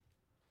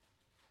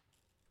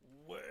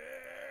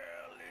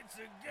It's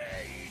a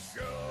gay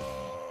show.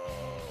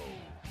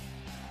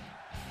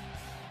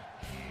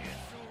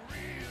 It's a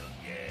real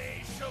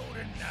gay show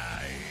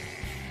tonight.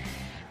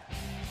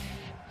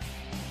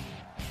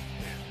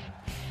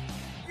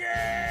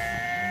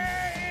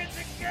 Yeah, it's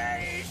a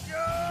gay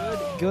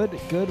show.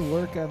 Good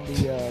work on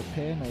the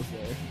panels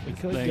there.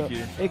 Thank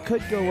you. It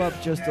could go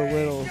up just a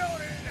little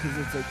because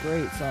it's a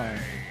great song.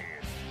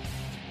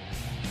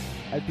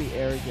 I'd be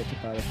arrogant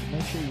about it, but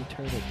make sure you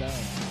turn it down.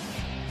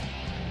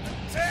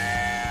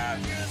 Tell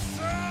you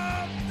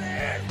something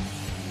that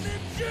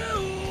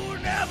you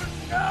never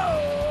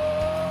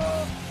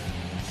know.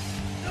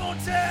 Don't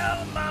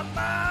tell my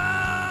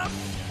mom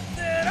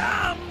that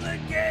I'm the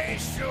gay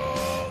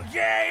show.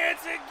 Yeah,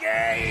 it's a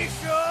gay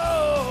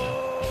show.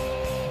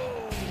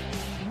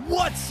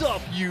 What's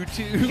up,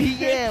 YouTube?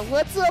 Yeah,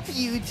 what's up,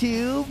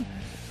 YouTube?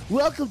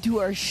 Welcome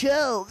to our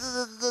show.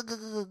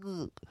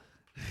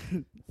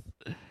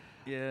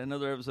 Yeah,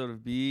 another episode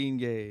of Being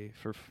Gay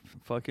for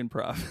fucking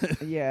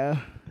profit. Yeah.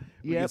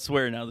 We can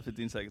swear now the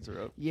 15 seconds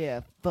are up. Yeah,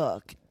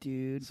 fuck,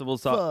 dude. So we'll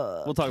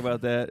talk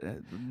about that.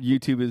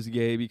 YouTube is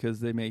gay because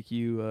they make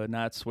you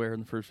not swear in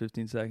the first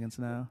 15 seconds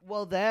now.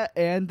 Well, that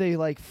and they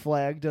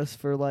flagged us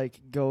for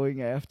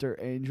going after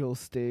Angel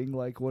Sting,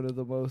 one of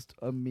the most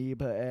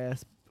amoeba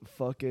ass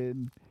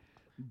fucking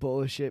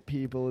bullshit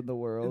people in the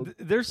world.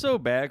 They're so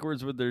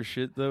backwards with their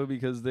shit though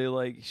because they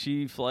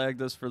she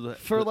flagged us for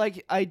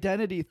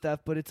identity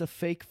theft, but it's a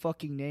fake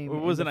fucking name. It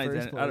wasn't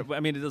identity. I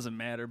mean, it doesn't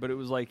matter, but it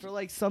was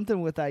for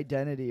something with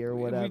identity or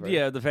whatever.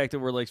 Yeah, the fact that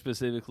we're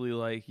specifically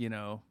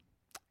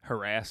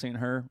harassing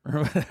her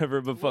or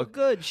whatever. But fuck,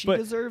 good. She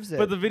deserves it.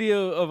 But the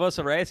video of us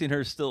harassing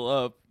her is still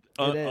up.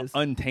 It is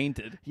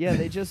untainted. Yeah,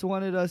 they just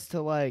wanted us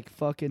to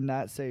fucking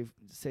not say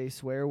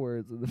swear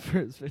words in the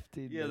first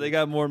 15 minutes. Yeah, they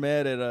got more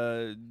mad at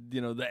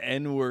the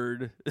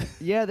N-word.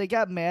 Yeah, they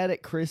got mad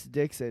at Chris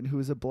Dixon,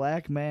 who's a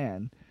black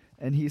man,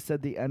 and he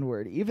said the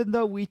N-word, even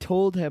though we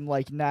told him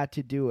not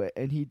to do it,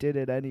 and he did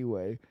it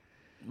anyway.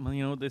 Well,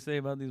 you know what they say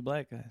about these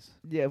black guys?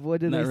 Yeah,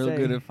 what did they say? Not real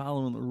good at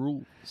following the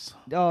rules.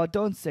 Oh,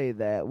 don't say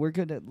that. We're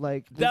gonna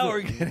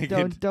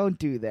don't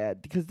do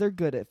that because they're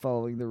good at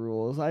following the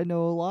rules. I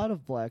know a lot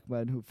of black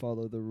men who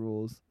follow the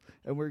rules,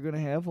 and we're gonna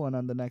have one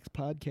on the next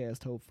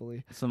podcast,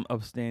 hopefully. Some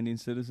upstanding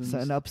citizens.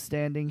 An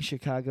upstanding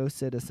Chicago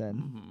citizen.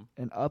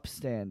 Mm-hmm. An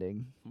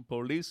upstanding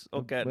police.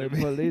 Okay,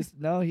 police.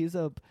 No, he's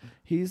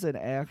an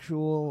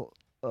actual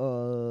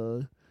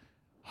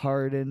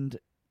hardened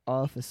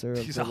officer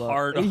of the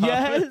law.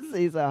 Yes,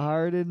 he's a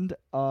hardened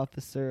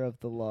officer of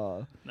the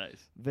law.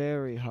 Nice.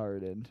 Very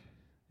hardened.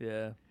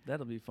 Yeah,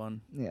 that'll be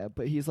fun. Yeah,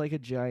 but he's a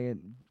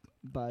giant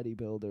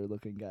bodybuilder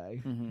looking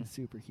guy. Mm-hmm. He's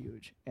super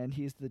huge. And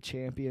he's the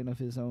champion of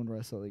his own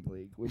wrestling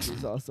league, which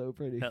is also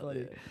pretty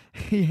funny.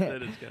 Yeah.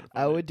 That is kind of funny.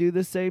 I would do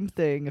the same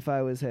thing if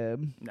I was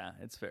him. Nah,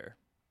 it's fair.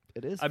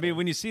 It is. I mean,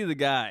 when you see the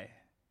guy,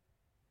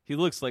 he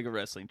looks like a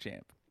wrestling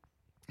champ.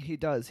 He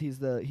does.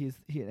 And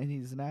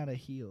he's not a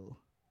heel.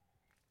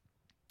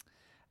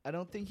 I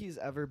don't think he's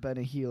ever been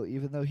a heel,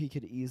 even though he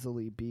could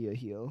easily be a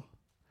heel.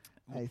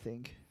 I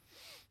think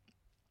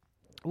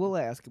we'll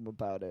ask him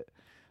about it.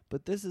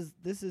 But this is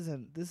a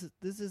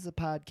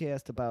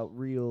podcast about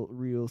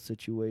real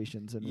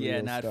situations and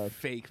real not stuff.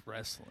 Fake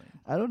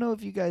wrestling. I don't know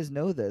if you guys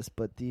know this,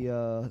 but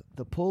the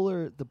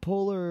Polar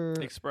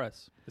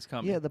Express is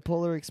coming. Yeah, the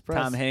Polar Express.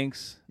 Tom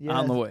Hanks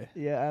on the way.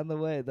 Yeah, on the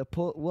way.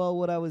 Well,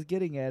 what I was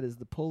getting at is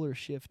the polar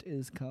shift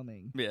is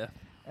coming. Yeah,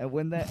 and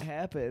when that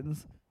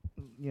happens,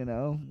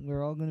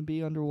 we're all going to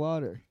be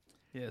underwater.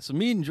 Yeah, so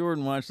me and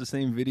Jordan watched the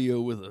same video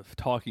with a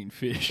talking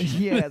fish.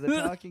 Yeah, the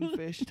talking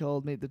fish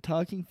told me. The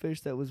talking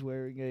fish that was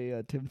wearing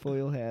a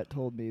tinfoil hat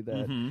told me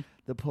that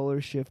the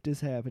polar shift is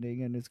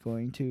happening and it's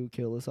going to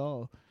kill us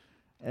all.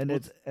 And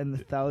the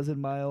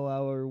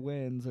 1,000-mile-an-hour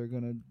winds are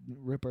going to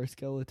rip our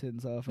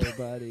skeletons off our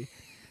body,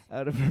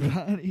 out of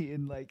our body,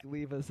 and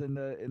leave us in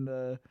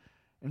the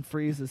and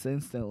freeze us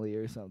instantly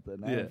or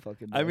something. I don't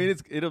fucking know. I mean,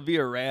 it'll be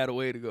a rad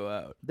way to go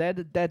out.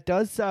 That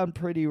does sound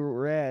pretty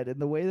rad,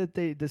 and the way that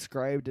they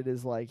described it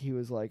is he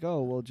was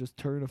oh, well, just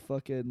turn a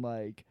fucking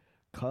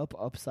cup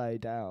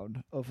upside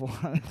down of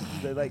water.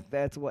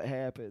 That's what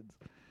happens.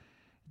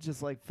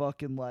 Just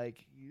fucking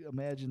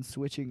imagine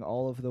switching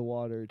all of the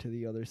water to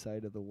the other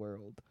side of the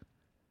world.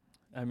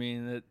 I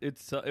mean, it would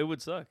suck. It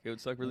would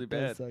suck really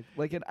bad. Suck.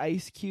 Like an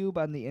ice cube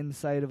on the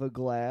inside of a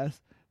glass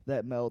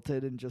that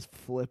melted and just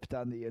flipped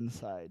on the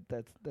inside.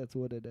 That's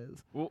what it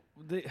is. Well,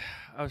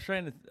 I'm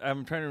trying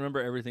to remember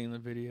everything in the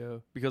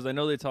video because I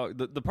know they talk.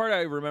 The part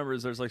I remember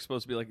is there's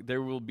supposed to be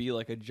there will be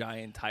a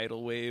giant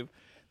tidal wave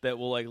that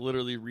will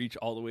literally reach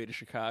all the way to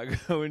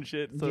Chicago and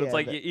shit. So it's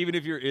even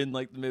if you're in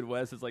the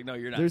Midwest, it's no,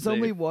 you're not. There's safe.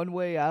 only one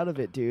way out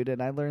of it, dude,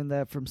 and I learned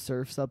that from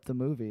Surf's Up the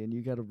movie. And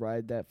you got to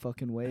ride that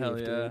fucking wave, Hell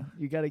yeah. dude.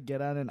 You got to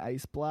get on an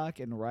ice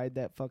block and ride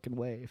that fucking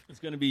wave. It's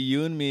gonna be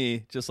you and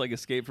me, just like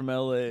Escape from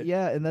L.A.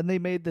 Yeah, and then they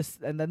made this,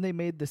 and then they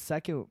made the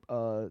second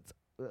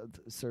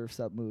Surf's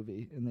Up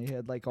movie, and they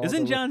had like all.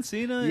 Isn't the John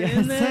Cena Yes.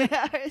 in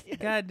that?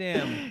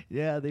 Goddamn.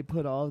 Yeah, they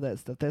put all of that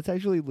stuff. That's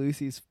actually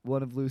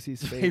one of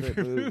Lucy's favorite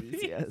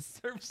movies. Yes.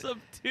 Surf's Up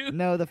 2.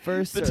 No, the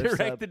first The Surf's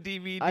direct Up. the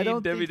DVD I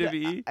don't WWE.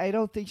 think I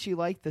don't think she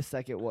liked the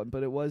second one,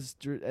 but it was,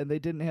 and they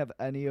didn't have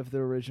any of the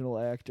original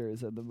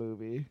actors in the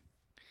movie.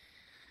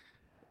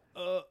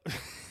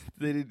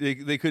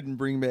 They couldn't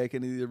bring back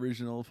any of the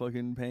original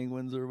fucking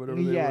penguins or whatever.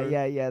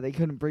 Yeah. They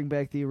couldn't bring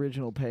back the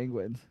original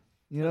penguins.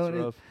 You know, That's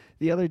rough.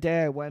 the other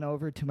day I went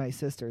over to my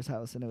sister's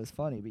house, and it was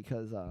funny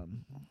because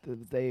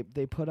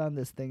they put on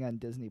this thing on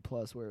Disney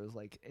Plus where it was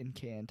like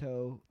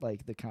Encanto,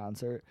 like the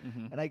concert,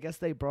 and I guess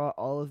they brought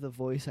all of the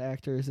voice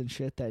actors and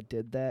shit that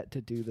did that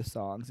to do the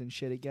songs and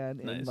shit again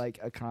in like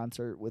a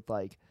concert with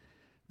like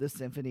the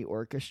symphony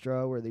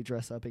orchestra where they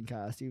dress up in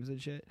costumes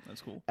and shit.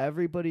 That's cool.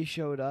 Everybody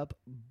showed up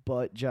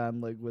but John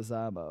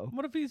Leguizamo.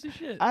 What a piece of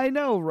shit. I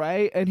know,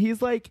 right? And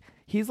he's like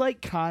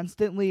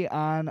constantly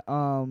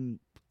on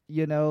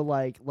you know,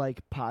 like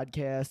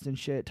podcasts and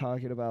shit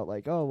talking about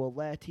like, oh well,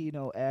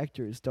 Latino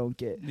actors don't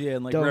get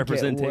and like don't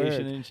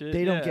representation get and shit.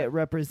 They don't get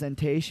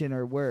representation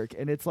or work,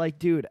 and it's like,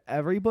 dude,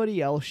 everybody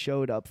else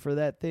showed up for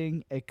that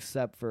thing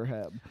except for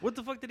him. What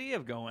the fuck did he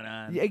have going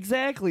on?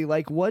 Exactly.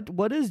 Like, what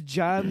does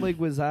John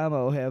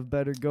Leguizamo have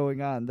better going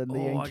on than the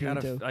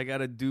Encanto? I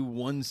gotta do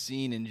one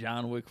scene in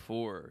John Wick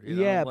 4. You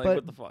know? Yeah, like, but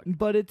what the fuck?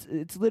 But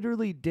it's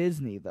literally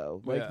Disney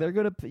though. Like they're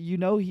gonna, you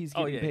know, he's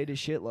getting paid a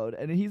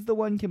shitload, and he's the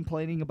one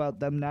complaining about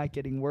them not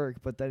getting work.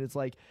 But then it's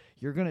like,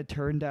 you're gonna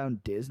turn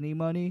down Disney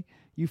money,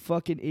 you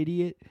fucking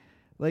idiot.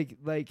 Like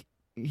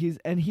he's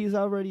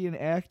already an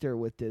actor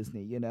with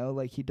Disney. You know,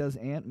 like he does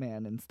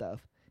Ant-Man and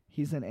stuff.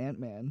 He's an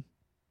Ant-Man.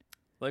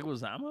 Like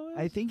Leguizamo is?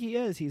 I think he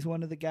is. He's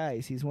one of the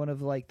guys. He's one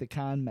of like the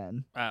con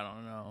men. I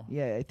don't know.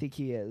 Yeah, I think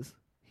he is.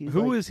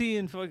 Who is he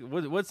in?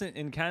 What's in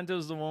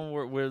Encanto's the one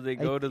where they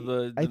go to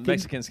the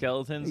Mexican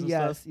skeletons and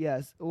stuff?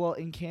 Yes. Well,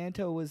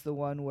 Encanto was the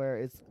one where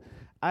it's,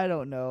 I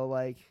don't know,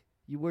 like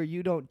where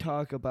you don't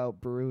talk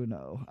about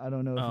Bruno. I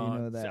don't know if you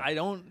know that. I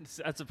don't.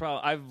 That's a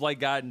problem. I've like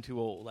gotten too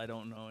old. I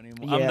don't know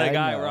anymore. Yeah, I'm the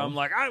guy know. where I'm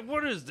like,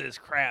 what is this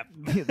crap?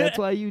 That's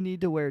why you need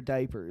to wear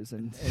diapers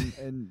and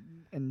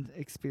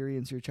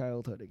experience your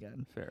childhood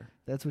again. Fair.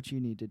 That's what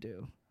you need to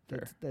do.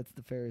 Fair. That's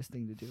the fairest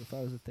thing to do. If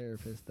I was a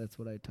therapist, that's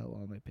what I'd tell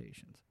all my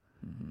patients.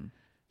 Mm-hmm.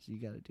 So you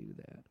got to do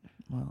that.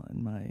 Well,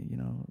 in my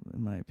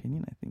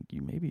opinion, I think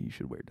you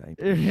should wear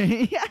diapers.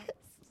 Yes.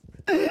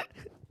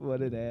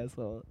 What an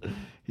asshole.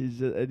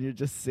 And you're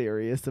just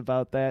serious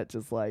about that,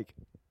 just like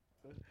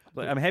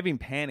I'm having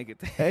panic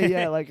attacks. Hey,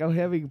 yeah, like I'm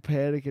having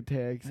panic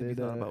attacks Have you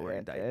thought about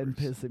wearing and diapers?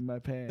 pissing my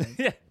pants.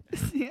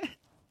 Yeah.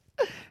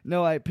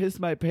 No, I pissed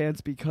my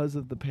pants because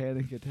of the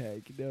panic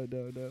attack. No.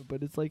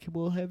 But it's like,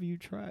 well, have you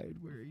tried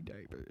wearing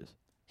diapers?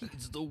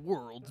 He's the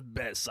world's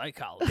best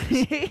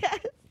psychologist.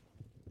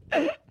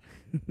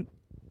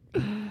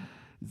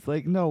 It's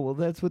like, no, well,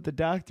 that's what the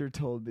doctor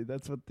told me.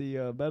 That's what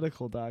the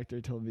medical doctor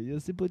told me.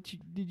 Yes, but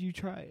did you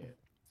try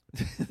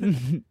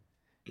it?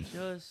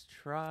 Just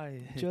try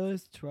it.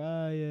 Just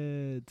try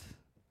it.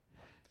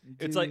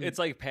 It's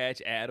like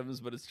Patch Adams,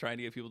 but it's trying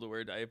to get people to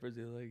wear diapers.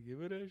 They're like,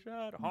 give it a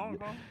shot.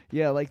 Honk, honk.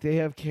 Yeah, like they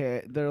have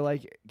they're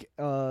like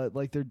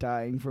they're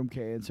dying from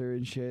cancer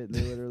and shit, and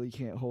they literally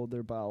can't hold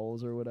their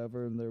bowels or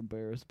whatever, and they're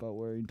embarrassed about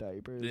wearing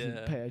diapers. Yeah.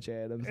 And Patch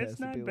Adams has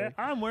to be like,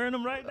 I'm wearing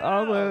them right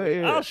now.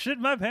 I'll shit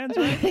my pants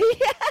right.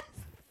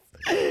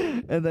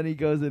 Yes. And then he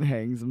goes and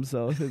hangs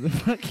himself in the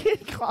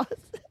fucking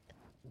closet.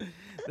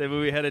 That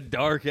movie had a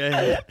dark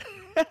end.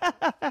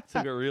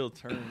 Took a real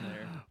turn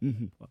there.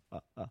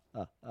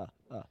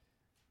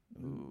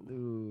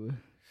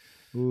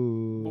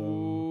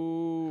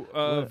 Ooh.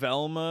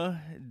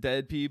 Velma,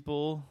 dead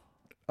people.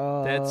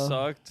 That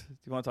sucked. Do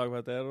you want to talk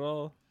about that at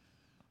all?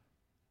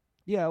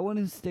 Yeah, I want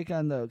to stick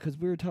on because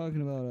we were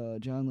talking about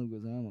John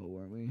Leguizamo,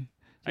 weren't we?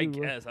 I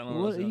guess. I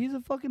don't know. He's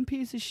a fucking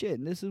piece of shit,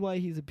 and this is why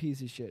he's a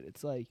piece of shit.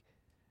 It's like,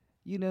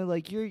 you know,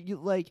 like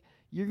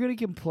you're gonna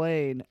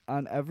complain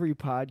on every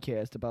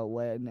podcast about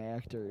Latin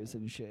actors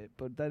and shit,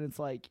 but then it's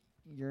like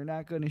you're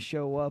not gonna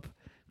show up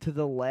to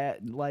the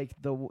Latin, like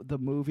the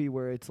movie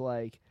where it's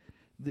like,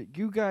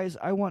 you guys,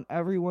 I want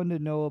everyone to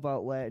know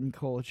about Latin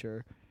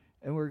culture,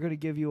 and we're gonna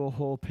give you a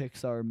whole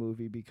Pixar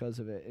movie because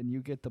of it, and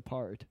you get the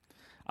part.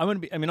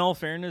 In all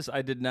fairness,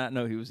 I did not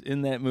know he was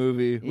in that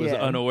movie. Was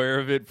unaware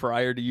of it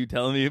prior to you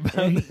telling me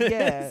about this.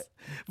 Yeah.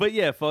 But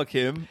yeah, fuck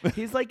him.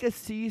 He's like a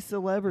C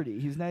celebrity.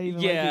 He's not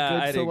even like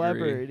a good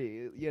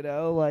celebrity. Agree. You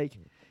know, like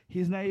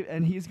he's not,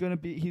 and he's gonna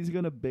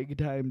big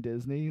time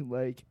Disney.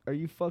 Like, are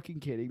you fucking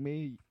kidding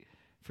me?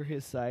 For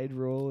his side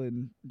role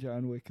in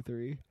John Wick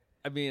 3.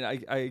 I mean,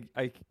 I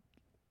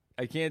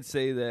can't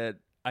say that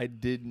I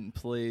didn't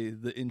play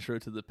the intro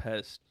to The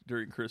Pest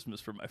during Christmas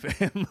for my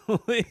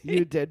family.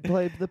 You did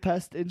play the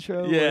Pest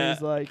intro? Yeah. Where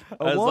he's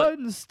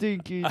like,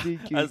 stinky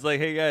dinky. I was like,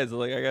 hey guys,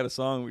 I got a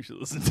song we should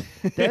listen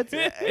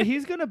to.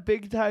 He's gonna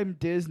big time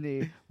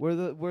Disney, where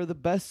the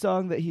best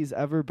song that he's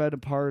ever been a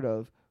part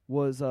of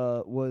was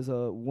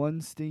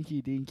one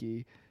stinky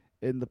dinky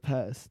in The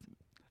Pest.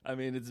 I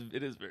mean,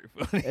 it is very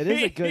funny. It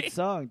is a good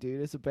song,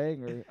 dude. It's a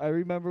banger. I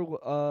remember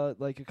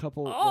like a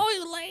couple.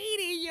 Oh,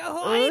 lady,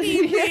 you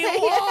lady,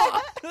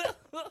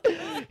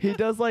 He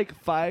does like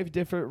 5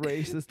 different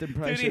racist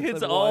impressions. Dude, he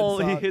hits in all.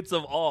 one He song. hits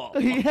them all.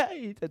 Yeah,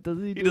 He does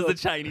the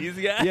Chinese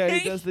guy. Yeah,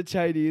 he does the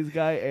Chinese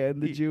guy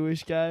and the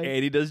Jewish guy.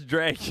 And he does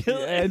Dracula.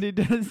 Yeah, and he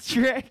does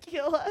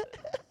Dracula.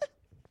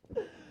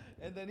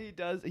 And then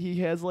he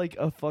has like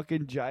a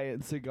fucking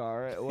giant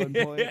cigar at one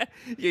point. Yeah,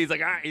 he's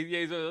like,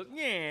 he's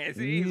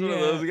one of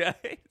those guys.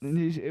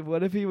 And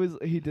what if he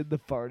did the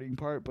farting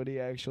part, but he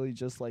actually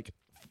just like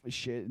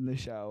shit in the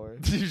shower?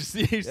 you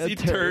see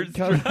turds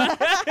because dry.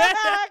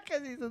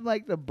 he's in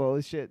like the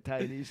bullshit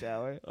tiny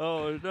shower.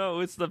 Oh no,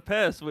 it's The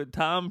Pest with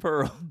Tom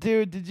Pearl.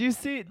 Dude, did you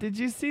see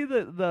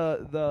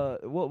the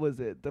what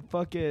was it? The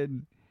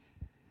fucking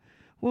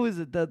what was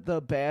it?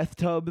 The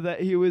bathtub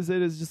that he was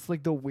in is just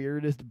like the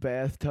weirdest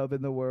bathtub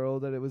in the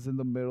world, and it was in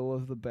the middle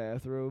of the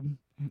bathroom.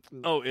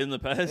 Oh, in The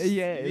Pest?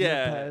 Yeah, in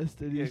yeah. The Pest,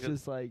 and Yeah, he's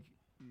just like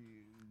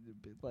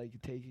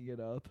taking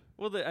it up.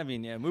 Well, I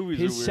mean, yeah, movies.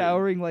 He's are weird.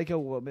 showering like a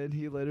woman.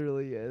 He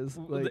literally is.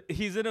 Like,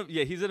 He's in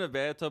a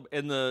bathtub,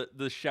 and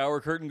the shower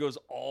curtain goes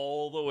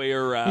all the way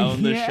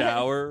around the Yeah.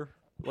 shower,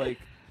 like.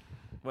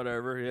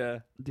 Whatever, yeah.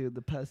 dude,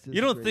 The Pest is You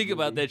a don't great think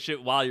about movie. that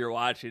shit while you're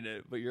watching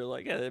it, but you're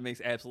like, yeah, that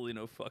makes absolutely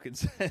no fucking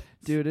sense.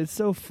 Dude, it's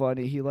so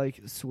funny. He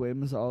like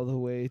swims all the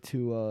way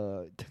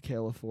to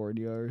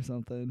California or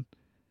something.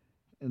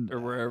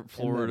 Or wherever, In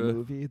Florida. that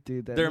movie,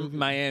 dude. They're in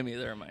Miami.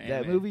 They're in Miami.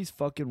 That movie's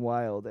fucking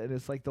wild, and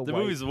it's like the white.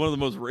 movie's one of the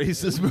most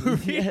racist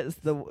movies. Yes,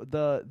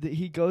 the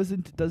he goes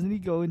into doesn't he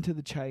go into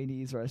the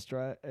Chinese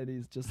restaurant and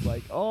he's just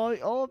like,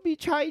 oh, be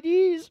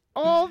Chinese,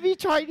 be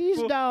Chinese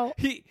Well, now.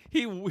 He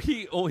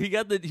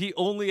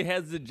only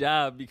has the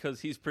job because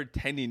he's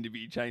pretending to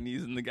be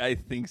Chinese and the guy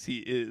thinks he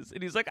is.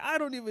 And he's like, I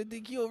don't even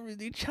think you're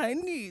really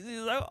Chinese.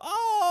 He's like,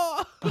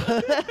 oh.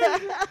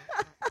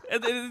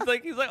 And then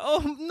he's like,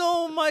 oh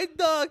no, my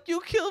duck,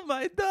 you killed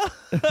my duck.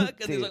 And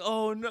he's Dude. like,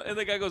 oh no. And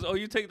the guy goes, oh,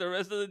 you take the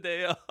rest of the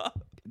day off.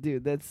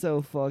 Dude, that's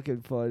so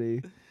fucking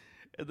funny.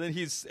 And then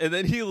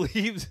he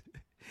leaves.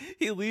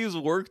 He leaves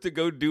work to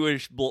go do a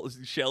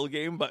shell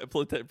game by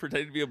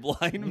pretending to be a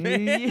blind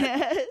man.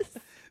 Yes,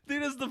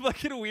 Dude, it's the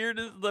fucking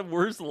weirdest, the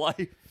worst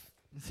life.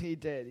 he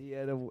did. He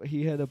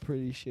had a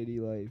pretty shitty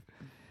life.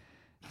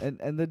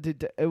 And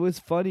it was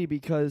funny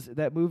because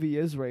that movie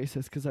is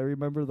racist. Because I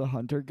remember the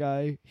hunter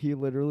guy. He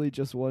literally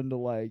just wanted to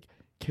like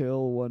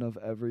kill one of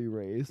every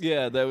race.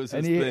 Yeah, that was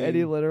his thing. And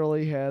he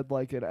literally had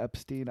like an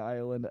Epstein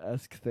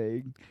Island-esque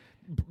thing.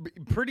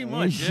 Pretty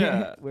much,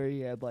 yeah. Where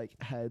he had like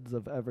heads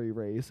of every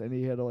race, and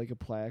he had like a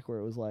plaque where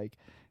it was like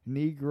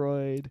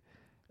Negroid,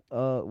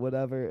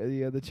 whatever, and he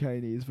had the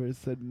Chinese where it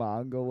said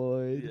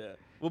Mongoloid. Yeah.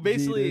 Well,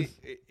 basically,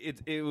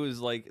 it was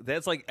like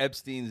that's like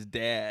Epstein's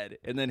dad,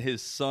 and then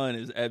his son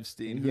is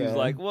Epstein, who's Yeah.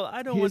 like, well,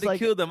 I don't He want was to like-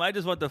 kill them, I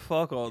just want to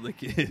fuck all the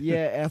kids.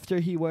 Yeah, after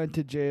he went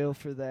to jail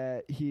for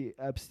that,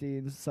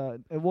 Epstein's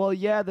son. Well,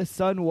 yeah, the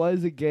son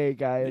was a gay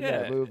guy in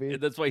that movie.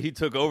 And that's why he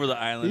took over the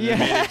island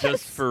Yes. and made it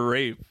just for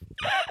rape.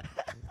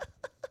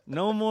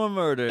 No more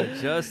murder,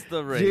 just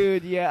the rape.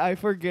 Dude, yeah, I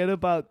forget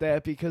about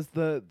that because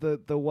the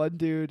one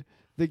dude,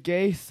 the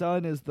gay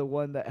son, is the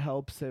one that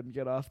helps him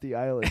get off the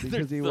island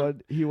because he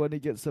wanted to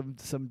get some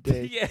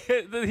dick. Yeah,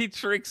 then he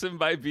tricks him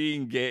by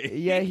being gay.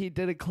 Yeah, he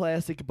did a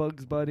classic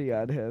Bugs Bunny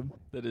on him.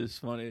 That is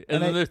funny. And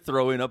And then I- they're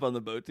throwing up on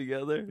the boat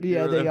together.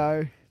 Yeah, You they remember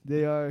are.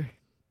 They are.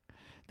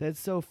 That's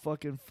so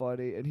fucking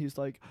funny. And he's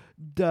like,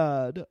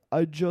 Dad,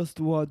 I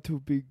just want to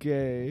be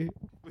gay.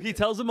 that? He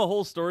tells him a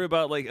whole story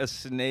about like a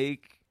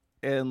snake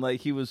and like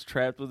he was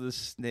trapped with a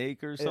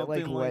snake or It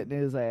something. like wet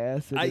in his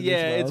ass. And in his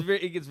yeah, mouth.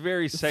 it gets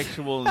very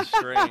sexual and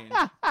strange.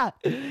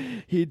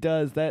 He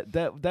does.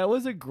 That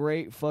was a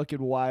great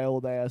fucking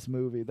wild ass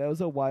movie. That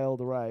was a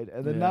wild ride.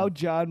 And then Yeah. now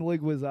John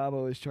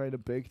Leguizamo is trying to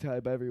big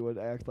time everyone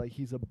to act like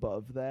he's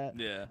above that.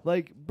 Yeah.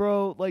 Like,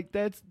 bro, like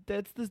that's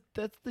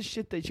the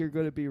shit that you're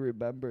gonna be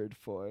remembered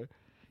for.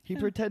 He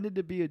pretended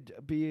to be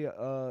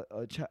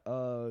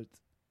a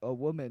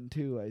woman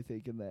too, I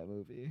think, in that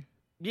movie.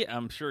 Yeah,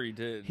 I'm sure he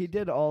did. He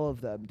did all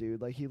of them,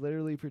 dude. Like he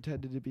literally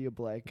pretended to be a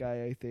black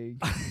guy, I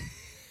think.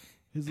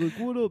 He's like,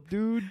 "What up,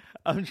 dude?"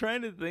 I'm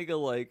trying to think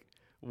of like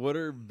what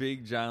are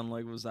big John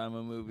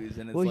Leguizamo movies,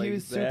 and it's Well, like he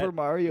was that, Super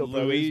Mario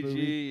Brothers Luigi,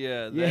 movie.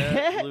 yeah, Yeah.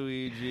 that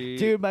Luigi,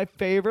 Dude, my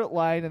favorite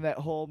line in that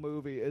whole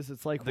movie is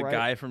it's like the right,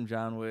 guy from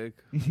John Wick.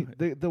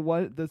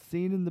 the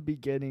scene in the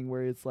beginning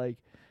where it's like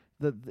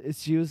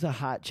she was a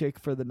hot chick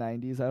for the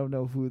 90s. I don't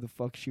know who the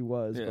fuck she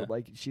was, Yeah. but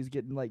like she's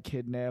getting like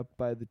kidnapped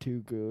by the two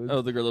goons.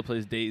 Oh, the girl that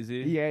plays Daisy.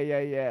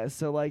 Yeah.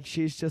 So like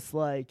she's just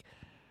like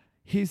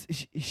she's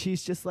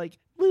just like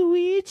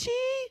Luigi,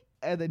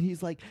 and then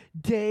he's like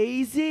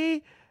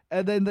Daisy,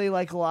 and then they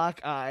like lock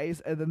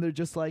eyes, and then they're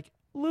just like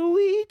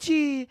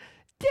Luigi,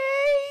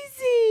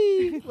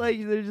 Daisy.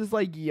 Like they're just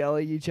like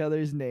yelling each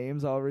other's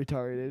names all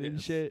retarded and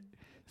Yes. shit.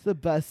 It's the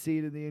best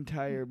scene in the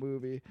entire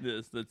movie.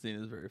 Yes, that scene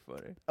is very funny.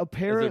 As they're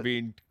Apparently,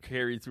 being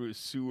carried through a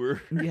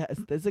sewer. yes,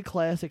 that's a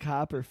classic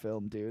Hopper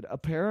film, dude.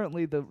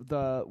 Apparently,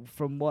 the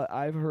from what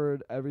I've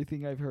heard,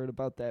 everything I've heard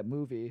about that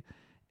movie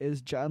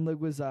is John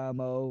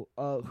Leguizamo.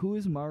 Who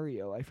is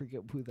Mario? I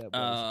forget who that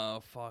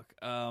was. Fuck.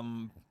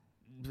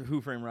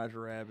 Who Framed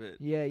Roger Rabbit?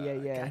 Yeah.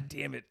 God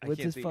damn it! What's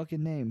I can't his think.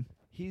 fucking name?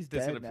 He's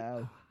dead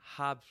now.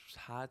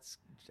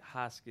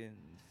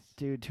 Hoskins.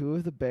 Dude, two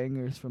of the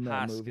bangers from that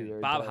Hoskins. movie are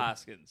Bob dead.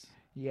 Hoskins.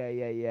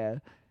 Yeah.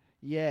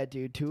 Yeah,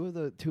 dude, two of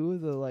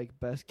the like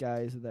best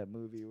guys in that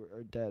movie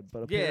are dead.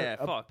 But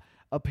Fuck.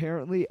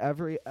 apparently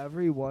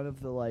every one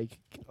of the like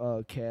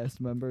cast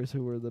members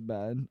who were the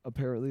men,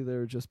 apparently they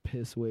were just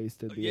piss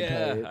wasted the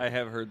entire I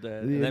have heard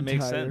that. the And that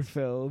makes entire sense.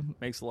 film.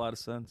 Makes a lot of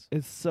sense.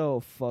 It's so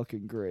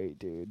fucking great,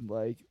 dude.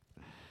 Like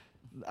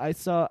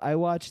I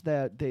watched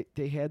that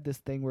they had this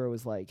thing where it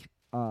was like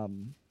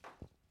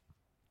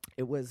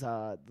it was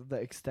the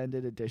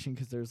extended edition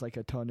because there's like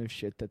a ton of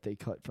shit that they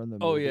cut from the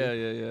movie. Oh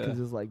yeah. Because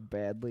it was like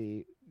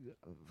badly,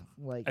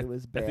 like it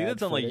was bad. I think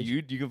that's on like footage.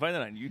 you. You can find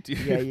that on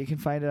YouTube. Yeah, you can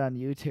find it on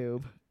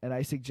YouTube, and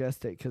I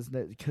suggest it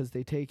because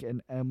they take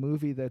a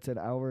movie that's an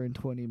hour and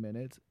 20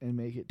 minutes and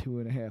make it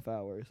 2.5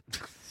 hours,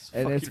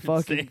 and it's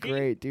fucking insane.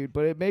 great, dude.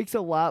 But it makes a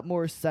lot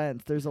more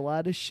sense. There's a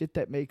lot of shit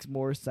that makes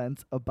more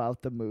sense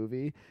about the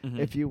movie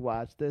if you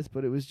watch this,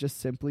 but it was just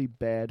simply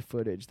bad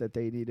footage that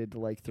they needed to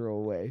like throw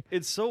away.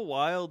 It's so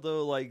wild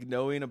though, like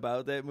knowing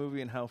about that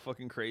movie and how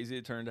fucking crazy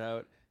it turned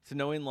out. To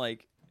knowing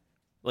like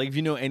if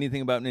you know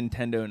anything about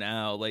Nintendo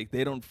now, like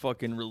they don't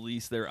fucking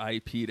release their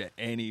IP to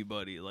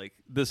anybody. Like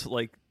this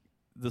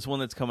one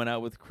that's coming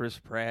out with Chris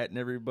Pratt and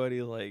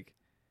everybody, like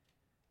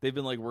they've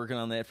been like working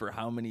on that for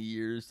how many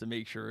years to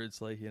make sure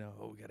it's like, we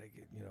gotta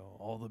get,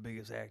 all the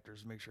biggest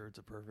actors, make sure it's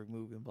a perfect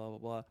movie and blah blah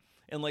blah.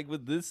 And like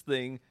with this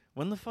thing,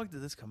 when the fuck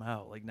did this come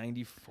out? Like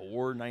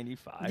 94,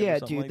 95? Yeah, or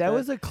something dude, like that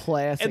was a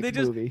classic and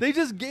movie. they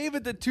just gave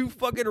it to two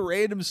fucking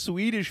random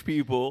Swedish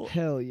people.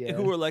 Hell yeah.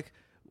 Who were like,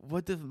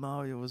 what if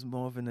Mario was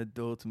more of an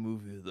adult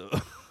movie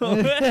though?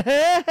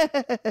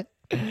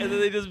 And then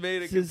they just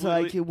made it It's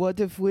completely like, what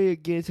if we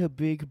get a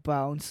big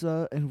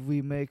bouncer and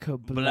we make her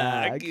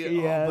black?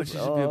 Yeah, but Yes, she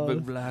should be a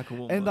big black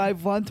woman. and I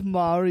want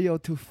Mario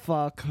to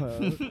fuck her.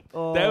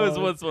 That was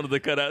once one of the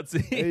cutout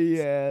scenes.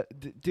 Yeah,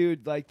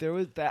 dude, like there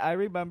was that. I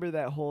remember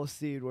that whole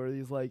scene where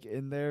he's like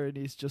in there and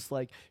he's just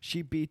like,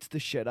 she beats the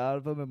shit out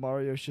of him, and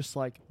Mario's just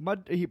like,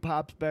 he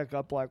pops back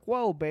up like,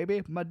 whoa,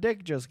 baby, my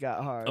dick just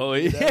got hard. Oh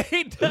you know? yeah,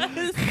 he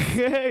does.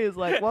 He's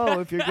like, whoa,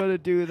 if you're gonna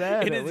do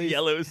that, In at his least,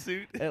 yellow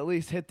suit. at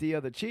least hit the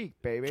other cheek,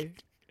 baby.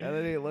 And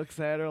then he looks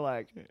at her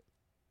like,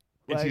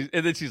 And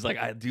then she's like,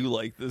 I do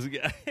like this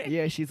guy.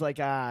 yeah, she's like,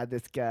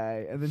 this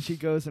guy. And then she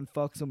goes and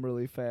fucks him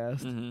really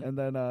fast, Mhm.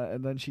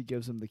 and then she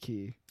gives him the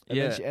key. And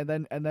Yeah.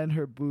 then then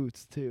her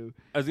boots too.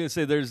 I was gonna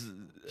say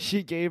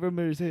She gave him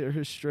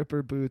her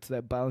stripper boots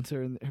that bounce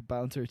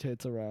her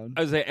tits around.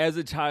 I was like, as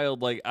a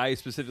child, like I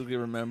specifically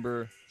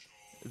remember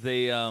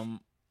they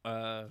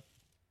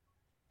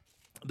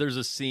there's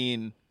a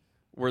scene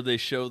where they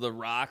show the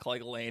Rock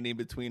like landing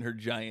between her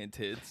giant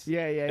tits.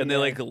 Yeah, And they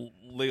like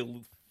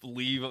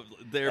leave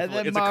there And for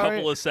like then it's a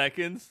couple of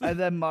seconds. And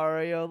then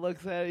Mario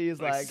looks at it. He's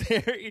like,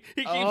 staring.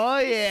 He keeps oh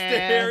yeah.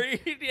 staring.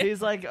 Yeah.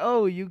 He's like,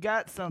 oh, you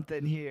got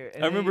something here.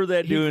 And I remember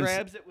that he doing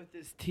grabs it with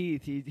his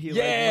teeth. He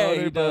yeah, like he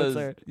motorboats does.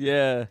 her.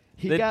 Yeah,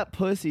 He got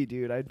pussy,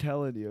 dude. I'm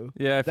telling you.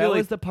 Yeah, I that feel was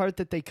like the part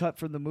that they cut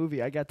from the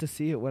movie. I got to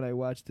see it when I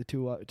watched the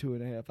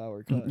 2.5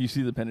 hour cut. you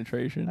see the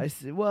penetration. I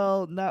see.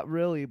 Well, not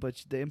really,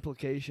 but the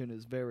implication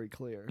is very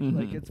clear. Mhm.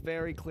 Like it's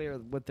very clear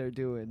what they're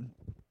doing,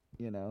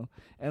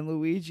 And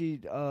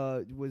Luigi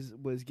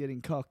was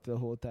getting cucked the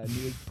whole time.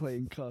 He was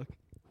playing cuck.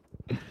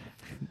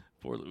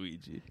 Poor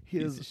Luigi. He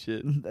Piece was, of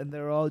shit. and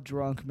they're all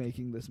drunk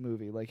making this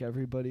movie. Like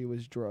everybody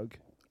was drunk.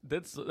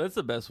 That's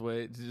the best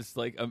way to just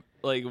like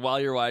while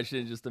you're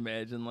watching, just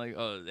imagine like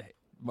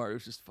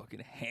Mario's just fucking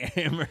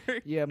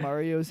hammered. Yeah,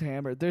 Mario's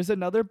hammered. There's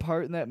another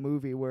part in that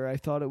movie where I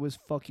thought it was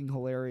fucking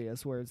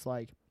hilarious, where it's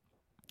like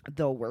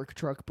the work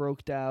truck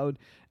broke down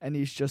and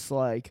he's just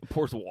like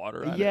Pours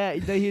water on it. yeah,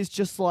 he's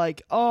just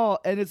like, oh,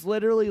 and it's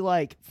literally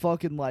like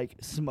fucking like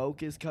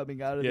smoke is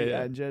coming out of the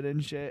engine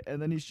and shit,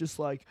 and then he's just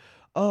like,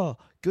 oh,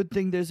 good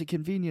thing there's a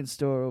convenience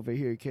store over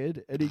here,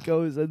 kid. And he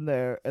goes in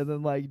there, and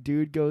then like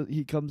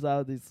he comes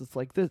out, he's just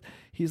like this.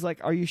 He's like,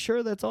 are you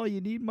sure that's all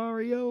you need,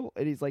 Mario?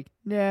 And he's like,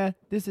 nah,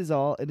 this is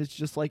all. And it's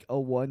just like a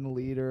 1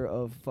 liter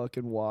of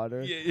fucking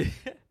water. Yeah.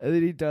 And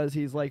then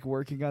he's like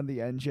working on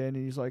the engine,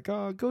 and he's like,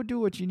 oh, go do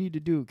what you need to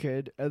do,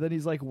 kid. And then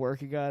he's like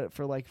working on it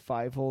for like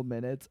 5 whole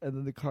minutes, and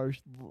then the car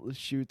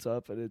shoots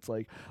up, and it's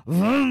like,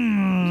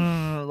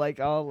 vroom, like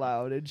all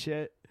loud and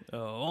shit. Oh,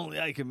 only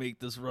I can make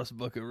this rust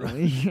bucket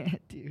run. Yeah,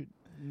 dude.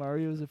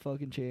 Mario's a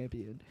fucking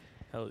champion.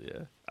 Hell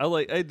yeah.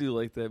 I do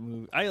like that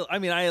movie.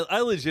 I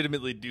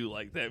legitimately do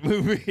like that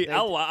movie.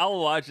 I'll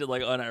watch it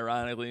like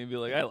unironically and be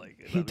like, I like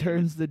it. He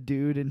turns the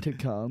dude into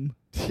cum.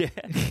 Yeah.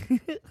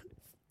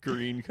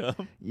 Green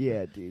cum.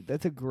 Yeah, dude.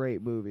 That's a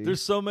great movie.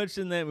 There's so much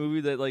in that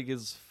movie that like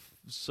is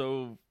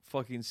so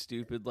fucking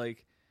stupid.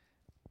 Like,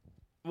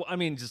 well, I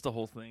mean, just the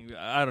whole thing.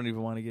 I don't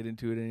even want to get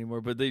into it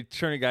anymore. But they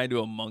turn a guy into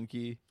a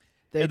monkey.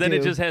 And then do.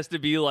 it just has to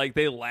be like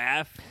they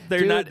laugh. They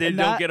Dude,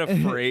 don't get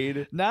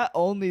afraid. Not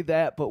only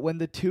that, but when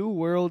the two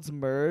worlds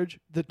merge,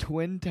 the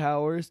Twin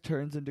Towers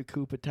turns into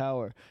Koopa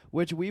Tower,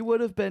 which we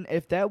would have been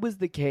if that was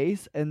the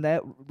case and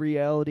that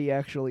reality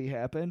actually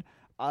happened.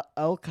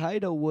 Al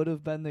Qaeda would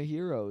have been the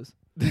heroes.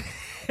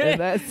 In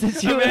that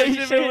situation,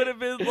 Imagine if it would have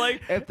been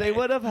like if they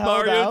would have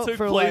held Mario out took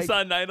for place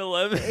like, on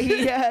 9/11.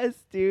 yes,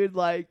 dude,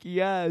 like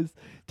yes,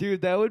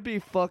 dude, that would be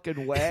fucking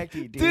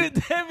wacky, dude. Dude,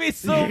 that'd be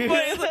so funny.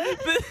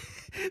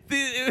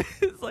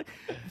 It's like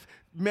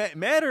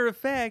matter of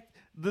fact,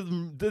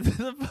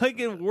 the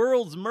fucking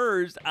worlds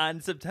merged on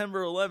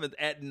September 11th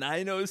at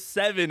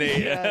 9:07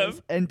 a.m.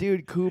 Yes. And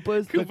dude,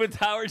 Koopa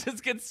Tower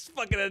just gets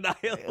fucking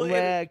annihilated.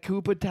 Yeah,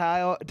 Koopa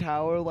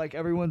Tower, like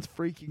everyone's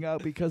freaking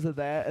out because of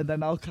that, and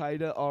then Al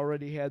Qaeda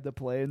already had the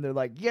plan. They're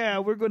like, "Yeah,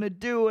 we're gonna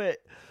do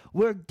it.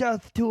 We're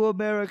death to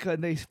America,"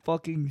 and they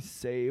fucking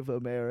save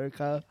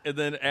America. And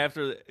then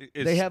after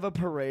they have a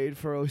parade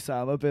for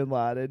Osama bin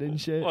Laden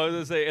and shit. Well, I was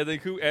gonna say, and then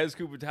as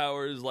Koopa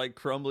Tower is like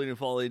crumbling and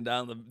falling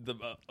down, the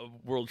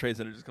World Trade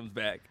Center just comes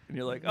back, and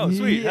you're like, "Oh,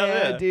 sweet, hell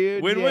yeah,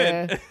 dude,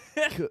 win-win."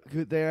 Yeah.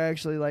 They're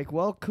actually like,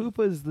 "Well,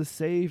 Koopa's the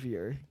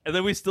savior." And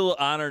then we still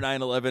honor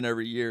 9/11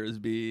 every year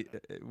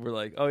we're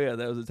like, "Oh yeah,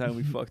 that was the time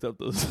we fucked up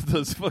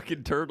those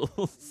fucking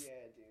turtles." Yeah,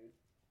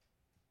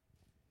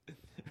 dude.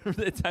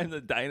 Remember that time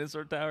the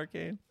dinosaur tower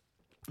came?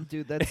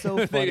 Dude, that's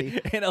so funny.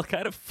 And Al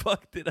Qaeda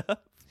fucked it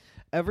up.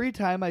 Every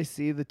time I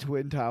see the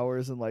Twin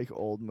Towers in like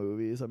old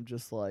movies, I'm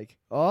just like,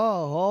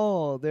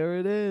 oh, there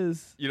it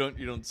is. You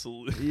don't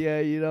salute. Yeah,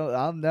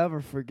 I'm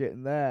never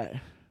forgetting that.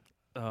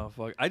 Oh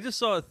fuck! I just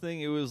saw a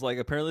thing. It was like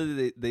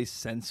apparently they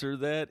censor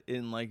that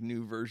in like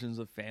new versions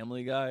of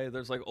Family Guy.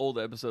 There's like old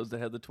episodes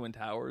that had the Twin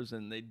Towers,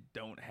 and they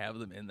don't have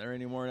them in there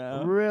anymore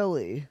now.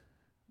 Really?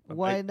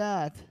 Why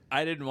not?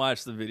 I didn't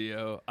watch the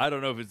video. I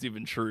don't know if it's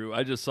even true.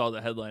 I just saw the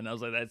headline. I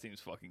was like, that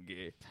seems fucking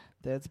gay.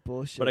 That's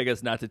bullshit. But I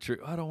guess not to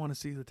trigger. I don't want to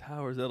see the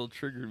towers. That'll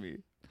trigger me.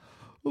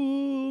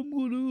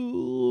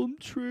 I'm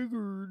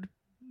triggered.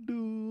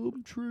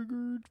 I'm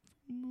triggered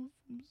from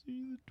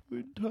seeing the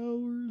Twin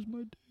Towers.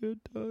 My dad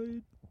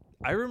died.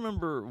 I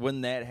remember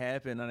when that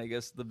happened, and I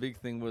guess the big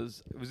thing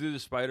was it was either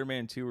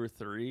Spider-Man 2 or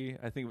 3.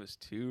 I think it was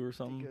 2 or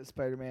something. I think it was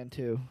Spider-Man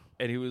 2.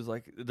 And he was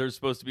like, there's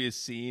supposed to be a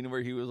scene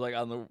where he was like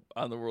on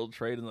the World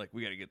Trade, and like,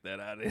 we got to get that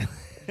out of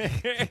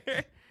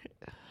here.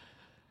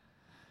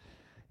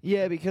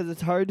 Yeah, because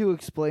it's hard to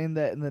explain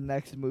that in the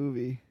next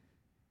movie.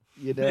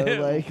 You know,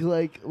 like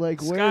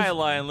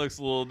Skyline looks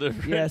a little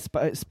different. Yeah,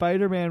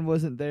 Spider-Man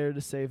wasn't there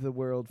to save the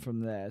world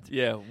from that.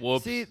 Yeah,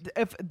 whoops. See,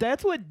 if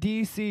that's what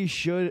DC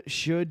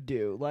should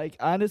do. Like,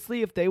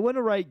 honestly, if they want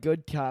to write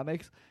good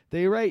comics,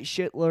 they write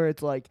shit where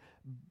it's like,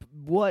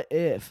 what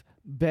if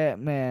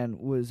Batman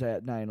was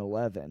at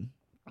 9/11?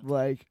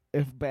 Like,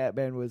 if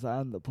Batman was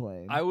on the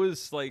plane. I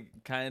was like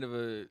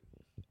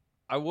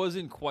I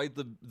wasn't quite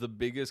the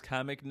biggest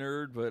comic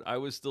nerd, but I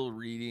was still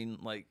reading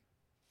like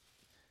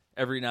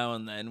every now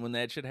and then when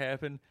that shit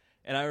happened.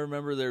 And I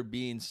remember there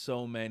being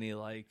so many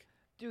like,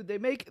 dude, they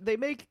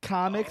make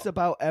comics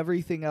about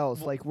everything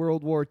else, like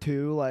World War II,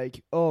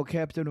 like, oh,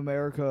 Captain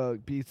America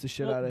beats the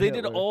shit out of they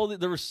Hitler. did all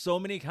there were so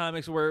many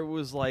comics where it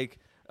was like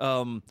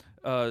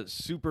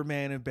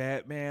Superman and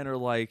Batman are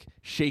like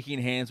shaking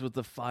hands with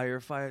the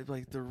firefighter,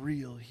 like the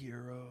real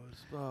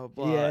heroes, blah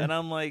blah. Yeah. And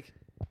I'm like,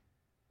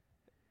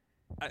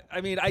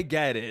 I mean, I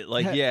get it.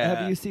 Like,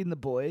 Have you seen The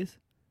Boys?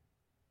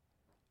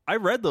 I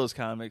read those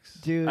comics,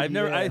 dude. I've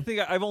never. Yeah. I think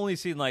I've only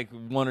seen like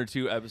 1 or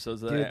 2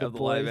 episodes of, of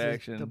the live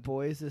action. The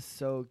Boys is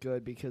so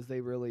good because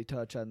they really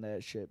touch on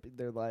that shit.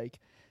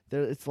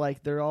 It's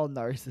like they're all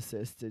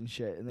narcissists and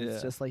shit, and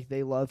it's just like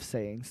they love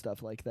saying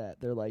stuff like that.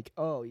 They're like,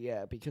 oh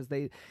yeah, because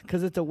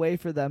it's a way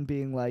for them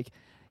being like,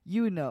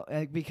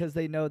 and because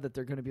they know that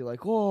they're gonna be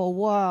like, oh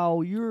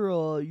wow,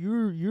 you're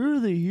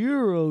the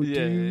hero,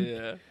 dude.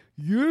 Yeah.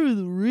 You're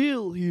the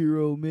real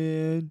hero,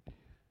 man.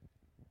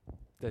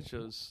 That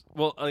shows.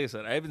 Well, like I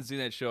said, I haven't seen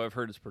that show. I've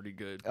heard it's pretty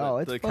good. Oh,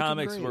 it's the fucking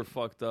comics great. were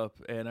fucked up,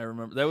 and I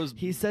remember that was.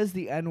 He says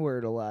the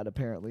N-word a lot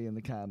apparently in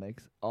the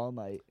comics. All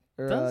Might,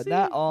 or Does he?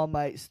 not All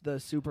Might, the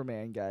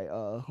Superman guy,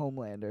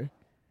 Homelander.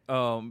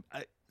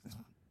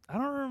 I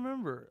don't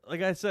remember.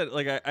 Like I said,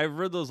 like I've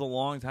read those a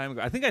long time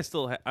ago. I think I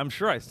still. I'm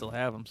sure I still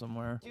have them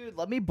somewhere. Dude,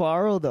 let me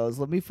borrow those.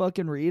 Let me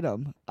fucking read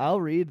them. I'll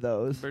read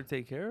those. Better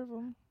take care of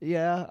them.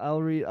 Yeah, I'll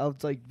read. I'll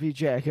like be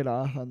jacking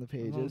off on the That's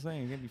what I'm pages.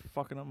 saying. You're gonna be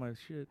fucking up my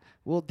shit.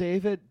 Well,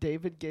 David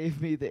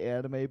gave me the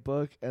anime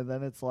book, and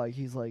then it's like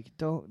he's like,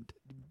 "Don't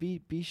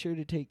be sure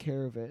to take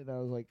care of it." And I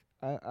was like,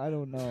 I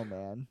don't know,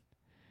 man.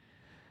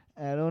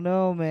 I don't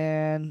know,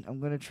 man. I'm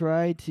gonna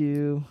try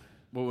to.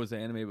 What was the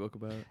anime book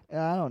about?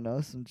 I don't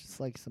know. Some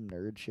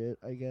nerd shit,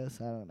 I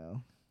guess. I don't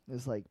know.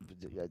 It's like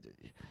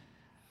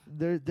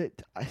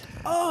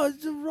Oh,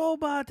 it's a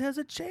robot has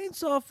a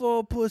chainsaw for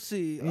a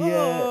pussy.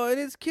 Yeah. Oh, and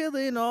it's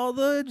killing all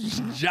the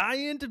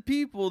giant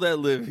people that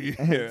live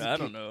here. I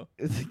don't know.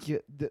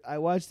 I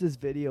watched this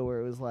video where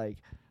it was like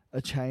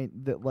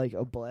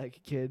a black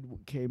kid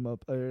came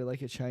up, or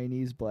like a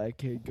Chinese black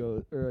kid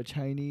a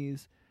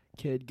Chinese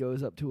kid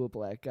goes up to a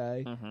black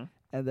guy,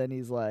 And then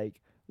he's like,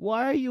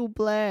 "Why are you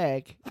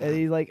black?" And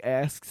he like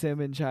asks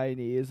him in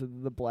Chinese,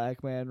 and the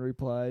black man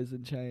replies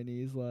in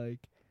Chinese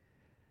like,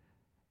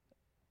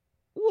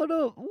 "What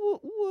up?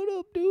 What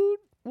up, dude?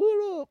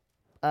 What up?"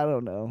 I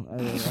don't know. I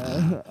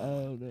don't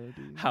know, dude.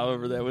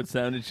 However that would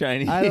sound in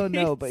Chinese. I don't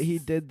know, but he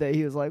did that.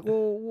 He was like,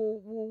 "Well,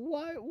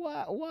 why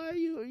are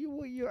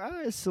your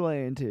eyes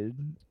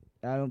slanted?"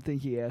 I don't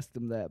think he asked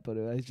him that, but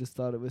I just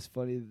thought it was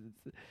funny.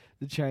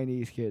 The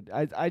Chinese kid.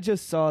 I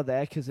just saw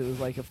that because it was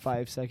like a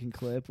 5-second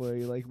clip where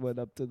he like went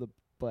up to the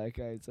black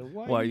guy and said,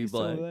 "Why are you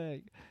black?" so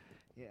black?"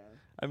 Yeah,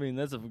 I mean,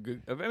 that's a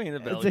good. I mean, a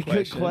valid it's a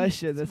question. good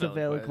question. That's a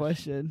valid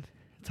question.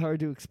 It's hard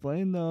to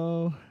explain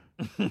though.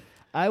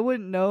 I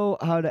wouldn't know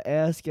how to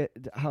ask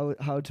it,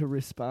 how to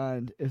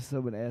respond if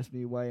someone asked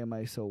me, "Why am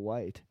I so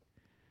white?"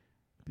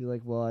 Be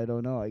like, "Well, I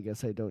don't know. I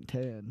guess I don't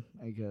tan.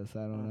 I guess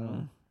I don't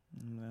know.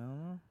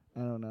 No. I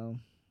don't know.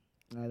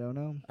 I don't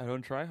know. I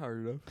don't try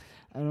hard enough.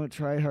 I don't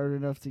try hard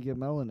enough to get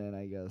melanin.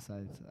 I guess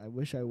I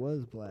wish I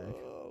was black."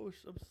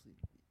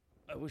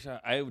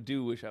 I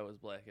do wish I was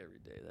black every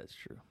day. That's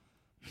true.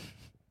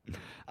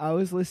 I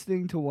was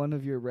listening to one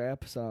of your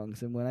rap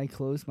songs, and when I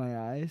close my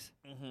eyes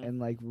and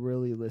like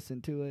really listen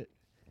to it,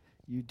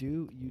 you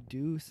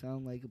do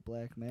sound like a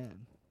black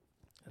man.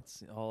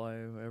 That's all I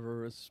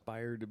ever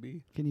aspired to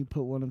be. Can you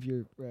put one of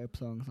your rap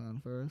songs on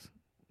for us?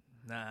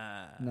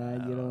 Nah,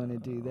 You don't want to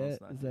do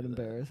that? Is that do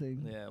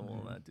embarrassing? Yeah,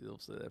 we'll not do. We'll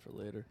say that for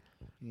later.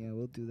 Yeah,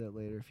 we'll do that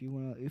later. If you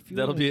want,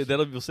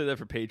 We'll say that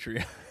for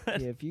Patreon.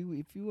 Yeah, if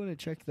you want to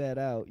check that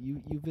out,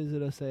 you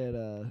visit us at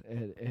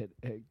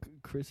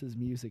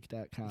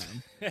chrissmusic.com.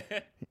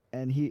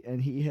 and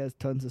he has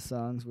tons of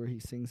songs where he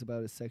sings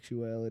about his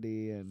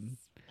sexuality and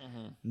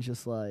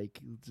just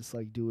like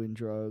doing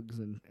drugs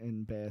and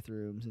in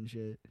bathrooms and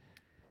shit.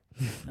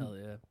 Hell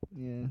yeah.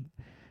 Yeah.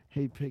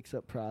 He picks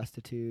up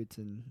prostitutes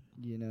and,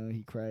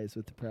 he cries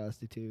with the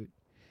prostitute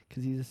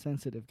because he's a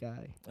sensitive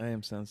guy. I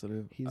am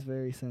sensitive. He's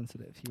very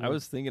sensitive. I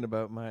was thinking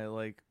about my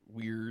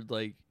weird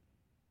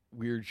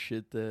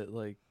shit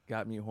that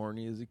got me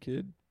horny as a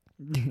kid.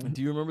 Do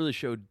you remember the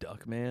show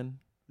Duckman?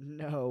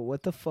 No.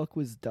 What the fuck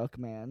was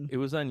Duckman? It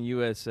was on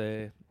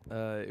USA.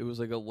 It was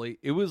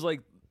it was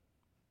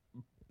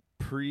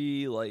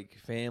pre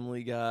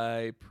Family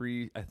Guy,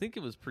 I think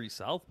it was pre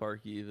South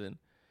Park even.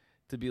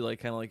 To be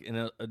kind of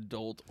an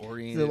adult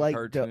oriented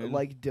cartoon,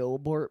 like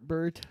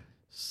Dilbert,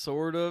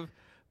 sort of.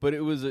 But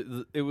it was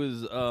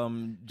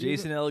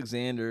Jason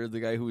Alexander, the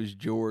guy who was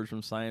George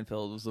from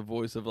Seinfeld, was the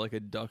voice of a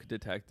duck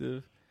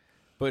detective.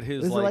 But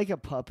his was it like a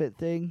puppet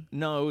thing?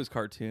 No, it was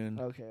cartoon.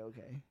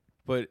 Okay.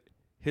 But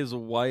his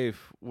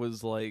wife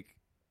was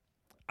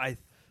I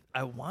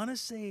want to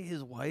say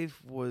his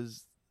wife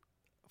was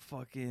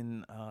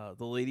fucking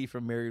the lady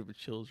from Married with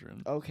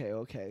Children.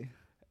 Okay.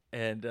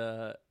 And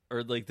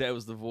or that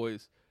was the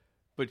voice,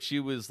 but she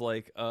was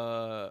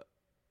I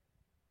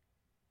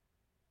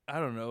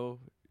don't know,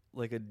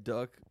 a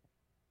duck.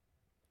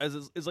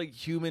 It's like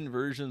human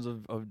versions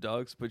of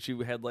ducks, but she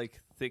had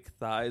thick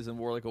thighs and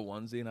wore a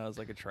onesie, and I was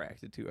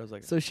attracted to her. I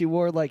was so she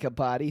wore a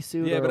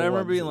bodysuit. Yeah, or but I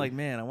remember onesie? being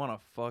man, I want to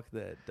fuck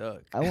that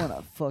duck. I want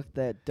to fuck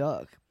that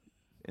duck.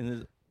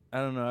 And I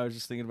don't know. I was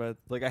just thinking about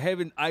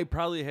I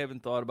probably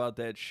haven't thought about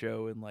that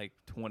show in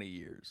 20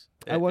 years.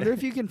 I wonder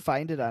if you can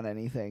find it on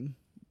anything.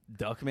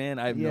 Duckman?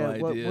 I have no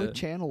idea. What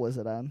channel was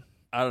it on?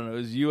 I don't know. It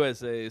was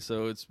USA,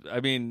 so it's. I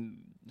mean,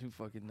 who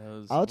fucking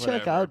knows? I'll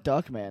check out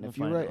Duckman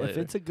if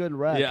it's a good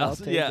rep. Yeah, I'll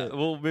take it.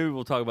 Well, maybe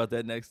we'll talk about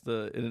that next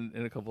in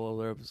a couple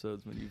other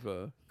episodes when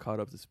you've caught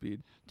up to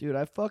speed. Dude,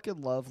 I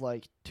fucking love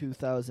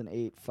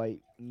 2008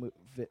 fight. You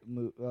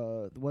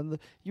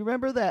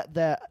remember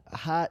that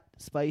hot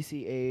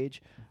spicy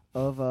age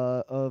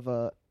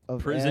of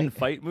prison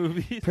fight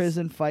movies?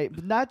 Prison fight.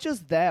 But not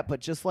just that,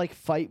 but just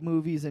fight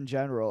movies in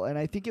general. And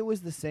I think it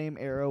was the same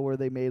era where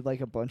they made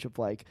a bunch of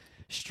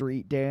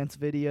street dance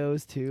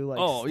videos too.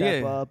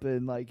 Step Up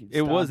and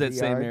it was that the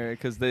same Yard. era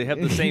because they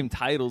have the same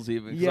titles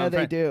even. Yeah,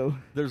 they do.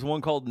 There's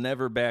one called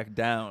Never Back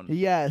Down.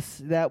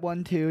 Yes, that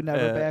one too.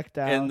 Never Back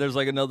Down. And there's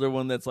another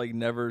one that's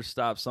Never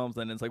Stop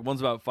Something. It's one's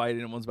about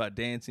fighting and one's about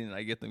dancing, and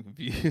I get them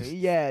confused.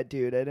 Yeah,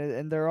 dude.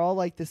 And they're all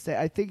the same.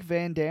 I think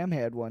Van Damme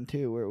had one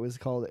too where it was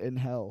called In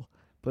Hell.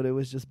 But it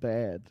was just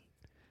bad.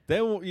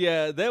 That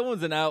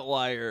one's an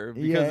outlier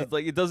because it's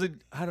it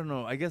doesn't. I don't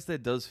know. I guess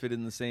that does fit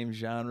in the same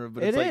genre,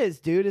 but it is,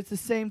 dude. It's the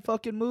same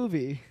fucking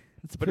movie.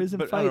 It's a prison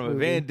fight I don't know,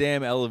 movie. Van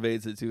Damme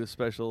elevates it to a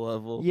special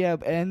level. Yeah,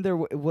 and there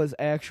was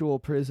actual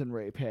prison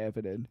rape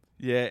happening.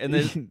 Yeah, and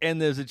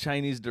there's a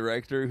Chinese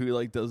director who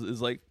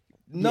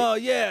no,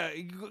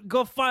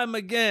 go find him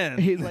again.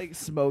 He's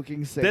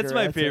smoking cigarettes. That's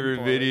my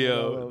favorite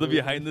video. The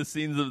behind the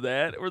scenes of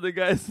that, where the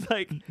guy's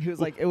he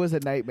was it was a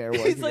nightmare.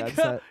 He's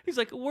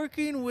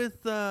working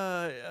with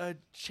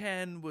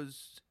Chen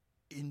was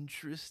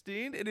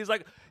interesting, and he's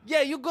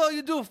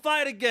you do a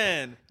fight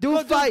again. Do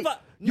a fight.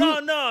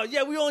 No,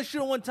 we only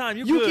shoot one time.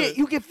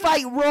 You get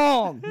fight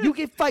wrong. You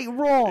get fight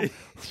wrong.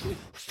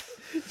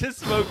 Just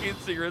smoking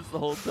cigarettes the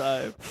whole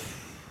time.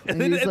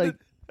 And he's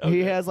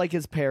He has like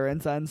his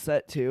parents on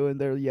set too, and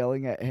they're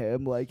yelling at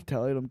him, like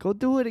telling him, "Go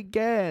do it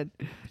again."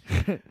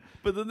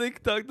 But then they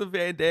talk to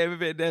Van Damme, and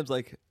Van Damme's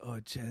like, "Oh,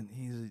 Jen,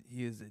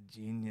 he is a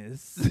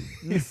genius.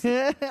 he's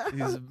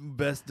the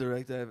best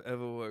director I've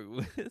ever worked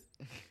with."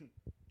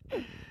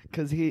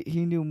 Because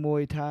he knew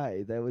Muay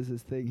Thai. That was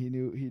his thing. He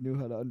knew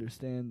how to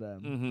understand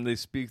them. Mm-hmm. They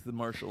speak the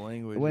martial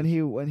language. When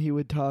he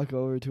would talk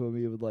over to him,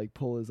 he would like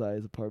pull his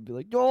eyes apart and be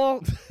like,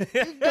 "No,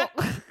 no.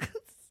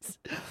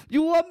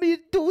 You want me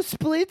to do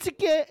splits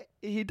again?"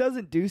 He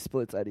doesn't do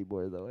splits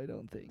anymore, though. I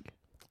don't think.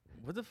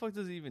 What the fuck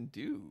does he even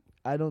do?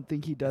 I don't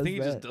think he does. I think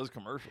that. he just does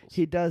commercials.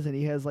 He does, and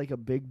he has like a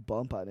big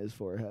bump on his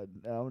forehead.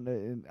 I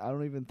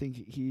don't even think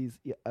he's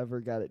ever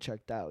got it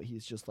checked out.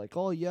 He's just like,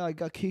 "Oh yeah, I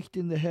got kicked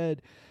in the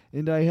head,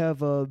 and I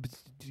have a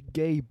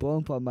gay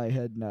bump on my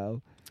head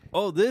now."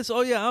 Oh, this?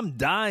 Oh yeah, I'm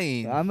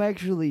dying. I'm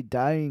actually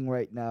dying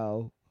right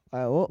now.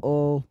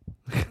 Uh-oh.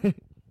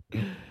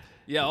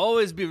 Yeah,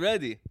 always be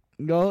ready.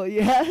 No,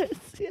 yes.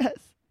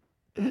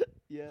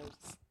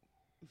 Yes.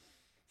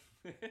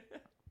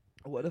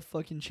 What a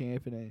fucking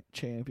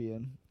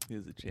champion.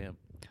 He's a champ.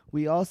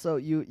 We also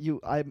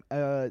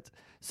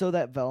so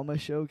that Velma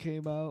show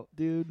came out,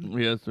 dude.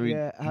 Yes,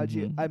 how'd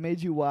you? I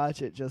made you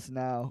watch it just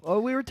now. Oh,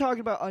 we were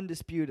talking about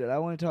Undisputed. I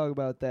want to talk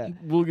about that.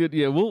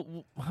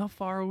 We'll how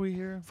far are we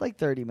here? It's like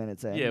 30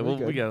 minutes in. Yeah,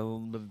 we got a little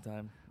bit of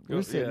time.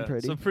 We're sitting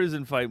pretty. So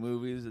prison fight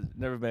movies,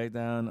 Never Back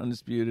Down,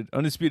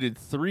 Undisputed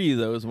 3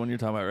 though is one you're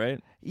talking about,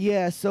 right?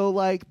 Yeah, so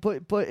like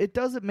but it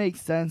doesn't make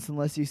sense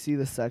unless you see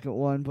the second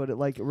one, but it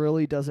like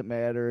really doesn't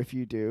matter if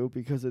you do,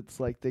 because it's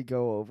like they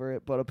go over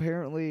it. But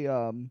apparently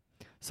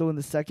so in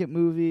the second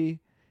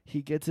movie,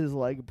 he gets his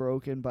leg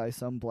broken by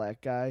some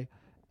black guy,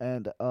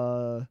 and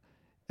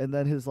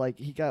then his like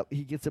he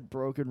gets it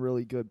broken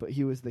really good, but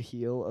he was the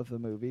heel of the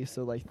movie.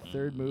 So like the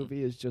third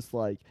movie is just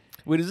like,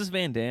 wait, is this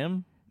Van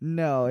Damme?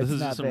 No, it's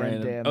not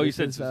Van Damme. Oh, you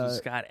said this is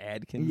Scott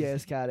Adkins? Yeah,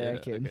 Scott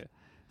Adkins. Okay.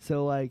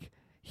 So like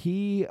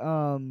he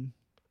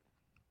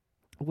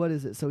what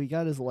is it? So he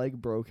got his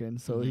leg broken.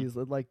 So he's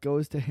like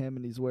goes to him,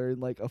 and he's wearing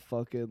like a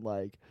fucking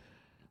like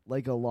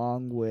a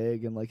long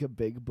wig and like a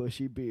big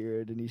bushy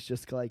beard, and he's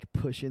just like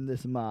pushing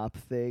this mop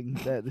thing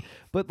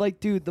but like,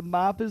 dude, the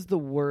mop is the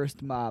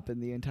worst mop in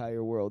the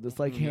entire world. It's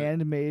like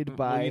handmade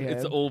by him.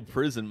 It's an old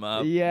prison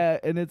mop. Yeah,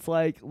 and it's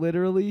like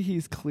literally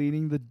he's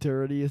cleaning the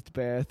dirtiest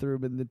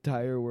bathroom in the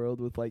entire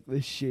world with like the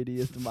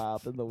shittiest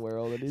mop in the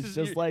world, and he's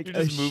just like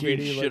you're just moving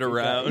shit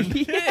around.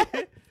 Yeah.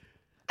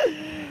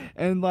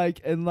 And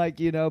like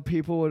you know,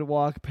 people would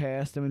walk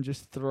past him and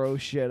just throw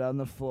shit on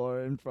the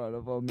floor in front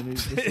of him, and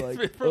he's just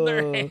like, from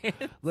their hands.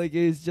 Like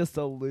he's just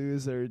a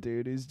loser,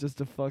 dude. He's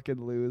just a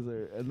fucking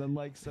loser. And then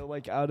like so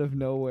like out of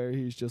nowhere,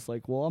 he's just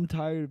like, "Well, I'm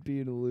tired of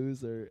being a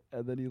loser,"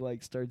 and then he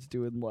like starts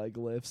doing leg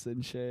lifts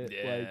and shit.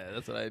 Yeah, like,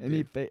 that's what I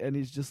do. do. And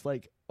he's just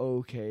like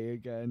okay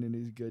again, and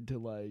he's good to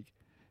like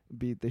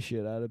beat the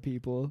shit out of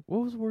people.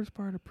 What was the worst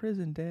part of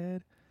prison,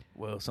 Dad?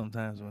 Well,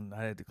 sometimes when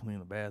I had to clean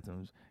the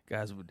bathrooms,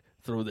 guys would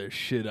throw their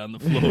shit on the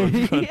floor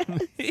in front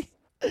of me.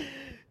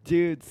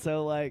 Dude,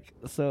 so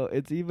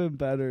it's even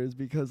better is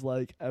because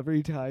like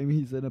every time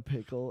he's in a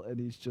pickle and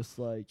he's just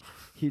like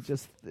he's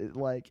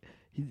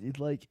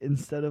like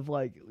instead of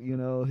like, you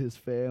know, his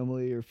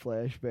family or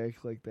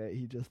flashbacks like that,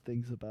 he just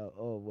thinks about,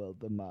 oh well,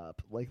 the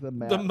mop. Like the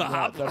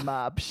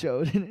mop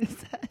showed in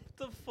his head.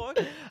 The fuck?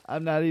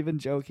 I'm not even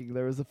joking.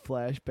 There was a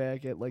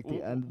flashback at like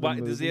the end of the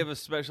movie. Does he have a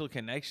special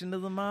connection to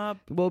the mob?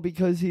 Well,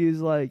 because he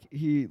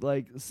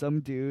some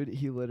dude,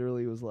 he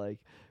literally was like,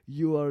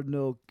 you are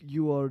no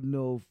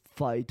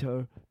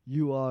fighter.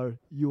 You are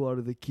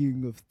the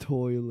king of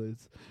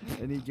toilets.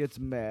 And he gets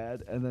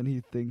mad, and then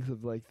he thinks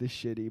of like the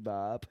shitty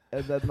mop,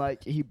 and then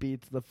like he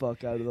beats the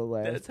fuck out of the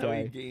last That's guy.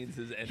 how he gains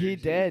his energy. He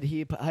did.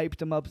 He hyped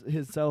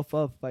himself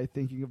up by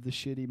thinking of the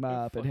shitty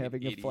mop and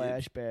having idiot. a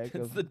flashback.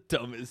 That's the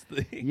dumbest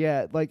thing.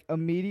 Yeah, like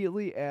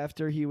immediately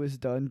after he was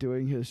done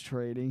doing his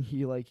training,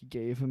 he like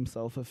gave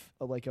himself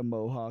a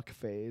mohawk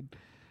fade.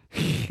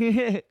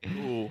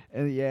 Ooh.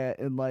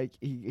 And like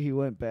he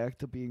went back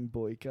to being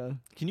Boyka.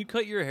 Can you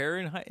cut your hair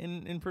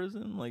in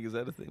prison? Like, is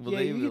that a thing?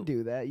 You can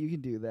do that. You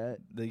can do that.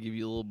 They give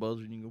you a little buzz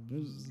and you go.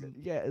 Bzz.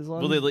 Yeah, as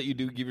long. Will they let you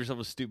give yourself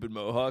a stupid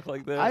mohawk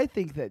like that? I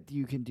think that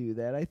you can do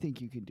that. I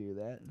think you can do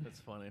that.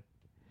 That's funny.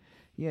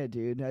 Yeah,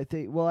 dude. I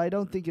think. Well, I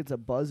don't think it's a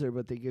buzzer,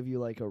 but they give you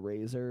like a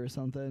razor or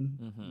something.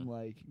 Mm-hmm.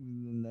 Like,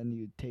 and then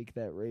you take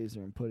that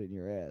razor and put it in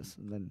your ass,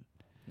 and then.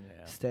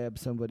 Yeah. Stab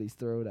somebody's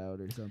throat out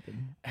or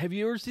something. Have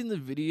you ever seen the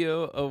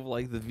video of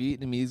like the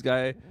Vietnamese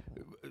guy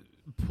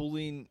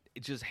pulling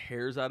just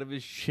hairs out of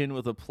his chin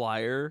with a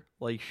plier,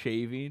 like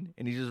shaving,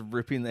 and he's just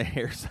ripping the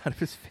hairs out of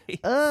his face?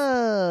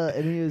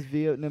 And he was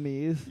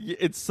Vietnamese. Yeah,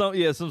 it's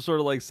some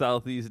sort of like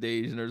Southeast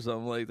Asian or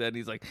something like that. And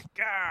he's like,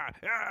 Gah,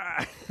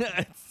 ah.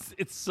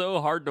 It's so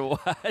hard to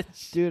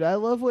watch, dude. I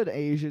love when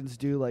Asians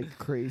do like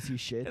crazy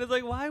shit. And it's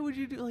like, why would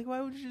you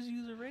just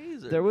use a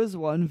razor? There was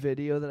one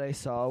video that I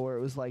saw where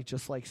it was like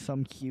just like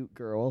some cute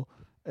girl,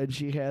 and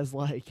she has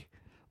like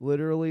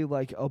literally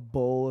like a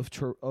bowl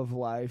of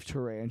live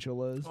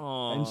tarantulas.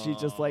 Aww. And she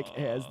just like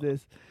has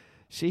this.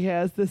 She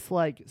has this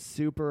like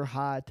super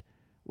hot,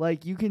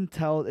 like you can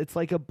tell it's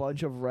like a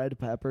bunch of red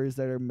peppers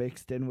that are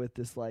mixed in with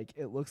this like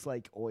it looks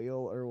like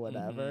oil or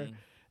whatever,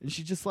 and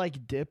she just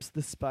like dips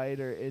the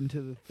spider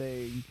into the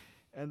thing,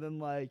 and then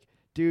like.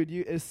 Dude,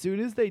 as soon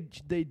as they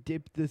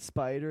dip the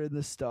spider in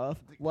the stuff,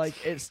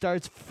 like it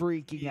starts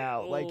freaking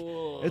out. Like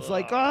it's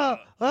like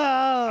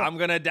I'm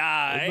gonna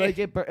die. Like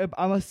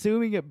I'm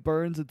assuming it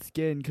burns its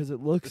skin because it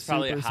looks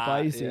super hot,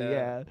 spicy. yeah.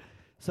 Yeah.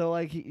 So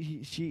like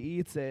she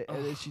eats it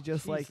and then she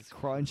just like Jesus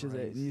crunches it,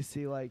 Christ. and you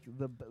see like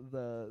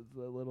the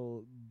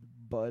little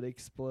bud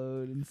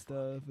explode and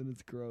stuff, and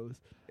it's gross.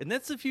 And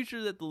that's the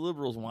future that the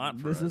liberals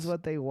want for us. This is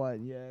what they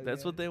want. Yeah.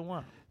 That's what they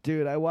want.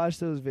 Dude, I watch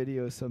those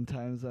videos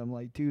sometimes. I'm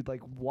like, dude,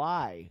 like,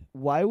 why?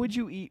 Why would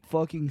you eat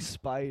fucking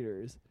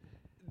spiders?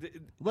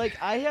 Like,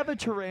 I have a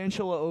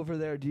tarantula over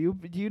there. Do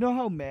you know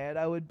how mad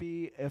I would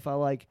be if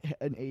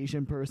an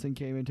Asian person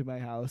came into my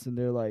house and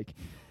they're like,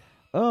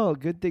 oh,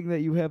 good thing that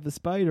you have the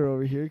spider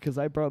over here because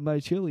I brought my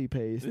chili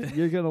paste.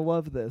 You're going to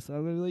love this. And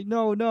I'm going to be like,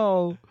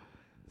 no.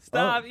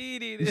 Stop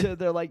eating it.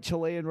 They're like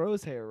Chilean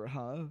rose hair,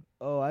 huh?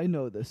 Oh, I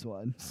know this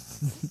one.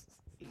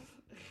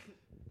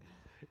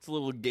 It's a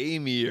little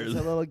gamier. It's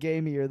a little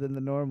gamier than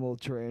the normal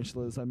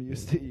tarantulas I'm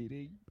used to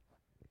eating.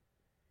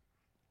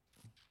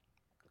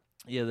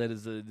 Yeah, that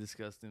is a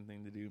disgusting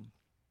thing to do.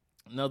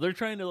 No, they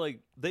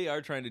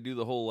are trying to do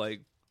the whole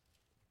like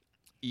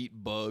eat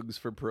bugs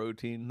for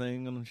protein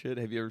thing and shit.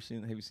 Have you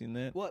seen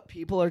that? What,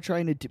 people are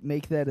trying to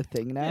make that a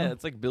thing now? Yeah,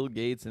 it's like Bill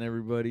Gates and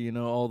everybody,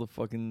 all the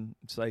fucking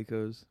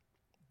psychos.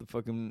 The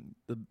fucking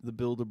the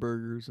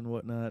Bilderbergers and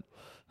whatnot.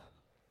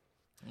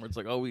 Where it's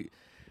like, oh,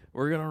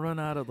 we're gonna run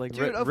out of like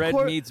red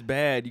meat's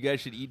bad. You guys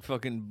should eat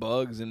fucking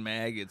bugs and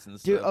maggots and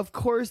stuff. Dude, of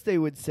course they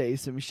would say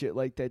some shit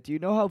like that. Do you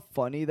know how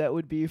funny that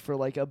would be for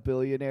like a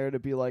billionaire to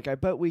be like, I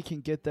bet we can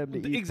get them to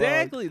eat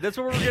exactly. bugs. That's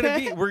what we're gonna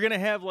be. We're gonna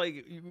have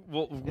like,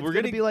 we're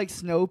gonna be like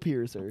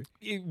Snowpiercer.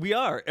 We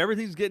are.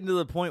 Everything's getting to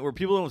the point where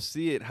people don't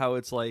see it. How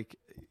it's like.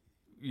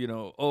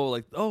 People are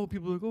like,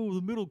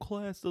 the middle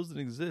class doesn't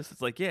exist.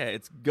 It's like, yeah,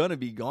 it's gonna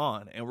be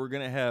gone, and we're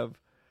gonna have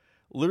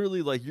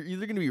literally like you're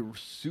either gonna be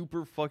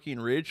super fucking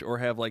rich or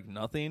have like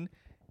nothing,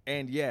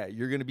 and yeah,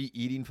 you're gonna be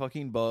eating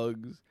fucking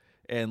bugs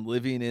and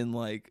living in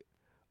like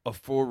a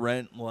for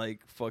rent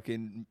like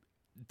fucking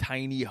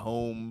tiny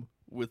home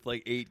with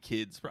like 8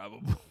 kids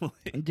probably.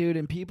 Dude,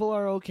 and people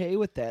are okay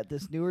with that.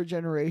 This newer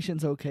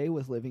generation's okay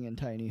with living in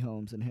tiny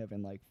homes and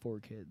having like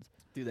 4 kids.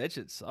 Dude, that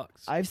shit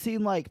sucks. I've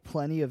seen like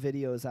plenty of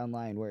videos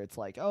online where it's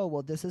like, oh,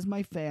 well, this is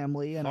my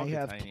family, and I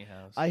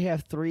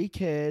have 3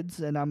 kids,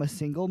 and I'm a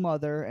single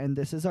mother, and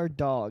this is our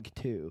dog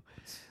too.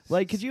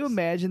 Like, could you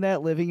imagine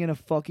that, living in a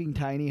fucking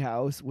tiny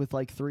house with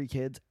like 3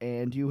 kids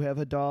and you have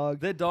a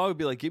dog? That dog would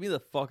be like, get me the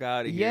fuck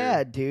out of here.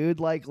 Yeah, dude.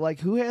 Like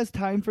who has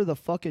time for the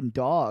fucking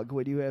dog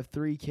when you have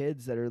 3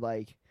 kids that are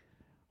like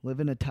live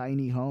in a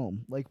tiny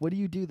home? Like, what do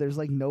you do? There's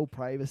like no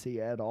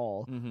privacy at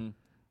all. Mm-hmm.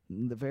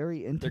 The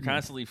very intimate. They're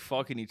constantly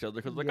fucking each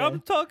other because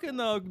I'm stuck in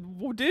the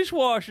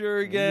dishwasher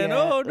again. Yeah.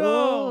 Oh no!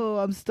 Oh,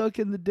 I'm stuck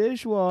in the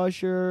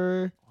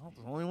dishwasher. Well,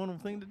 there's only one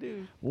thing to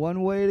do.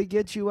 One way to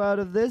get you out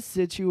of this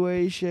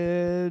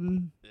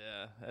situation.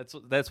 Yeah,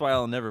 that's why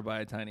I'll never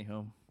buy a tiny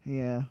home.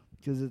 Yeah,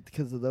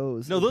 because of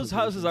those. No, those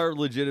houses are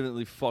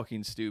legitimately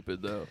fucking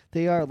stupid though.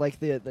 They are like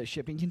the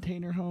shipping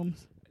container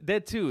homes.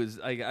 That too is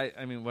like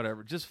I mean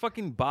whatever. Just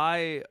fucking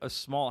buy a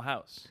small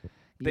house.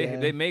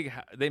 They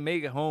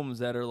make homes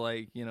that are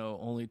like,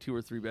 only 2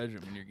 or 3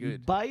 bedroom and you're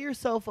good. Buy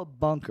yourself a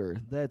bunker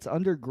that's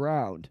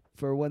underground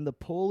for when the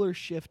polar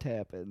shift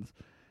happens.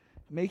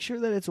 Make sure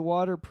that it's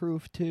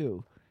waterproof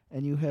too,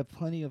 and you have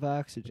plenty of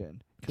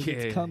oxygen because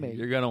it's coming.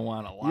 You're gonna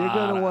want a lot. You're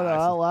gonna want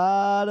a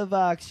lot of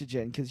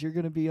oxygen because you're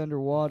gonna be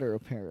underwater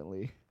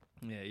apparently.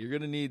 Yeah, you're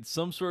gonna need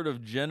some sort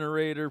of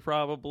generator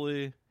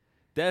probably.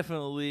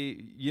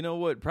 Definitely, you know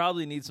what?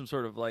 Probably need some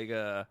sort of like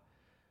a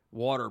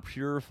water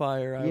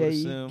purifier, I would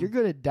assume. You're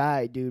going to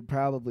die, dude,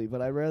 probably,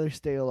 but I'd rather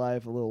stay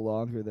alive a little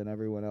longer than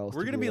everyone else.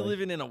 We're going to be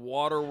living in a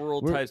water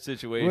world type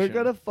situation. We're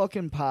going to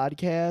fucking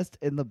podcast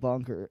in the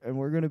bunker, and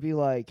we're going to be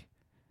like,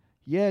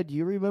 yeah, do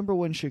you remember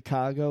when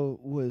Chicago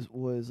was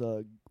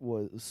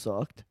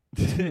sucked?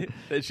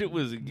 That shit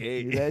was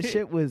gay. That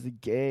shit was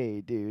gay,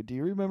 dude. Do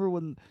you remember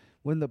when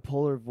the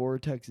polar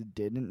vortex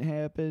didn't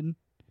happen?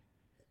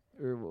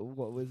 Or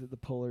what was it, the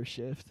polar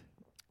shift?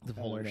 The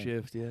polar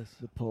shift, yes.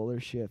 The polar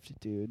shift,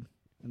 dude.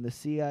 And the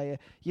CIA.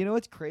 You know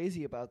what's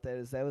crazy about that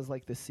is that was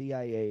like the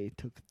CIA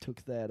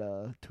took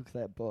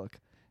that book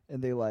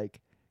and they like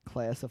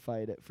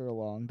classified it for a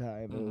long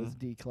time. It was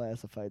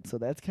declassified. So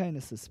that's kind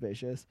of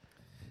suspicious.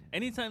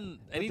 Anytime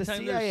the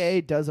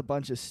CIA does a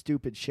bunch of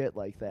stupid shit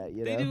like that,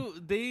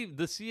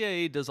 The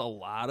CIA does a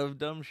lot of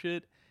dumb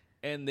shit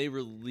and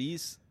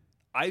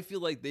I feel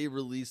like they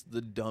release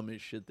the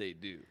dumbest shit they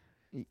do.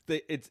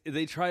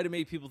 They try to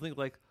make people think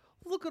like,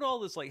 look at all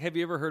this. Like, have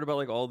you ever heard about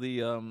like all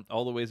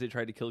the ways they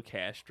tried to kill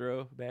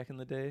Castro back in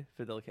the day,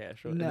 Fidel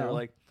Castro? No. And they're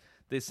like,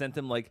 they sent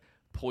him like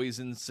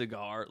poisoned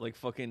cigar, like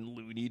fucking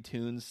Looney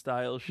Tunes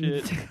style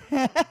shit.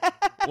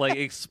 like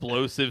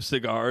explosive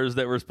cigars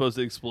that were supposed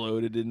to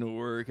explode. It didn't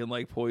work, and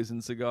like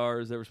poison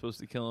cigars that were supposed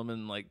to kill him,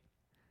 and like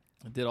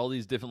did all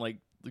these different like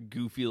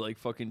goofy like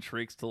fucking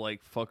tricks to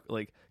like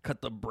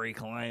cut the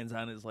brake lines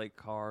on his like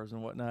cars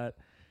and whatnot.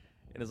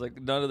 And it's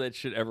like none of that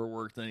shit ever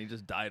worked. And he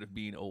just died of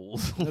being old.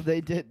 They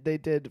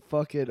did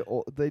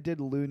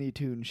Looney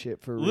Tune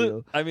shit for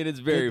real. I mean, it's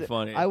very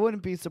funny. I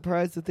wouldn't be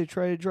surprised if they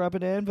try to drop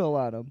an anvil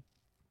on him.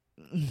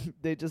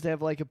 They just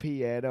have like a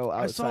piano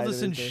outside. I saw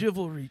this in thing.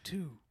 Chivalry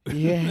too.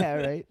 Yeah,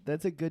 right.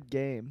 That's a good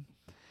game.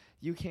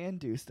 You can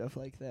do stuff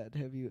like that.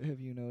 Have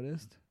you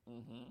noticed?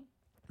 Mm-hmm.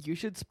 You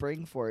should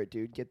spring for it,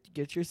 dude.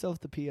 Get yourself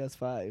the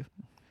PS5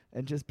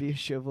 and just be a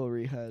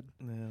chivalry head.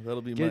 Yeah,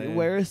 that'll be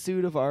wear a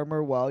suit of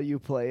armor while you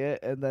play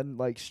it, and then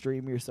like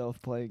stream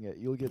yourself playing it.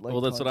 You'll get like.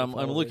 Well, that's what I'm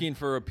looking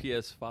for, a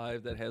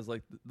PS5 that has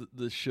like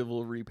the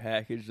chivalry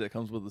package that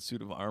comes with a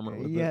suit of armor.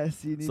 With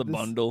yes, you need it's a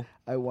bundle.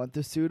 I want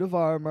the suit of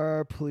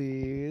armor,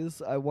 please.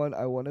 I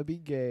want to be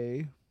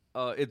gay.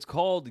 It's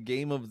called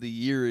Game of the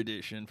Year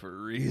Edition for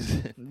a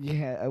reason.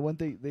 Yeah, I want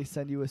they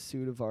send you a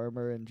suit of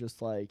armor and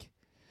just like.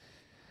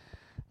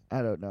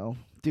 I don't know.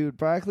 Dude,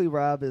 Broccoli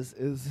Rob is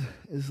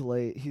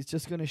late. He's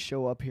just going to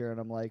show up here, and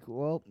I'm like,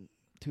 well,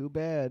 too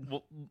bad.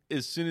 Well,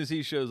 as soon as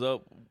he shows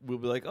up, we'll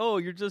be like, oh,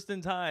 you're just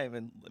in time,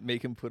 and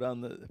make him put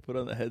on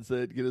the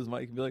headset, get his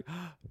mic, and be like,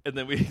 and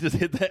then we just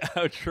hit that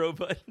outro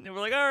button, and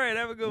we're like, all right,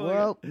 have a good one.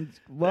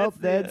 Well,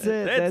 that's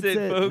it. That's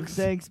it, folks.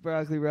 Thanks,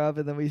 Broccoli Rob,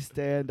 and then we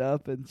stand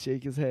up and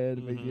shake his hand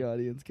and make the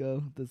audience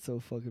go. That's so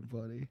fucking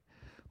funny.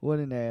 What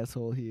an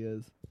asshole he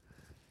is.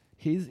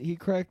 He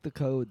cracked the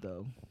code,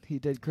 though. He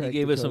did crack. He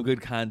gave the us code. some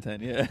good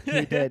content. Yeah,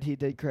 He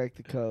did crack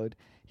the code.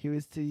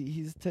 He's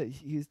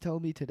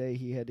telling me today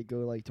he had to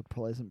go like to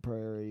Pleasant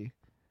Prairie.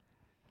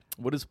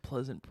 What is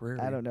Pleasant Prairie?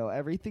 I don't know.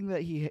 Everything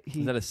that he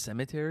is that a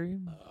cemetery?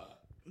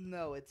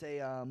 No, it's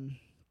a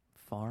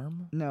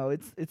farm. No,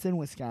 it's in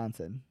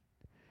Wisconsin.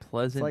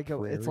 Pleasant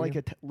Prairie. It's like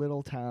a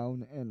little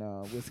town in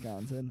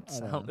Wisconsin.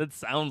 It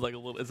sounds like a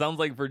little. It sounds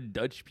like where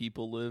Dutch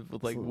people live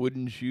with like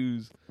wooden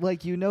shoes.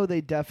 Like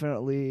they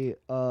definitely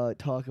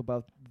talk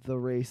about the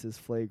races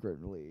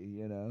flagrantly.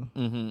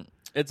 Mm-hmm.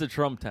 It's a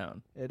Trump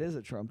town. It is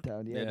a Trump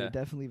town. Yeah, they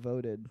definitely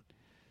voted.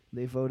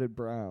 They voted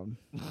brown.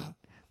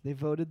 They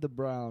voted the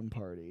Brown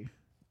Party.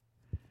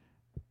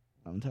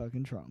 I'm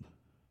talking Trump.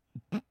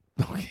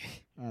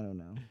 Okay. I don't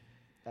know.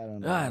 I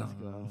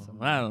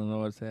don't know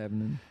what's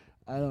happening.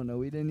 I don't know.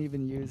 We didn't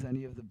even use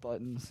any of the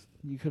buttons.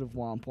 You could have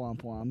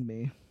womp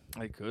me.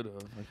 I could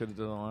have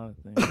done a lot of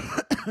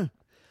things.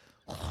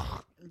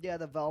 Yeah,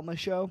 the Velma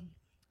show.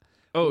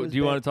 Oh, do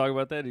you want to talk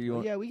about that? Or you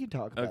want? Yeah, we can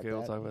talk about that. Okay,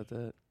 we'll talk about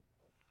that.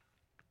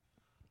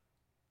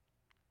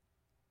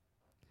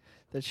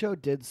 That show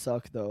did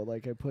suck, though.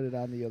 Like, I put it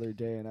on the other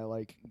day, and I,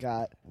 like,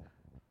 got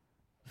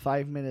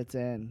 5 minutes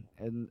in,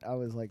 and I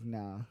was like,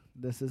 nah,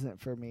 this isn't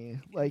for me.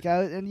 Like,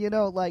 I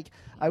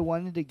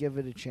wanted to give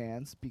it a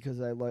chance because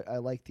I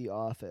like The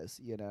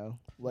Office,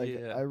 Like,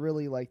 yeah. I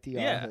really like The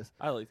Office.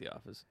 I like The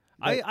Office.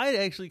 I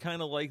actually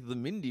kind of like the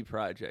Mindy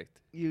Project.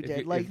 You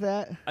did like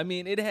that? I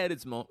mean, it had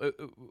its moment.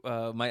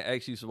 My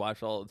ex used to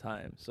watch all the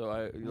time, so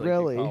I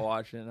really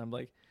watch it. And I'm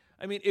like,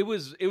 I mean, it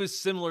was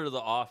similar to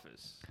The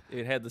Office.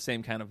 It had the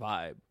same kind of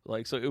vibe.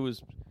 Like, so it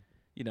was,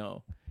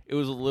 it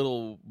was a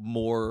little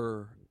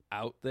more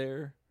out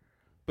there,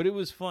 but it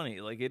was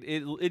funny. Like,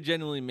 it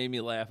genuinely made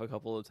me laugh a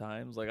couple of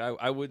times. Like,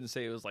 I wouldn't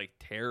say it was like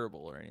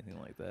terrible or anything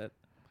like that.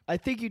 I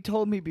think you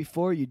told me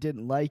before you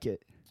didn't like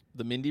it.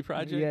 The Mindy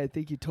Project? Yeah, I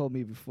think you told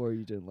me before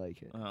you didn't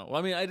like it. Well,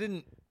 I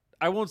mean,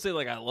 I won't say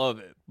like I love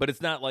it, but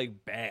it's not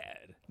like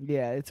bad.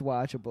 Yeah, it's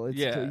watchable. It's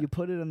you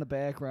put it in the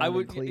background.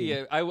 And clean.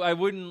 Yeah, I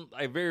wouldn't.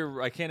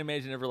 I can't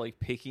imagine ever like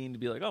picking to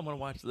be like, oh, I'm gonna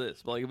watch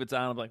this. But like if it's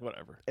on, I'm like,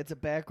 whatever. It's a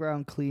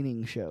background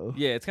cleaning show.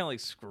 Yeah, it's kind of like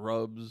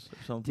Scrubs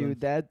or something.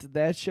 Dude,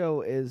 that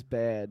show is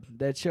bad.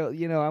 That show,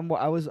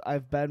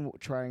 I've been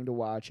trying to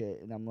watch it,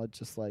 and I'm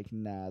just like,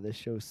 nah, this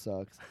show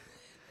sucks.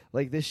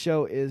 Like, this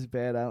show is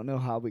bad. I don't know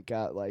how we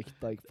got, like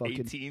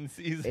fucking 18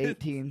 seasons.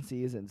 18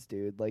 seasons,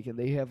 dude. Like, and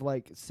they have,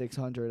 like,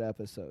 600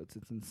 episodes.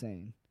 It's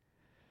insane.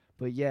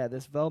 But, yeah,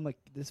 this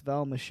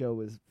Velma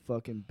show is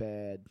fucking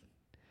bad.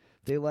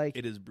 They, like...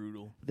 It is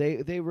brutal.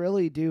 They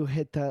really do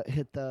hit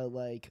the,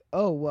 like,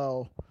 oh,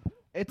 well...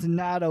 It's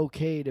not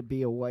okay to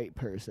be a white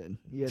person,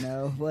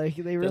 Like,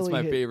 they really.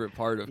 That's my favorite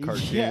part of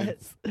cartoons.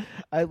 Yes,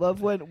 I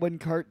love when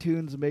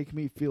cartoons make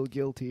me feel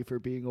guilty for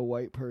being a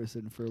white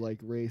person for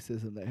like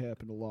racism that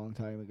happened a long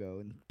time ago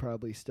and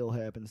probably still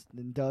happens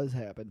and does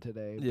happen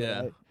today.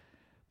 Yeah,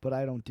 but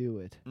I don't do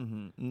it.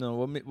 Mm-hmm. No,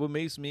 what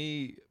makes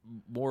me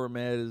more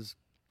mad is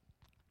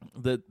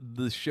that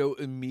the show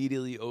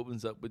immediately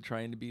opens up with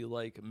trying to be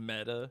like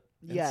meta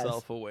and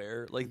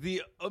self-aware. Like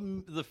the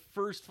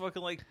first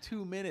fucking like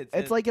 2 minutes.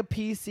 It's like a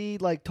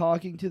PC like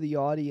talking to the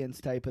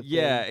audience type of thing.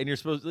 Yeah, and you're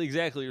supposed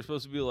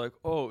to be like,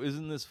 oh,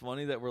 isn't this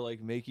funny that we're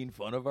like making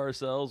fun of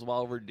ourselves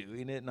while we're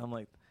doing it? And I'm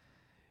like,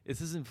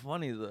 This isn't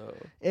funny though.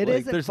 It like,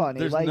 isn't there's, funny.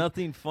 There's like,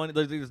 nothing funny.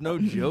 There's no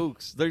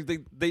jokes. There's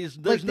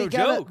no jokes.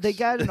 jokes.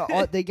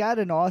 They got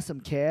an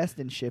awesome cast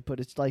and shit, but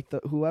it's like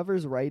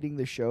whoever's writing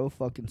the show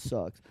fucking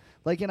sucks.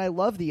 Like, and I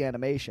love the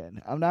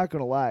animation. I'm not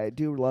gonna lie, I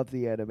do love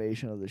the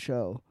animation of the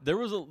show.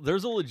 There's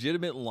a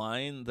legitimate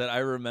line that I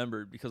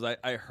remembered because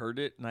I heard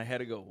it and I had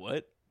to go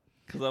what?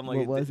 Because I'm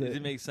like, it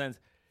didn't make sense.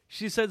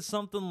 She said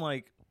something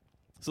like,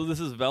 so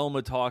this is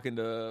Velma talking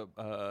to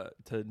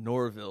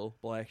Norville,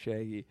 Black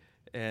Shaggy,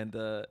 and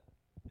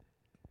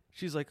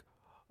she's like,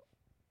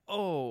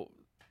 oh,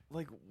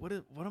 like what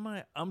am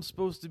I? I'm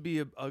supposed to be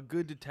a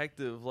good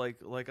detective,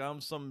 like I'm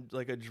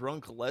a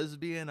drunk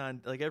lesbian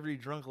on like every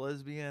drunk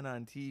lesbian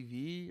on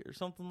TV or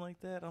something like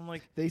that. I'm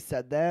like, they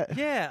said that.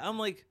 Yeah, I'm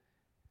like.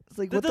 It's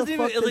like, that what the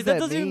fuck does that that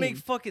doesn't even mean? make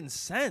fucking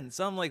sense.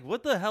 I'm like,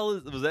 what the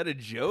hell was that a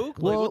joke?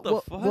 Well, like,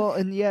 what the fuck? Well,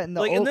 and yeah, and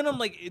and then I'm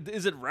like,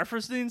 is it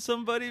referencing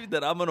somebody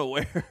that I'm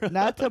unaware of?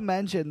 Not to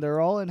mention, they're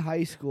all in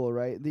high school,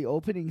 right? The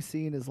opening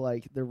scene is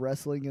like they're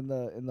wrestling in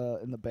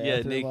the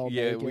bathroom.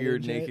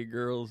 Weird naked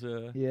girls.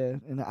 Yeah,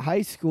 and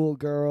high school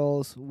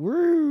girls.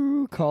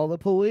 Woo! Call the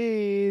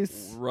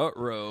police.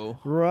 Rut-row,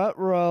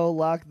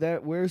 lock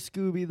that. Where's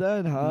Scooby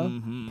then, huh?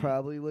 Mm-hmm.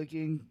 Probably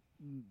licking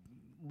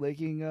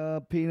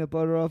peanut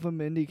butter off of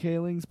Mindy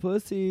Kaling's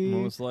pussy.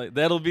 Most like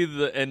that'll be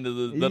the end of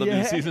the be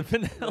the season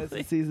finale. That's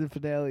the season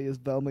finale as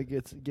Velma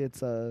gets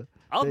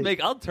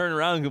I'll turn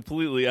around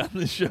completely on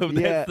the show.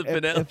 That's the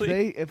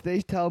finale. If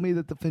they tell me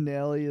that the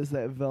finale is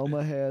that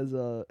Velma has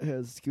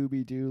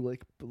Scooby Doo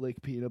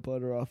lick peanut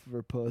butter off of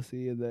her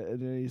pussy and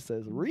then he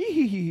says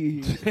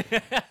 "Ree,"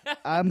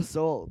 I'm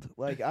sold.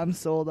 Like, I'm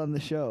sold on the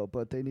show,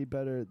 but they need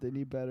better.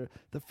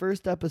 The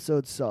first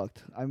episode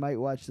sucked. I might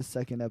watch the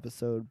second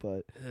episode,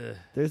 but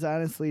there's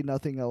honestly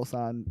nothing else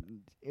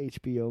on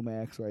HBO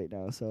Max right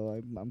now,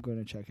 so I'm going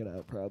to check it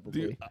out probably.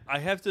 Dude, I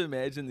have to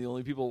imagine the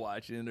only people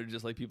watching it are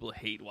just like people who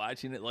hate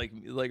watching it, like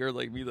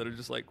me that are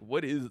just like,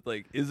 what is it?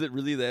 Like, is it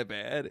really that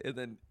bad? And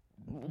then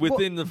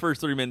within the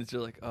first 3 minutes,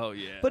 you're like, oh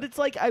yeah. But it's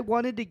like I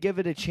wanted to give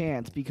it a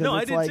chance because no,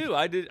 it's I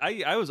did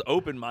too. I was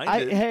open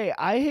minded.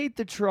 I hate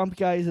the Trump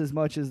guys as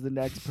much as the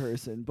next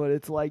person, but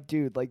it's like,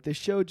 dude, like the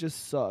show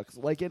just sucks.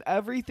 Like, in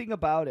everything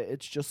about it,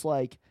 it's just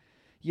like.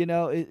 You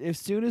know, as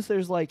soon as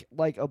there's like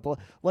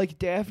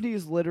Daphne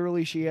is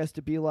literally, she has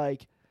to be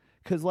like,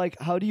 because like,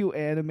 how do you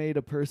animate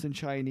a person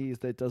Chinese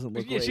that doesn't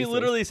look racist? She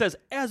literally says,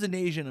 as an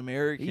Asian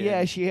American.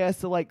 Yeah, she has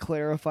to like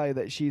clarify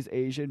that she's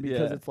Asian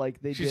because it's like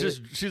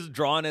she's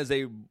drawn as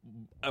a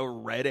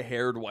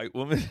red-haired white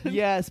woman.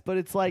 Yes, but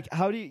it's like,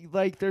 how do you,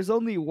 like, there's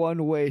only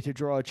one way to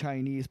draw a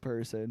Chinese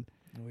person.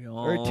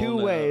 Or two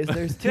ways.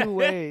 There's two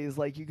ways.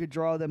 Like, you could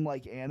draw them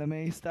like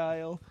anime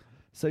style.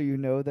 So you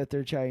know that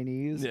they're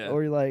Chinese,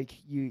 or like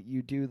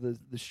you do the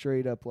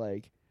straight up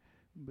like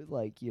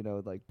you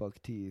know, like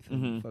buck teeth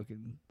and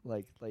fucking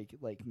like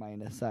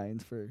minus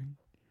signs for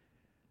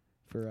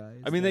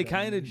eyes. I mean, they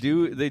kind of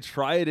do. They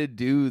try to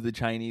do the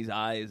Chinese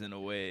eyes in a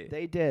way.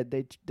 They did.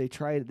 They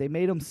tried. They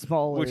made them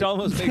smaller, which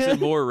almost makes it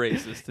more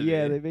racist to me.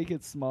 Yeah, they make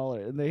it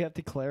smaller, and they have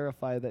to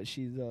clarify that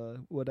she's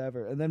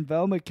whatever. And then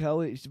Velma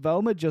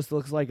just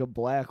looks like a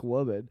black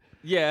woman.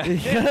 Yeah,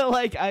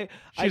 like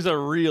she's a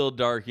real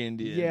dark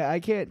Indian. Yeah, I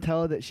can't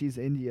tell that she's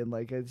Indian.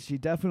 Like, she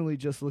definitely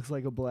just looks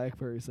like a black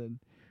person.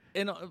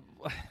 And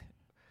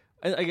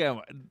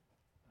again,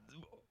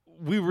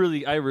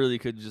 I really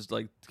could just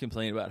like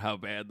complain about how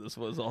bad this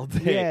was all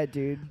day. Yeah,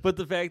 dude. But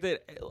the fact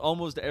that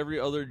almost every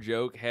other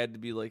joke had to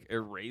be like a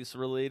race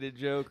related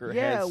joke or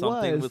had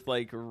something with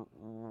like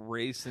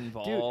race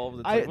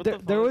involved.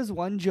 Dude, there was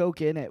one joke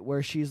in it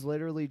where she's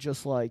literally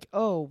just like,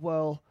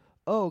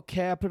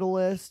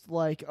 capitalist,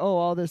 like,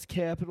 all this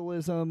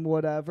capitalism,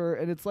 whatever.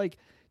 And it's like,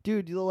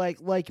 dude,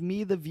 like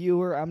me, the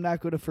viewer, I'm not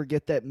going to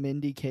forget that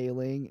Mindy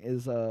Kaling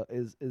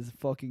is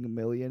fucking a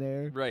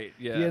millionaire. Right,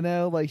 yeah. You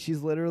know, like,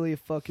 she's literally a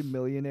fucking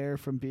millionaire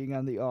from being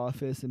on The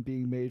Office and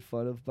being made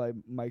fun of by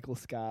Michael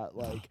Scott.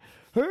 Like,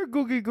 hey,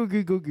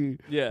 googie.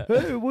 Yeah.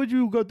 Hey, what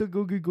you got the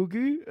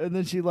googie? And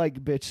then she,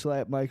 like, bitch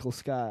slapped Michael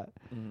Scott.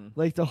 Mm-hmm.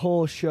 Like, the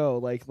whole show.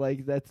 Like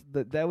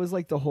that was,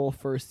 like, the whole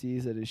first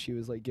season is she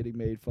was, like, getting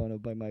made fun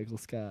of by Michael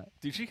Scott.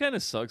 Dude, she kind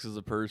of sucks as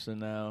a person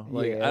now.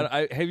 Like,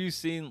 I have you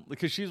seen,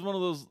 because she's one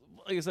of those,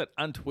 like I said,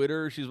 on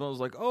Twitter, she's one of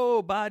those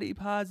like, body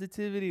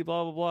positivity,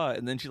 blah, blah, blah.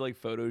 And then she like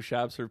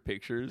photoshops her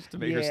pictures to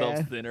make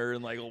herself thinner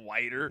and like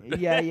whiter.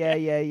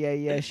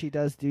 Yeah. She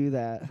does do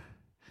that.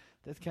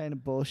 That's kind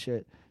of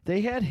bullshit.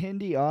 They had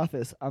Hindi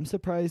Office. I'm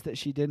surprised that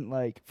she didn't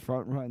like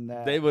front run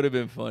that. They would have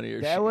been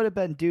funnier. That would have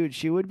been, dude,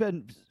 she would have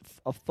been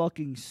a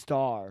fucking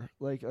star.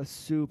 Like a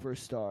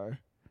superstar.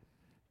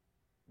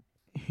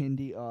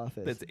 Hindi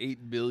Office. That's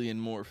 8 billion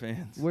more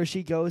fans. Where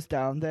she goes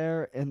down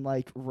there and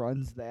like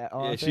runs that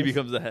office. Yeah, she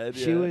becomes the head.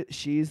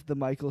 She's the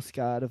Michael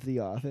Scott of The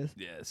Office.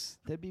 Yes,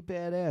 that'd be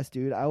badass,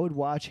 dude. I would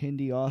watch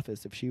Hindi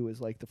Office if she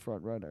was like the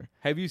front runner.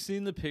 Have you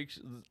seen the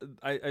picture?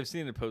 I've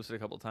seen it posted a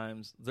couple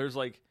times. There's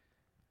like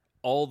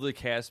all the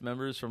cast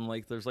members from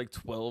like there's like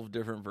 12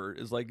 different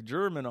it's like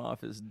German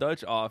office,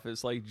 Dutch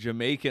office, like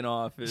Jamaican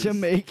office.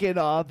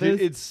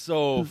 Dude, it's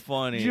so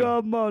funny.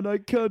 Yeah, man, I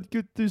can't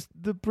get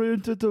the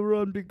printer to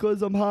run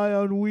because I'm high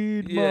on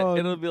weed, Yeah, man.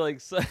 it'll be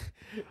like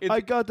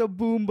I got a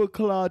boomba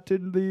clot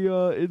in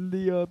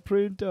the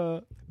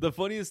printer. The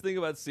funniest thing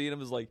about seeing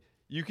them is like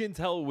you can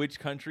tell which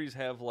countries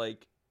have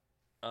like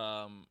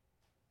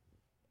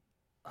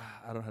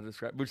I don't know how to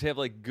describe, which have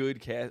like good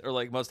cast or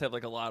like must have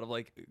like a lot of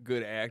like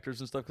good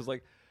actors and stuff. Because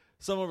like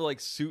some of them are like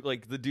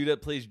like the dude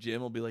that plays Jim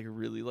will be like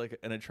really like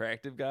an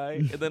attractive guy,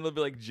 and then it'll be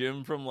like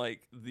Jim from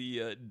like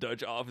the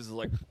Dutch office is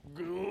like,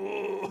 Yeah,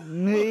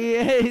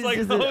 it's like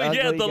just oh an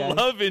yeah, ugly the guy.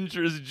 love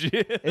interest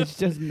Jim. It's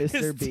just Mr.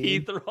 His B.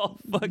 teeth are all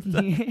fucked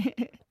up.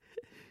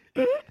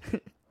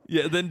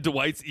 Yeah, then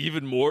Dwight's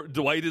even more.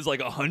 Dwight is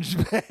like a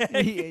hunchback.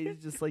 Yeah,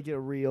 he's just like a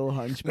real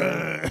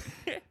hunchback.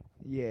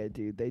 Yeah,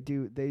 dude, they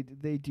do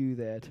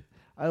that.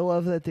 I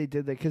love that they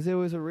did that because it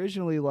was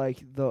originally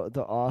like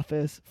the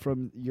Office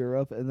from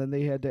Europe, and then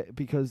they had to,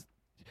 because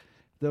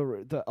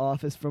the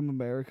Office from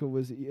America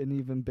was an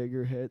even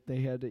bigger hit. They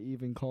had to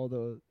even call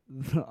the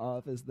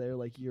Office there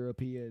like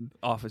European.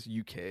 Office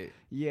UK.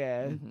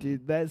 Yeah,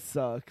 dude, that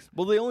sucks.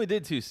 Well, they only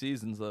did 2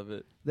 seasons of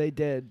it. They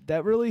did.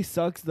 That really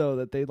sucks though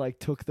that they like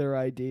took their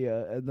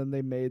idea and then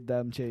they made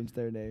them change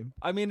their name.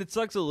 I mean, it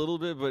sucks a little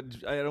bit, but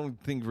I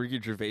don't think Ricky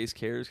Gervais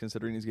cares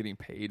considering he's getting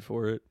paid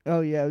for it.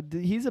 Oh yeah,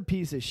 he's a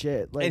piece of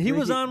shit. Like, and he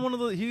was Ricky, on one of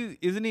the.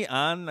 Isn't he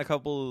on a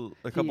couple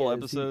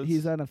episodes?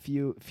 He's on a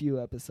few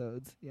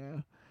episodes.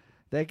 Yeah.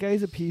 That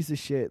guy's a piece of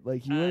shit.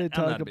 Like you want to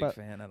talk about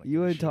you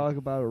want to talk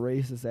about a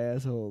racist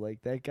asshole.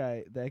 Like that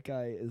guy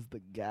is the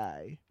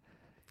guy.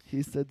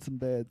 He said some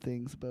bad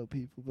things about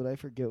people, but I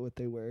forget what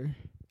they were.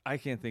 I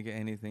can't think of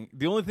anything.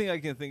 The only thing I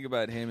can think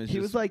about him is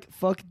he was like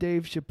fuck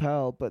Dave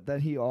Chappelle, but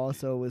then he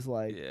also was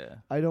like,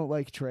 I don't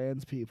like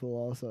trans people.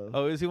 Also,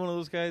 oh, is he one of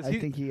those guys? I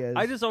think he is.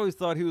 I just always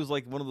thought he was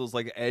like one of those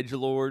like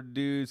edgelord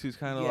dudes who's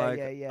kind of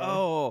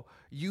oh,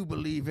 you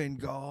believe in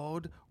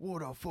God?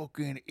 What a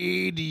fucking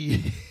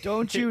idiot!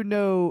 Don't you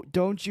know?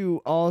 Don't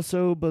you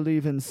also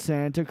believe in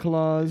Santa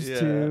Claus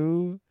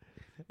too?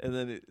 And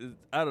then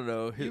I don't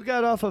know. You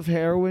got off of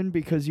heroin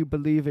because you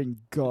believe in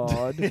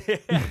God.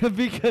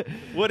 Because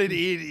what an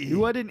idiot!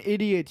 What an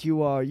idiot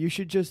you are! You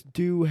should just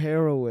do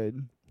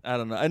heroin. I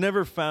don't know. I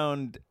never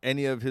found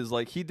any of his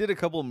like. He did a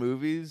couple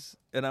movies,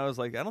 and I was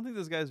like, I don't think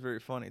this guy's very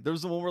funny. There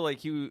was the one where like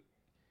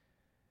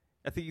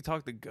I think he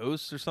talked to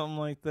ghosts or something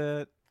like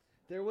that.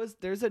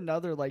 There's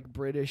another like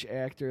British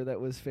actor that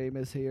was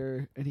famous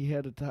here, and he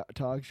had a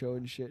talk show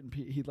and shit, and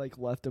he like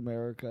left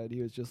America, and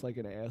he was just like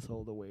an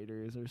asshole to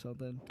waiters or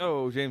something.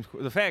 Oh,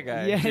 the fat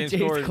guy. Yeah, James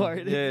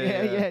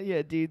Corden.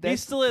 Yeah, dude. He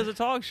still has a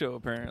talk show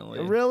apparently.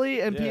 Really?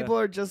 And people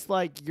are just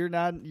like, you're.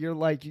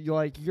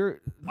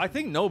 I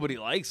think nobody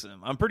likes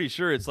him. I'm pretty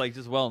sure it's like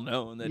just well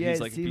known that he's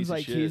like a piece of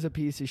shit. It seems like he's a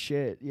piece of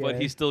shit. Yeah. But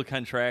he's still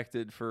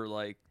contracted for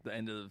like the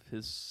end of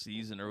his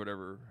season or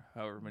whatever,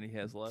 however many he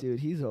has left. Dude,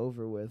 he's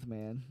over with,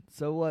 man.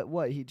 So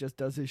what? He just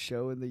does his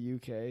show in the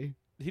UK?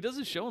 He does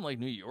his show in like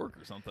New York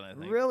or something, I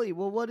think. Really?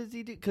 Well, what does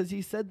he do? Because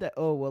he said that,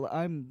 oh, well,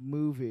 I'm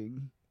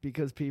moving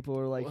because people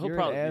are like, you're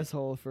an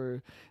asshole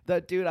for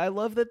that. Dude, I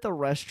love that the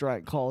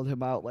restaurant called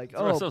him out like,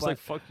 so I was like,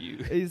 fuck you.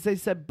 They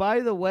said,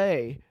 by the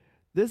way,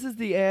 this is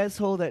the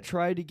asshole that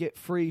tried to get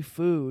free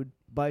food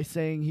by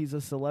saying he's a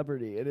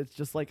celebrity. And it's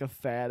just like a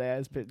fat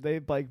ass they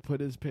like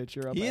put his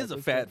picture up. He is a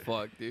fat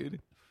fuck,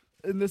 dude.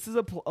 And this is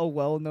a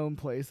well-known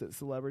place that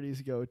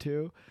celebrities go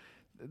to.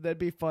 That'd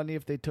be funny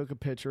if they took a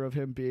picture of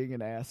him being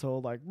an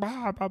asshole, like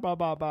bah, bah, bah,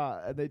 bah,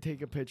 bah, and they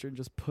take a picture and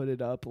just put it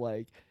up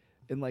like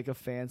in like a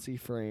fancy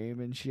frame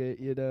and shit,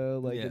 you know,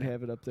 like and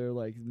have it up there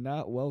like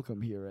not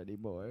welcome here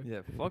anymore.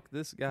 Yeah, fuck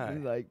this guy.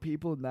 Like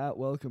people not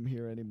welcome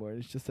here anymore.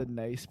 It's just a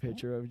nice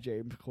picture of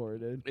James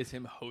Corden. It's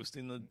him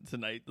hosting the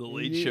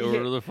Late Show or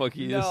whatever the fuck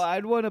he is. No,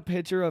 I'd want a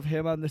picture of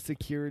him on the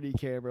security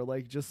camera,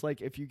 like just like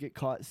if you get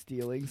caught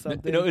stealing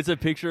something. You know, it's a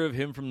picture of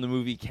him from the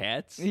movie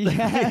Cats.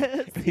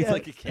 Yes, he's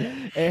like a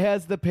cat. It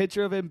has the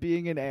picture of him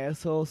being an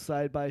asshole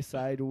side by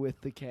side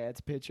with the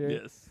Cats picture.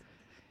 Yes.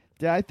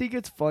 Yeah, I think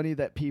it's funny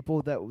that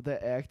people that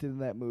acted in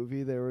that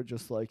movie, they were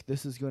just like,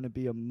 this is going to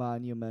be a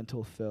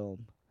monumental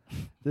film.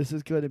 This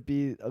is going to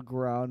be a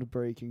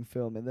groundbreaking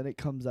film. And then it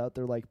comes out,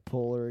 they're like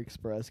Polar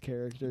Express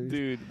characters.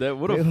 Dude, they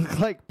look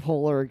like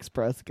Polar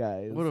Express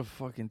guys. What a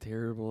fucking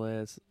terrible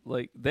ass.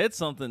 Like, that's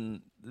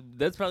something...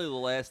 That's probably the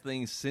last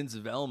thing since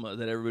Velma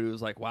that everybody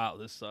was like, "Wow,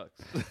 this sucks."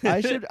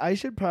 I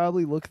should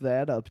probably look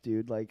that up,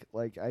 dude. Like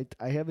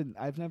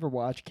I've never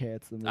watched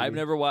Cats the movie. I've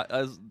never watched.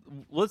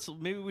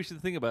 Maybe we should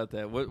think about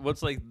that.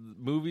 What's like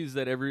movies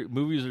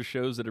or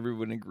shows that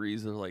everyone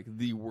agrees are like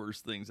the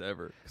worst things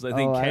ever? Because I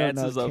think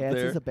Cats is up there.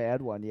 Cats is a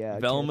bad one. Yeah,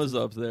 Velma's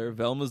up there.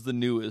 Velma's the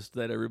newest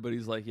that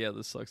everybody's like, "Yeah,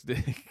 this sucks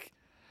dick."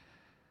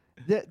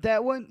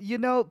 That one,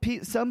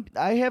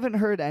 I haven't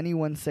heard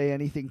anyone say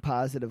anything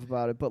positive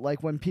about it, but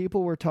like when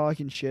people were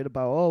talking shit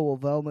about, oh, well,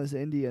 Velma's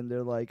Indian,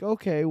 they're like,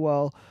 okay,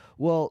 well,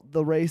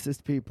 the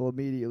racist people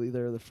immediately,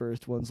 they're the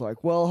first ones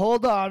like, well,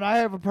 hold on, I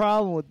have a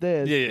problem with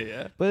this.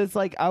 Yeah. But it's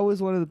like, I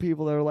was one of the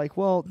people that were like,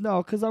 well,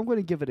 no, because I'm going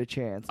to give it a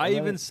chance. I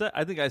don't know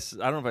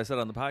if I said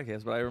it on the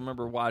podcast, but I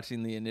remember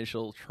watching the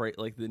initial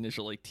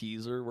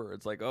teaser where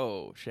it's like,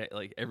 oh, shit,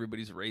 like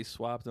everybody's race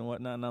swapped and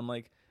whatnot, and I'm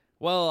like,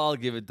 well, I'll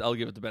give it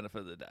the benefit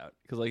of the doubt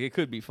because like it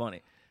could be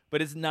funny,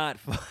 but it's not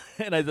fun.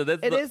 And I said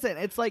isn't.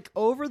 It's like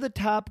over the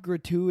top,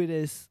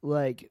 gratuitous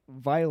like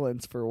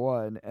violence for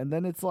one, and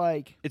then it's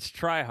like it's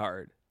try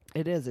hard.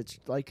 It is. It's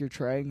like you're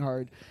trying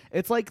hard.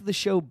 It's like the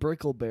show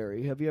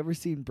Brickleberry. Have you ever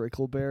seen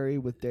Brickleberry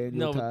with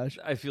Daniel Tosh?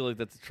 I feel like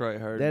that's a try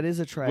hard. That is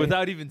a try.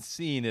 Without even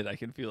seeing it, I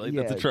can feel like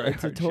that's a try hard.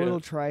 It's a total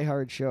try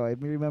hard show. I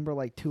remember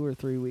like 2 or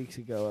 3 weeks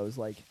ago, I was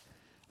like,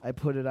 I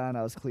put it on.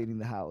 I was cleaning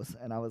the house,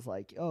 and I was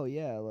like, "Oh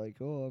yeah,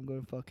 I'm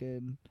gonna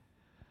fucking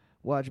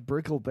watch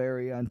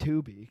Brickleberry on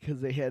Tubi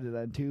because they had it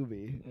on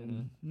Tubi."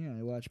 And yeah,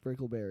 I watched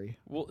Brickleberry.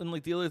 Well, and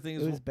like the other thing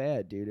is, it was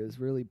bad, dude. It was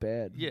really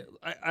bad. Yeah,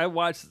 I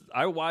watched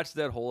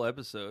that whole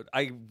episode.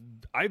 I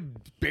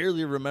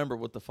barely remember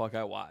what the fuck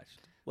I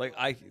watched. Like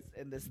I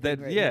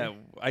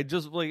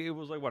just like it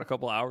was like what a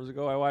couple hours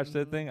ago I watched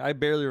that thing. I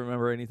barely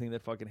remember anything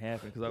that fucking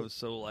happened because I was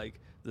so like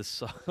this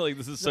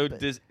is so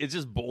it's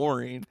just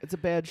boring. It's a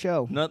bad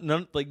show.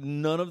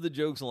 None of the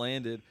jokes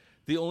landed.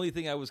 The only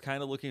thing I was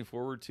kind of looking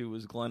forward to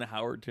was Glenn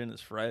Howerton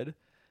as Fred,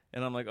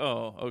 and I'm like,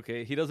 oh,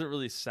 okay. He doesn't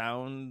really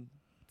sound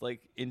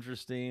like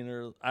interesting,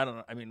 or I don't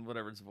know. I mean,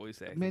 whatever, it's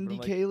voice acting. Mindy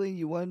Kaling,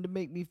 you wanted to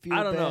make me feel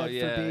bad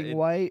for being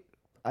white.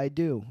 I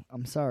do.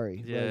 I'm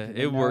sorry. Yeah,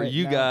 it worked.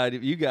 You got me.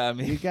 You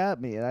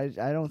got me, and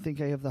I don't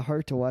think I have the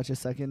heart to watch a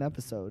second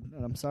episode,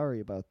 and I'm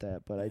sorry about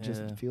that. But I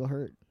just feel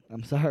hurt.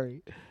 I'm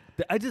sorry.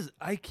 I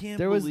can't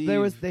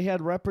believe they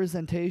had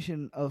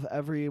representation of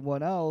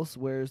everyone else,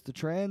 whereas the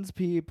trans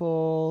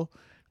people,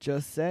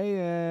 just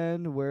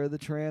saying, where the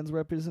trans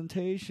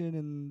representation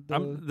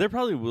and there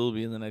probably will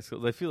be in the next.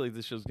 I feel like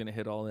this show's gonna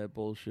hit all that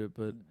bullshit,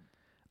 but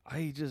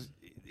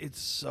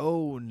it's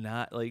so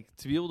not like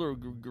to be able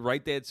to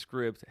write that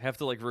script, have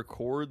to like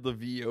record the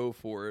VO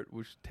for it,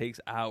 which takes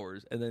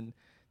hours, and then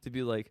to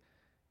be like,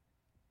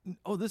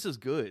 oh, this is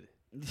good.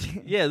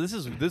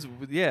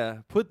 Yeah,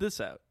 put this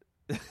out.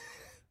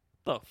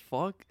 The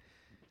fuck?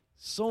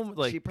 So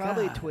like she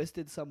probably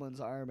twisted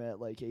someone's arm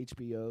at like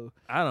HBO.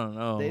 I don't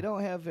know. They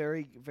don't have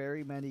very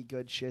very many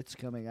good shits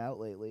coming out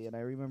lately, and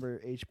I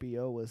remember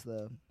HBO was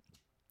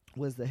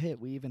the hit.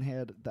 We even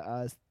had the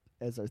Oz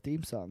as our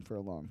theme song for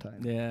a long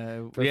time.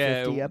 Yeah, for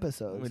 50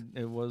 episodes.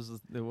 It was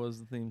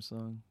the theme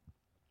song.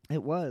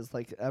 It was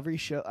like every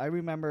show. I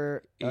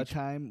remember a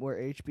time where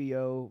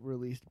HBO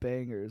released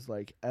bangers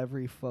like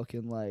every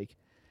fucking like.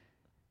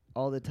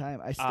 All the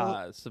time.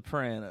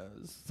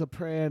 Sopranos.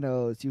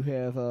 You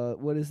have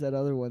what is that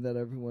other one that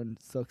everyone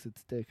sucks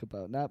its dick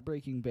about? Not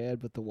Breaking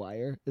Bad, but The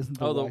Wire. Isn't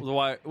The Wire? The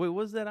Wire. Wait,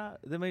 was that?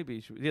 That may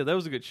be. Yeah, that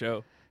was a good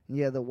show.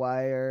 Yeah, The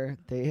Wire.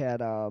 They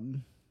had. I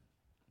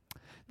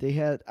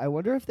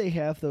wonder if they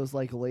have those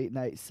like late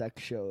night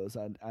sex shows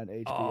on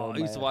HBO. Oh, I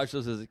used to watch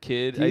those as a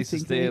kid. I used to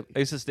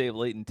stay up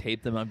late and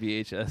tape them on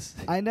VHS.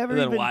 I never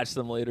and then watch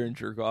them later and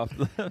jerk off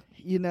to them.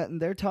 And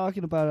they're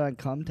talking about it on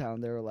Cumtown.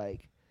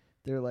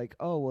 They're like,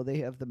 oh, well, they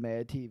have the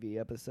Mad TV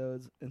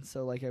episodes. And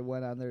so, like, I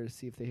went on there to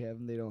see if they have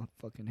them. They don't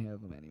fucking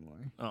have them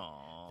anymore.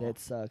 Oh, that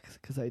sucks,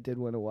 because I did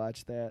want to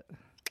watch that.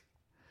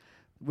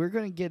 We're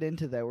going to get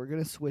into that. We're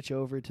going to switch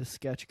over to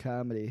sketch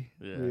comedy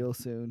real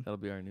soon. That'll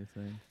be our new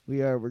thing.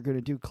 We are. We're going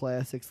to do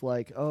classics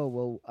like, oh,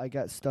 well, I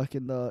got stuck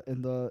in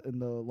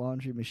the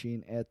laundry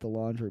machine at the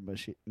laundry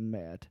machine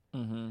mat.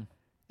 Mm-hmm.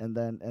 And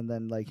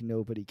then, like,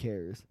 nobody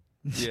cares.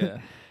 Yeah.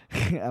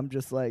 I'm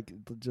just like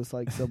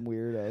some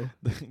weirdo.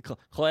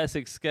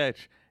 Classic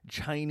sketch: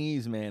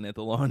 Chinese man at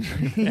the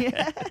laundry.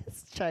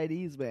 Yes,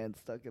 Chinese man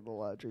stuck in the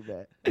laundry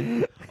mat.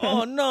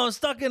 Oh no, I'm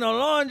stuck in the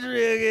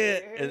laundry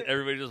again. And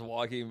everybody just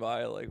walking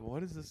by like,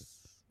 what is this?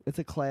 It's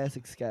a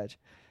classic sketch.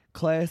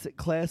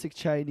 Classic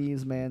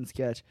Chinese man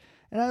sketch.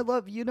 And I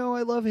love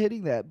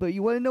hitting that. But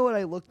you want to know what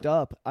I looked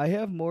up? I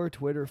have more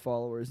Twitter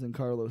followers than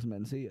Carlos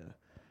Mencia.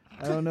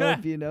 I don't know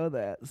if you know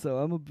that. So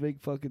I'm a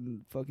big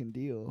fucking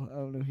deal. I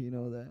don't know if you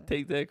know that.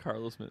 Take that,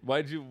 Carlos.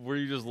 Were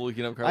you just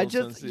looking up Carlos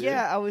Mencia?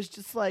 Yeah, I was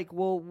just like,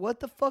 well, what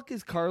the fuck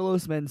is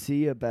Carlos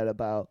Mencia bet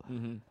about?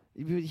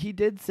 Mm-hmm. He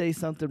did say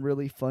something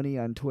really funny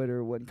on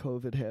Twitter when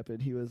COVID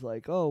happened. He was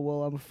like, oh,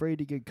 well, I'm afraid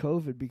to get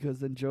COVID because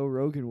then Joe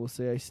Rogan will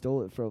say I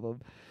stole it from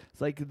him. It's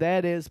like,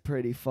 that is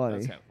pretty funny.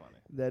 That's kind of funny.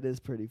 That is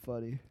pretty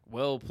funny.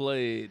 Well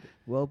played.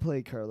 Well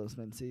played, Carlos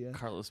Mencia.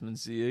 Carlos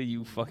Mencia,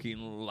 you fucking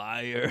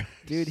liar.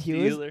 Dude,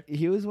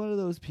 he was one of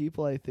those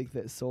people, I think,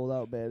 that sold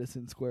out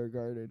Madison Square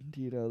Garden. Do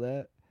you know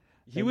that?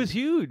 He was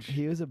huge.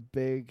 He was a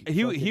big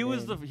he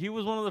was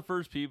one of the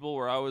first people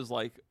where I was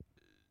like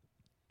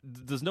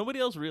does nobody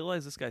else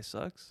realize this guy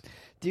sucks?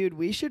 Dude,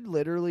 we should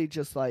literally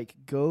just like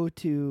go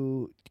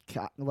to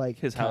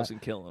His house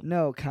and kill him.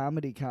 No,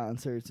 comedy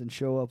concerts and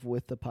show up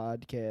with the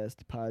pod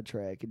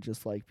track and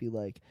just like be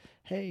like,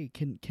 hey,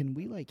 can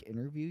we like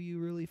interview you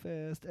really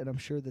fast? And I'm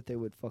sure that they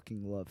would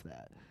fucking love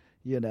that.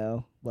 You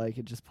know? Like,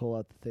 and just pull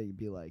out the thing and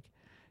be like,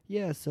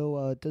 yeah,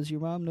 so does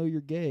your mom know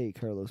you're gay,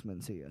 Carlos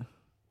Mencia?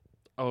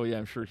 Oh, yeah,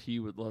 I'm sure he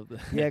would love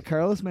that. Yeah,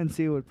 Carlos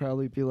Mencia would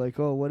probably be like,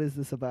 oh, what is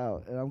this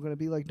about? And I'm going to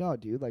be like, no,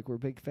 dude, like, we're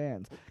big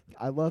fans.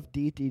 I love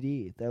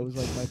DTD. That was,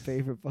 like, my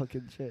favorite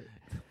fucking shit.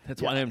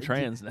 That's why I'm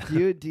trans now.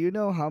 Do you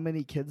know how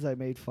many kids I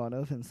made fun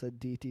of and said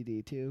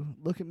DTD to?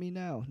 Look at me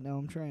now. Now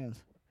I'm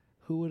trans.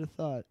 Who would have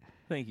thought?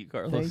 Thank you,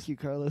 Carlos. Thank you,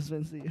 Carlos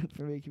Mencia,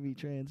 for making me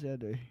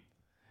transgender.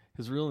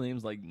 His real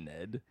name's like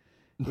Ned.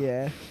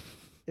 Yeah.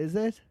 Is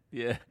it?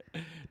 Yeah,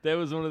 that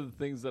was one of the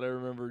things that I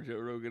remember Joe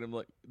Rogan. I'm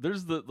like,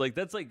 there's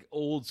that's like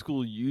old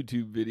school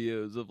YouTube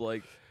videos of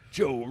like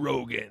Joe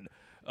Rogan,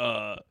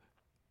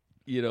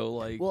 you know,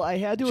 like well, I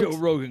had to Joe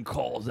Rogan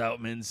calls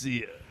out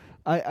Mencia.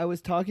 I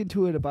was talking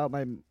to it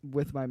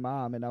with my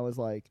mom, and I was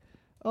like,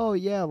 oh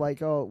yeah,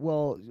 like, oh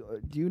well,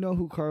 do you know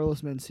who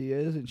Carlos Mencia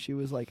is? And she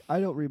was like,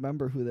 I don't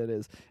remember who that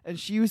is. And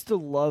she used to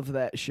love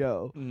that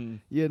show,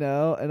 you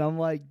know. And I'm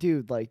like,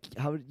 dude, like,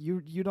 how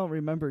you don't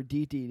remember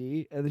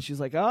DTD? And then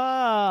she's like,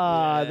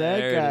 Yeah,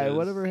 that guy.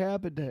 Whatever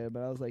happened to him?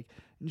 And I was like,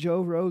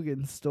 Joe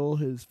Rogan stole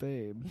his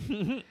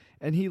fame,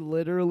 and he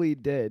literally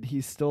did.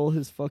 He stole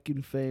his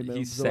fucking fame. And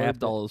he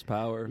sapped all his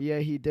power. Yeah,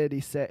 he did.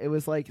 He said it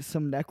was like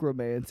some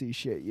necromancy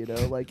shit, you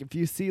know. Like if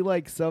you see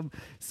like some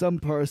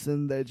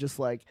person that just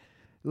like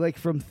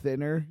from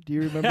Thinner. Do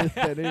you remember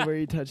Thinner where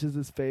he touches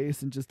his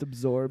face and just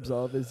absorbs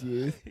all of his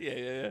youth?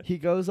 Yeah. He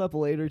goes up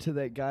later to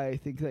that guy. I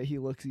think that he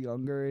looks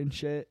younger and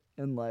shit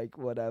and like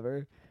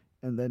whatever.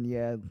 And then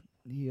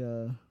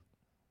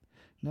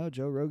no,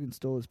 Joe Rogan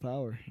stole his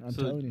power. I'm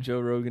telling you.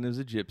 Joe Rogan is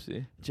a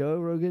gypsy. Joe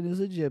Rogan is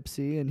a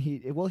gypsy, and he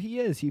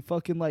is. He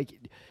fucking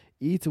like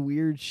eats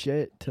weird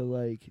shit to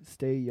like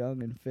stay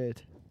young and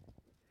fit.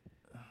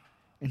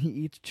 And he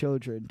eats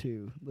children,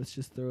 too. Let's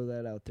just throw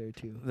that out there,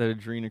 too. That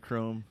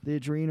adrenochrome. The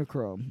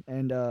adrenochrome.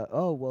 And,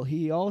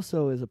 he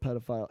also is a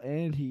pedophile,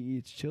 and he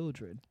eats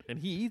children. And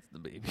he eats the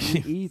babies. He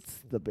eats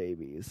the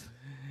babies.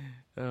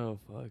 Oh,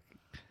 fuck.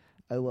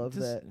 I love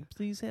that.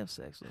 Please have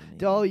sex with me.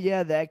 Oh,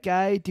 yeah, that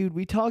guy. Dude,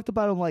 we talked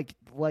about him, like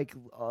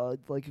a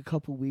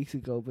couple weeks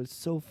ago, but it's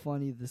so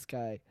funny, this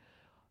guy.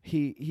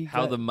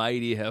 How the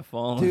mighty have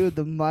fallen. Dude,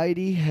 the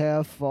mighty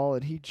have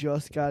fallen. He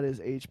just got his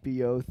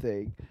HBO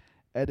thing,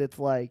 and it's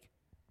like,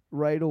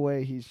 right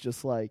away, he's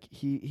just like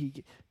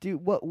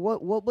dude. What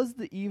was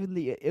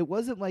it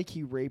wasn't like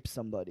he raped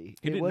somebody.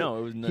 He didn't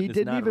know. He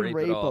didn't even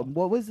rape him.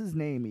 What was his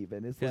name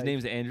even? His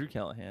name's Andrew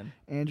Callahan.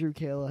 Andrew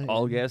Callahan.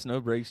 All Gas No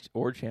Brakes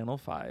or Channel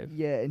 5.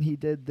 Yeah, and he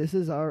did. This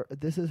is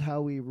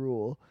How We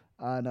Rule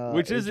on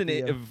which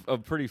HBO. is a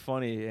pretty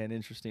funny and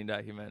interesting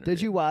documentary. Did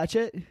you watch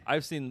it?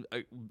 I've seen.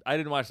 I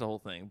didn't watch the whole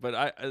thing, but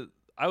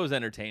I was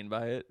entertained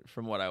by it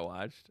from what I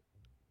watched.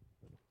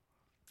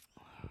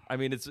 I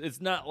mean,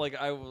 it's not like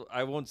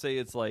I won't say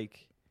it's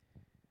like,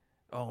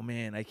 oh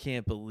man, I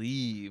can't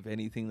believe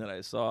anything that I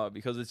saw,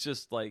 because it's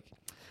just like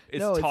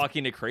it's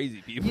talking to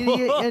crazy people.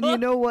 Yeah, and you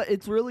know what?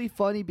 It's really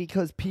funny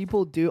because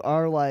people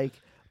are like,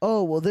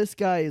 oh well, this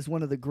guy is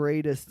one of the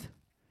greatest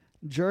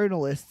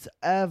journalists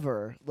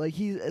ever. Like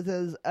he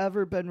has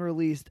ever been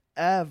released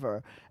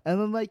ever.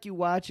 And then like you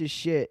watch his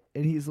shit,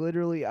 and he's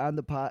literally on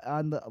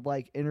the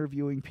like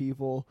interviewing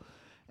people.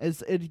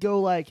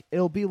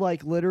 It'll be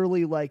like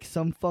literally like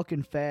some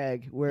fucking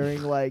fag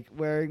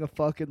wearing a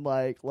fucking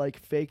like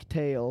fake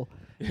tail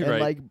and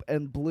right.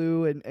 and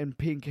blue and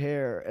pink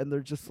hair, and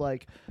they're just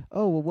like,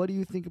 oh well, what do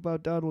you think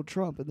about Donald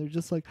Trump? And they're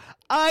just like,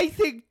 I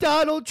think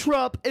Donald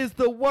Trump is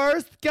the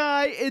worst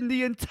guy in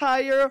the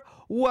entire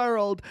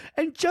world,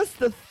 and just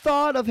the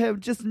thought of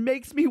him just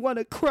makes me want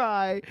to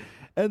cry.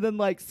 And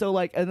then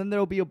and then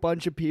there'll be a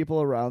bunch of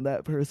people around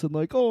that person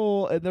like,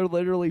 oh, and they're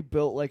literally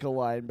built like a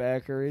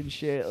linebacker and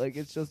shit. Like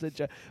it's just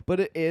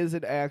but it is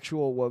an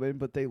actual woman,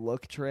 but they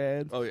look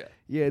trans. Oh yeah.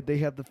 Yeah, they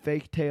have the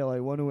fake tail. I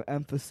want to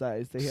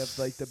emphasize they have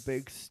like the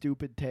big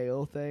stupid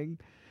tail thing.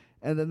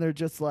 And then they're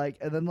just like,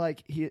 and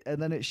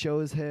then it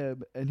shows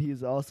him, and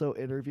he's also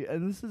interviewed.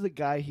 And this is a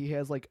guy, he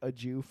has like a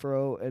Jew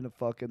fro and a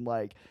fucking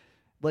like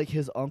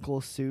his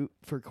uncle's suit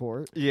for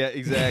court. Yeah,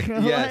 exactly.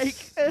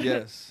 Yes.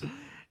 Yes.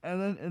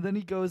 And then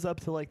he goes up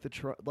to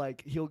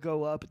like he'll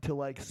go up to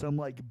like some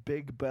like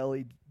big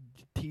belly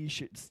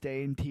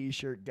stained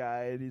t-shirt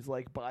guy, and he's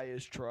like by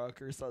his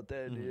truck or something.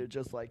 Mm-hmm. And you're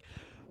just like,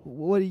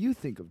 what do you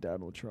think of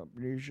Donald Trump?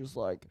 And he's just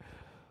like,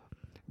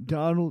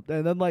 Donald.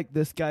 And then like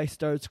this guy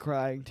starts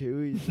crying too.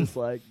 He's just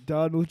like,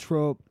 Donald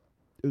Trump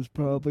is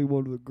probably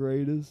one of the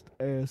greatest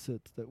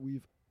assets that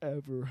we've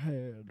ever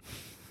had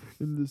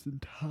in this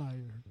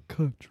entire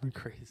country.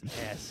 Crazy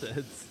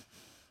assets.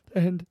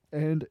 And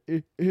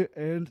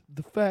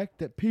the fact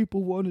that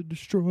people want to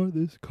destroy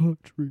this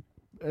country.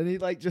 And he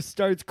like just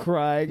starts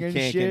crying and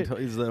shit.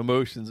 His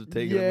emotions have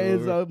taken him over.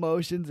 His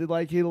emotions. And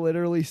like he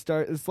literally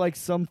it's like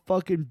some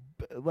fucking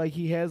like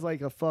he has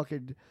like a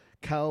fucking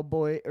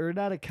cowboy, or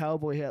not a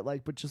cowboy hat,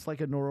 like, but just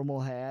like a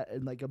normal hat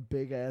and like a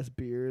big ass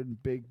beard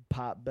and big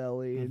pot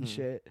belly and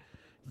shit.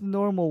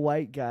 Normal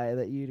white guy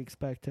that you'd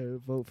expect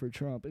to vote for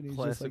Trump, and he's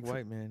Classic just like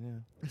white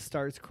man, yeah.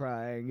 starts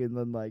crying and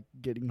then like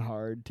getting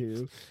hard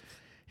too.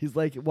 He's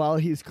like, while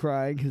he's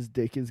crying, his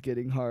dick is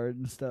getting hard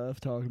and stuff,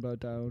 talking about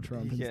Donald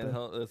Trump. He and can't stuff.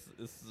 help.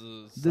 It's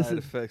the side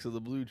effects of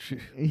the blue chew.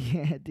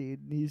 Yeah,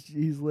 dude.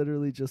 He's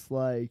literally just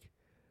like,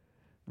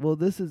 well,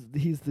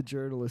 he's the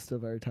journalist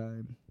of our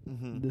time.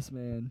 This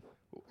man.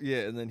 Yeah,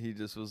 and then he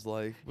just was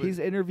like... He's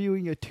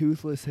interviewing a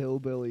toothless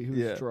hillbilly who's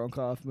Yeah. drunk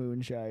off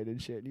moonshine and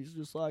shit. And he's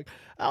just like,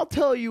 I'll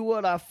tell you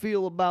what I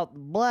feel about the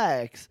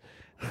blacks.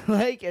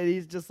 Like, and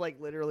he's just like,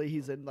 literally,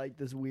 he's in like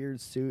this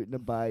weird suit in a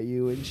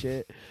bayou and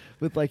shit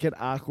with like an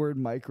awkward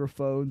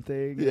microphone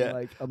thing. Yeah. And,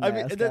 like a I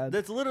mask mean, on.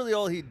 that's literally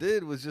all he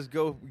did was just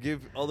go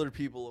give other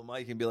people a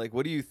mic and be like,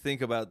 what do you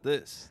think about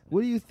this? What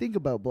do you think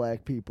about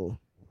black people?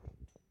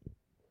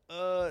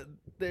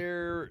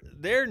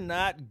 They're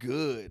not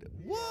good.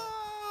 Whoa!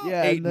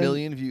 Yeah, 8 and then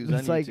million views on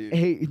it's like, YouTube.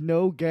 hey,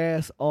 no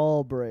gas,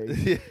 all brake.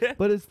 Yeah.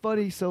 But it's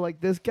funny. So,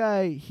 like, this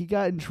guy, he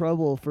got in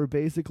trouble for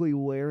basically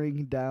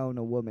wearing down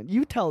a woman.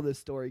 You tell this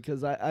story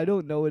because I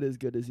don't know it as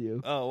good as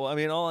you. Oh, well, I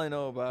mean, all I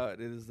know about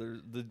it is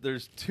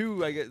there's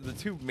two, I guess, the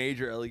two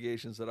major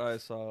allegations that I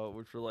saw,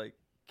 which were like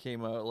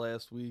came out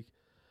last week.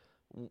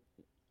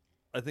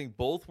 I think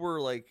both were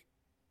like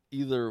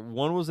either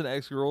one was an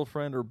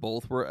ex-girlfriend or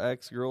both were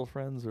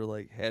ex-girlfriends or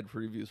like had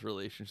previous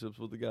relationships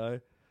with the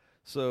guy.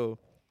 So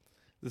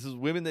this is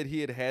women that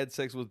he had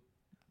sex with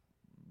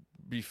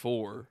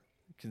before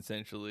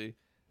consensually,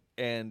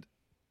 and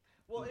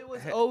Well, it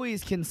was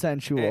always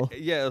consensual.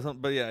 yeah,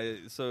 but yeah,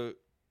 so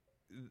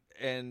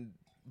and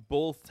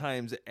both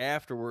times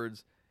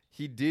afterwards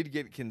he did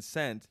get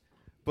consent,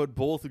 but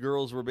both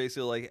girls were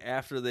basically like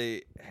after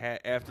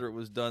after it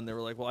was done, they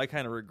were like, well, I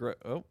kind of regret.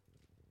 Oh,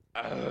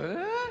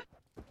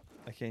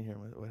 I can't hear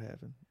what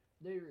happened.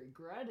 They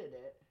regretted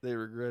it. They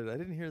regretted it. I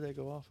didn't hear that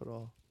go off at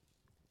all.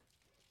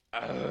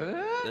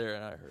 There,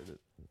 and I heard it.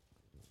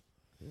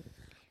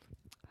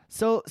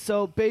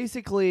 So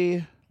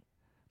basically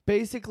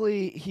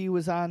he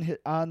was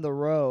on the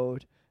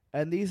road,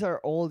 and these are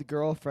old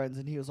girlfriends,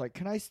 and he was like,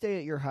 "Can I stay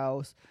at your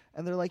house?"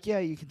 And they're like, "Yeah,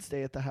 you can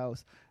stay at the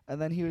house."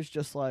 And then he was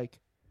just like,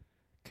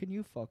 "Can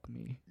you fuck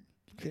me?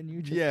 Can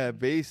you just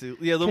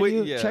basically,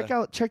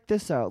 yeah. check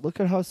this out. Look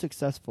at how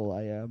successful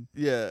I am.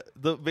 Yeah,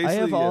 I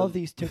have all of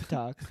these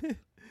TikToks."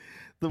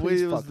 The way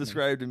Please it was fuck me.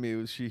 described to me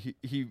was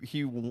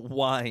he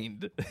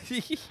whined.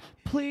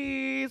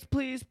 Please,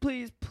 please,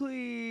 please,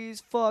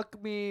 please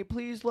fuck me.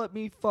 Please let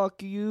me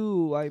fuck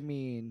you. I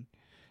mean,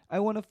 I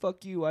want to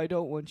fuck you. I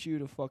don't want you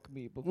to fuck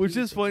me. But Which please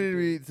is let funny to do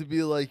me it. to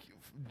be like,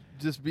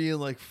 just being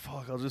like,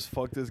 fuck, I'll just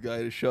fuck this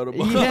guy to shut him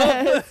up.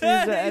 Yes,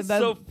 and He's then-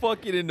 so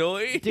fucking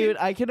annoying. Dude,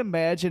 I can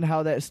imagine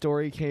how that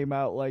story came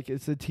out. Like,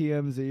 it's a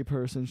TMZ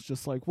person's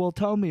just like, well,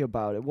 tell me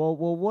about it. Well,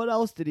 what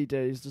else did he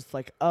do? He's just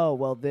like, oh,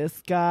 well,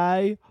 this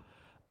guy.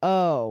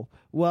 Oh,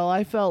 well,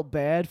 I felt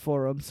bad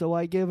for him, so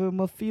I give him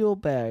a feel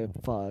bad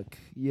fuck,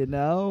 you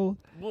know?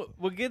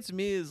 What gets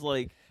me is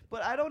like,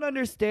 But I don't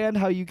understand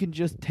how you can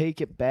just take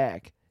it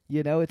back.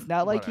 You know, it's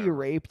not like he Whatever.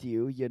 raped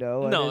you, you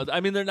know? And no, it's- I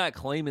mean they're not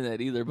claiming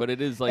that either, but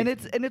it is like,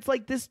 and it's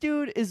like this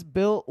dude is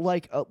built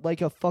like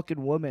a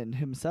fucking woman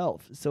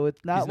himself. So it's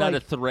not he's not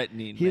like a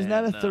threatening. he's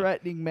man, not a no.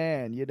 threatening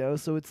man, you know?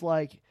 So it's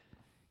like,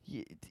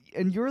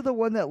 and you're the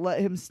one that let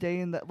him stay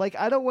in that. Like,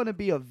 I don't want to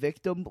be a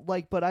victim,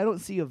 like, but I don't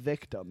see a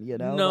victim, you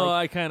know? No,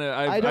 like, I kind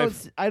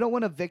of, I don't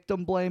want to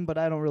victim blame, but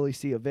I don't really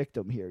see a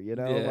victim here, you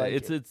know? yeah, like,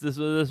 it's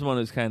this one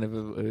is kind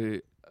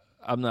of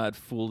I'm not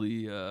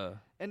fully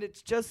and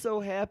it's just so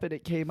happened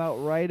it came out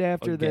right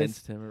after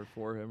against this. him or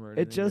for him or It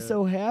anything, just yeah.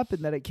 so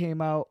happened that it came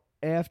out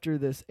after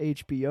this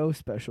HBO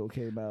special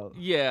came out.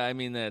 Yeah, I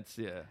mean that's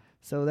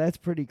So that's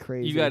pretty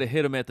crazy. You got to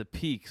hit him at the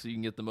peak so you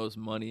can get the most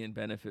money and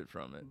benefit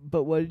from it.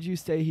 But what did you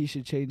say he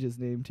should change his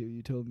name to?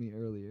 You told me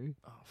earlier.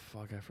 Oh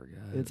fuck, I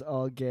forgot. It's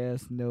all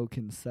gas, no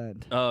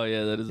consent. Oh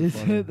yeah, that is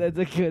funny. That's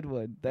a good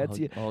one. That's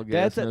all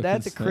gas, no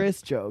that's a consent.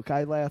 Chris joke.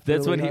 I laughed.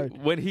 That's really when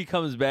hard. when he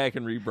comes back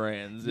and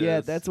rebrands. Yeah,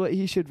 yes. that's what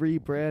he should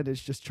rebrand.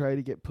 Is just try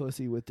to get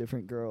pussy with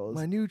different girls.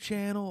 my new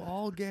channel.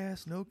 All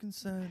gas, no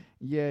consent.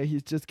 Yeah,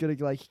 he's just gonna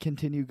like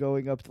continue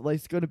going up. Like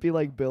it's gonna be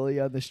like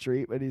Billy on the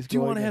street, and he's. Do you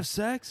want want to have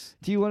sex?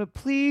 Do you want to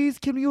please?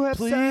 Can you have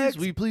Please, sex?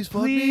 will you please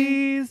fuck me?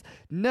 Please,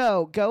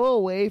 no, go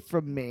away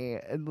from me.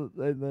 And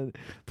then,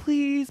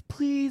 please,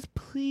 please,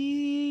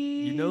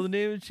 please. You know the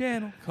name of the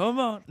channel. Come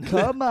on.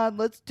 Come on,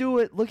 let's do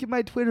it. Look at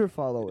my Twitter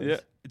followers. Yeah.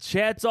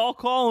 Chat's all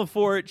calling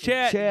for it.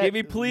 Chat, give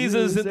me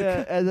pleases. In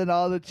the and then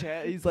all the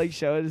chat, he's like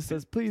showing. It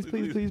says, please,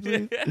 please, please,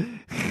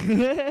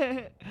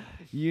 please.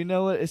 You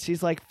know what?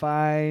 She's like,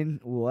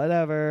 fine,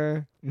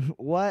 whatever,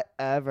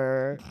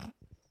 whatever.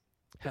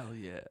 Hell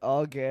yeah.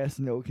 All gas,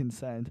 no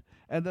consent.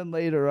 And then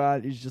later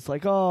on, he's just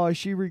like, oh,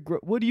 she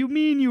regret. What do you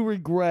mean you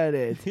regret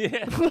it?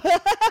 Yeah.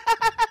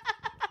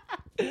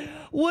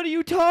 What are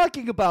you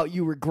talking about?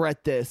 You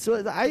regret this? So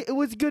it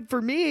was good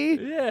for me.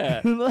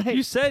 Yeah. Like,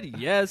 you said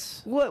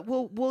yes. What?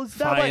 Well, it's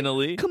not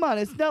Finally. like, come on,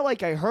 it's not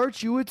like I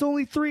hurt you. It's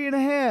only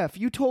 3.5.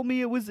 You told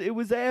me it was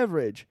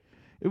average.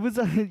 It was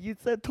you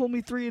told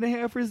me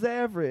 3.5 is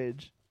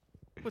average.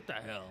 What the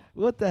hell?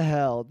 What the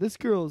hell? This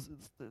girl's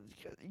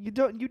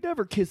you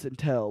never kiss and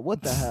tell.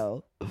 What the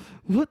hell?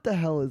 What the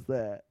hell is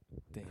that?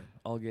 Damn.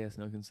 All gas,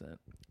 no consent.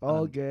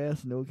 All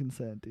gas, no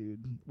consent,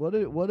 dude. What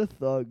a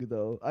thug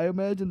though. I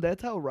imagine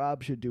that's how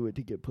Rob should do it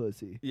to get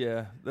pussy.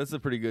 Yeah, that's a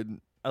pretty good.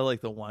 I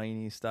like the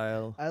whiny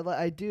style.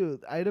 I do.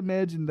 I'd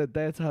imagine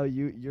that's how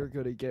you're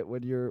gonna get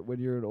when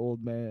you're an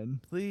old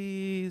man.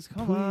 Please,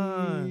 come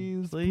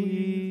on,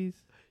 please.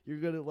 You're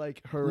gonna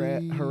like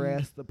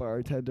harass the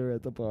bartender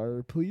at the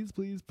bar. Please,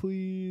 please,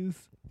 please,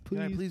 please.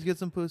 Can I please get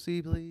some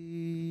pussy,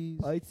 please?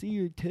 I see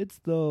your tits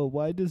though.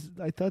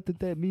 I thought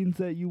that means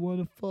that you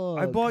want to fuck.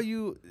 I bought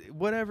you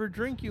whatever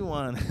drink you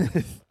want.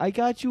 I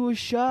got you a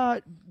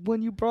shot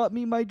when you brought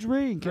me my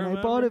drink, and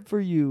I bought it for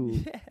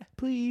you. Yeah.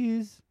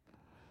 Please.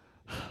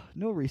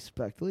 No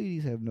respect.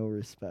 Ladies have no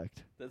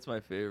respect. That's my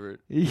favorite.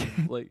 Yeah.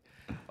 Like,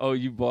 oh,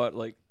 you bought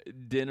like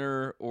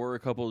dinner or a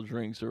couple of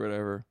drinks or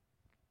whatever.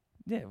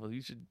 Yeah, well,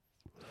 you should.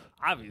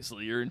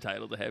 Obviously, you're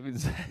entitled to having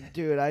sex.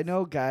 Dude, I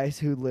know guys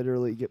who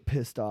literally get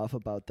pissed off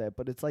about that,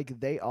 but it's like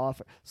they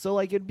offer. So,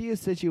 like, it'd be a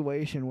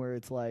situation where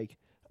it's like,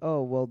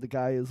 oh, well, the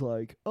guy is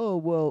like, oh,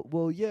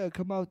 well, yeah,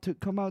 come out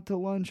to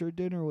lunch or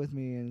dinner with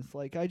me, and it's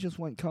like, I just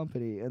want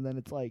company, and then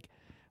it's like,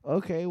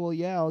 okay, well,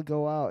 yeah, I'll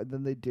go out, and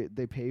then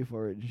they pay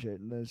for it and shit,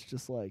 and then it's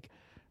just like,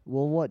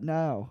 well, what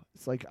now?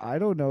 It's like, I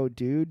don't know,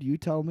 dude. You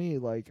tell me.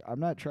 Like, I'm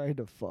not trying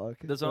to fuck.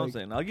 That's what I'm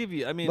saying. I'll give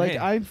you. I mean, like, hey.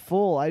 I'm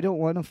full. I don't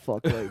want to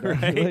fuck right now.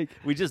 Right? Like,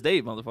 we just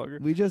ate, motherfucker.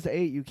 we just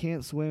ate. You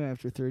can't swim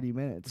after 30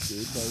 minutes,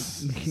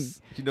 dude. Like,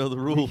 you know the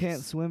rules. you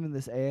can't swim in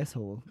this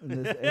asshole,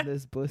 in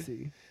this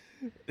pussy.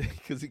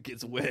 Because it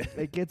gets wet.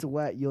 It gets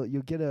wet. You'll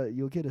get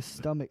a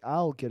stomach.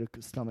 I'll get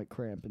a stomach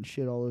cramp and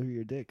shit all over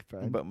your dick,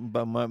 friend.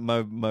 But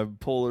my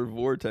polar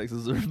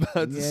vortexes are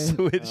about to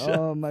switch.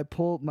 Oh, my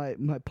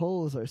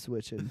poles are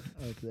switching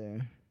up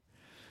there.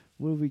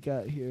 What have we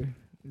got here?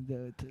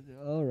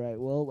 All right.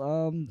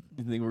 Well,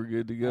 you think we're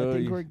good to go? I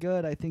think we're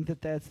good. I think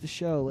that's the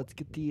show. Let's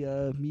get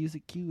the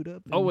music queued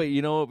up. Oh wait,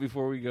 you know what?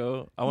 Before we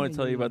go, I want to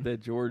tell you about that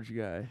George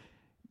guy.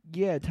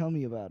 Yeah, tell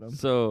me about him.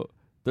 So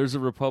there's a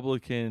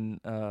Republican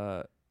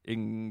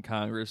in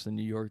Congress in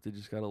New York that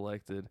just got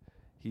elected.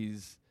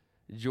 He's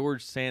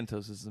George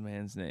Santos is the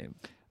man's name.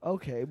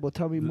 Okay, well,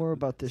 tell me more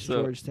about this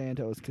George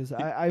Santos, because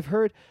I've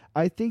heard.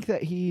 I think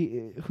that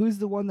who's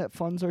the one that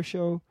funds our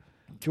show?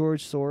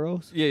 George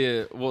Soros.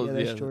 Yeah. Well, yeah,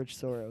 that's George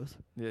Soros.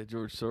 Yeah,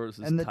 George Soros.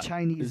 And the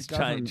Chinese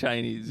government.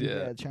 Chinese,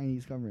 yeah. Yeah,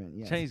 Chinese government.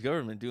 Yeah. Chinese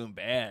government doing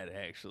bad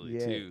actually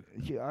too.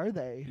 Yeah, are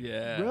they?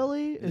 Yeah.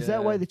 Really? Is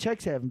that why the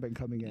checks haven't been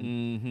coming in?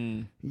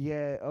 Mm-hmm.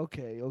 Yeah.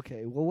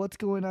 Okay. Well, what's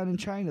going on in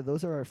China?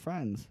 Those are our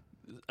friends.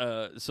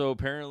 So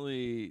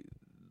apparently,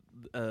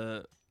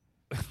 I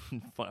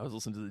was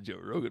listening to the Joe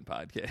Rogan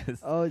podcast.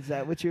 Oh, is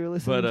that what you were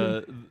listening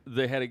to? But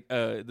they had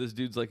this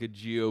dude's like a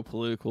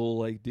geopolitical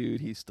like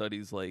dude. He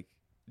studies like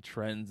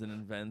trends and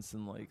events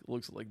and like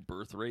looks at like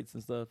birth rates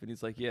and stuff. And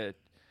he's like, yeah,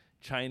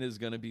 China's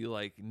gonna be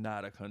like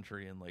not a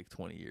country in like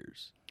 20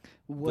 years.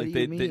 What like do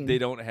you mean? They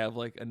don't have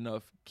like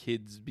enough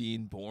kids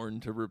being born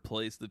to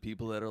replace the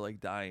people that are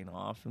like dying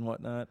off and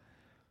whatnot.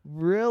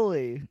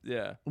 Really?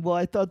 Yeah. Well,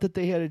 I thought that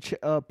they had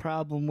a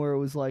problem where it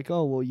was like,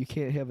 oh, well, you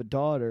can't have a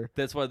daughter.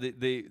 That's why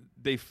they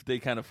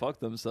kind of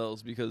fucked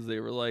themselves, because they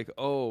were like,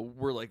 oh,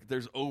 we're like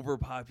there's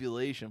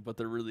overpopulation, but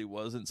there really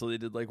wasn't. So they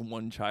did like the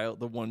one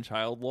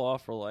child law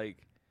for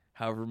like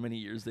however many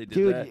years they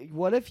did that. Dude,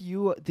 what if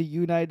the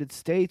United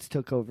States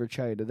took over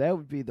China? That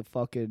would be the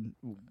fucking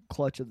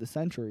clutch of the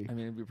century. I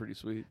mean, it'd be pretty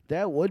sweet.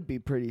 That would be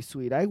pretty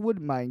sweet. I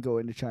wouldn't mind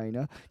going to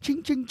China.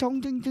 Ching ching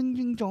chong ching ching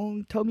ching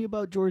chong. Tell me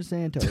about George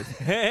Santos.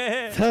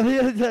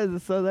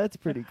 So that's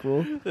pretty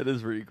cool. That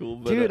is pretty cool.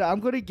 But, dude, I'm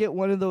going to get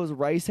one of those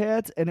rice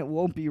hats, and it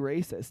won't be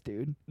racist,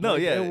 dude. No,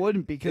 like, yeah. It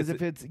wouldn't, because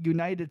if it's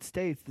United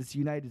States, it's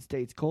United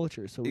States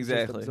culture. So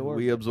exactly.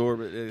 We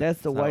absorb it.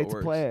 That's the white's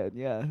plan,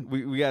 yeah.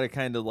 We got to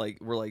kind of like,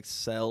 we're like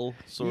Cell,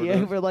 sort of.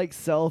 Yeah, we're like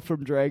Cell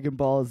from Dragon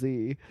Ball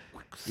Z.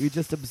 We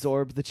just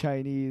absorb the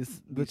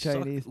Chinese.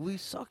 We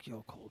suck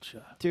your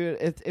culture. Dude,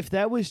 if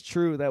that was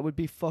true, that would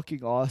be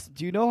fucking awesome.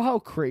 Do you know how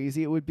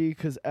crazy it would be?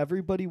 Because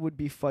everybody would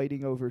be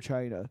fighting over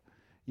China.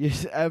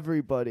 Yes,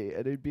 everybody.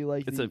 And it'd be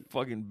like... It's a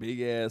fucking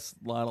big-ass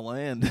lot of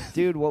land.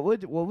 Dude, what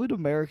would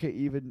America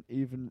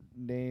even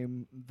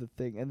name the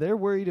thing? And they're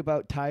worried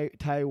about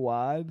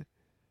Taiwan.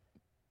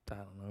 I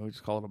don't know. We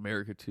just call it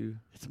America 2.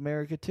 It's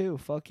America 2.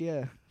 Fuck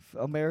yeah.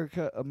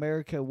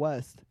 America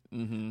West.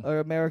 Mm-hmm. Or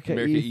America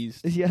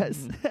East. East.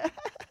 Yes.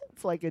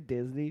 It's like a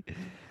Disney.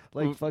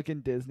 like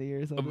fucking Disney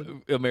or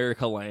something.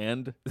 America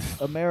Land.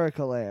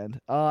 America Land.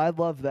 Oh, I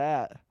love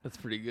that. That's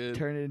pretty good.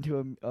 Turn it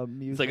into a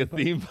music. It's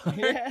like a theme park.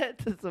 Yeah,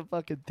 it's a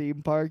fucking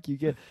theme park.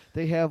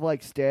 They have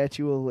like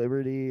Statue of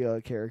Liberty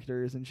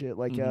characters and shit,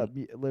 like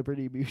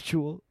Liberty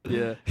Mutual.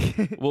 Yeah.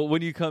 Well,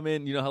 when you come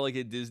in, you know how like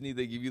at Disney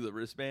they give you the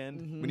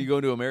wristband. When you go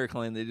into America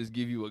Land, they just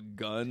give you a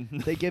gun.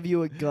 They give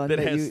you a gun it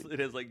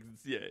has like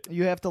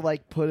You have to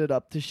like put it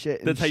up to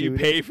shit. That's how you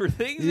pay for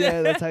things.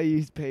 Yeah, that's how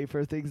you pay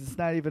for things. It's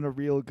not even a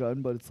real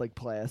gun, but it's like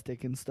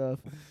plastic and stuff.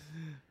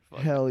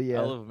 Hell yeah!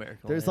 I love America.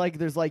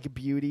 There's like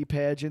beauty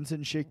pageants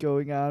and shit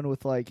going on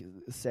with like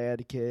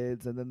sad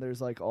kids, and then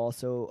there's like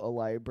also a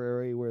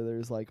library where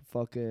there's like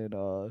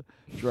fucking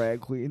drag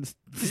queens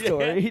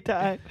story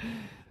time.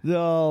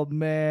 Oh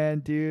man,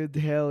 dude,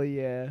 hell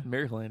yeah!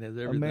 America Land has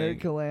everything.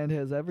 America Land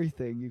has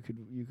everything you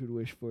could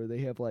wish for.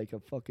 They have like a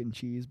fucking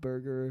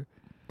cheeseburger.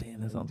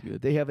 Damn, that sounds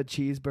good. They have a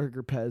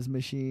cheeseburger Pez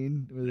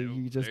machine where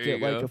you just get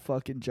like a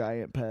fucking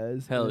giant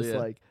Pez. Hell and it's yeah.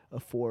 like a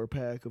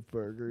 4-pack of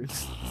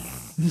burgers.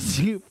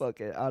 You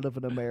fucking out of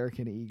an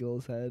American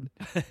Eagle's head.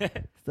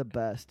 It's the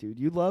best, dude.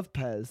 You love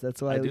Pez.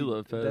 That's why I do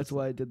love Pez. That's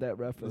why I did that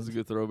reference. That's a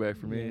good throwback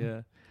for me.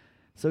 Yeah.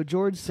 So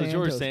George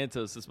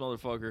Santos, this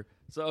motherfucker.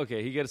 So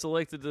okay, he gets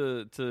elected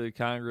to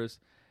Congress,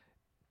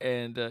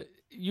 and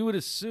you would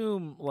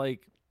assume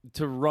like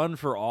to run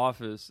for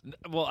office.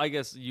 Well, I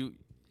guess you.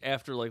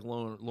 After like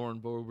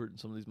Lauren Boebert and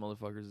some of these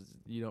motherfuckers,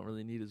 you don't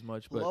really need as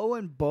much. But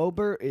Lauren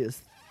Boebert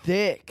is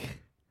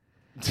thick.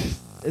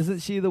 Isn't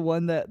she the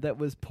one that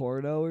was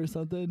porno or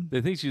something?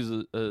 They think she was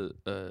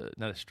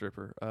not a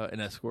stripper,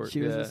 an escort.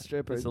 She was a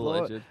stripper. It's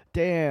alleged.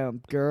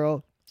 Damn,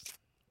 girl.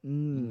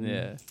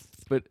 Yeah,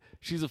 but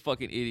she's a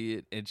fucking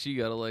idiot, and she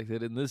got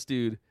elected. And this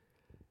dude,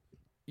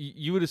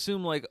 you would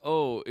assume like,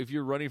 oh, if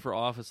you're running for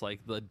office,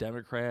 like the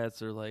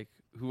Democrats or like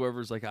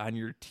whoever's like on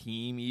your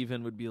team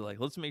even would be like,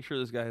 let's make sure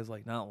this guy is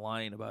like not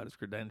lying about his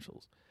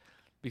credentials,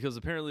 because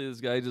apparently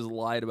this guy just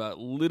lied about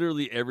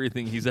literally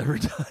everything he's ever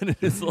done in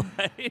his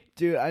life.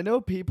 Dude, I know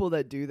people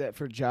that do that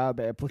for job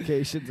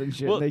applications and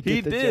shit. Well, and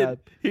they get the job.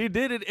 He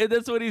did it, and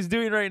that's what he's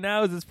doing right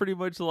now. Is it's pretty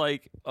much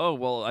like, oh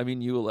well, I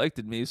mean, you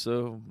elected me,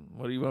 so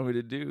what do you want me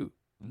to do?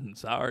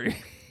 Sorry.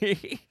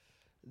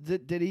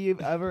 Did he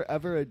ever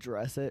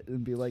address it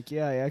and be like,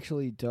 yeah, I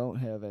actually don't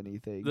have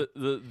anything?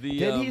 Did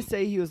he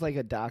say he was like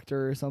a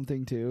doctor or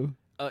something too?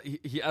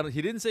 He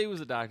didn't say he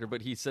was a doctor,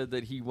 but he said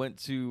that he went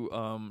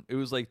to it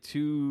was like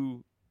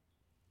two.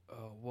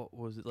 What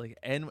was it like?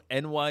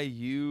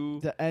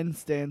 NYU. The N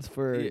stands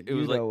for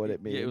know what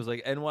it means. Yeah, it was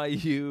like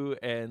NYU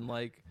and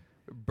like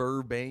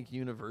Burbank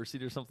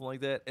University or something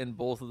like that, and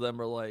both of them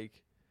are like,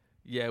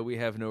 yeah, we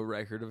have no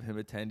record of him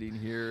attending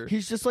here.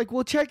 He's just like,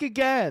 we'll check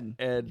again.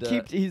 And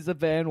he's a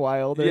Van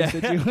Wilder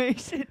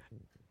situation.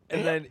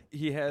 And then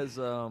he has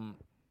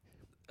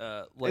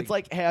it's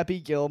like Happy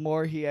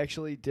Gilmore. He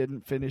actually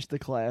didn't finish the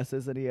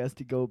classes and he has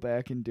to go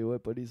back and do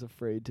it, but he's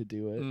afraid to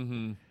do it.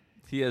 Mm-hmm.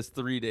 He has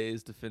 3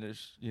 days to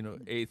finish,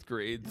 8th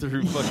grade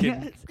through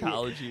fucking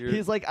college year.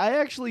 He's like, I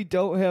actually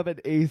don't have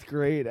an 8th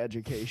grade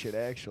education,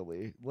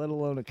 actually, let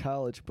alone a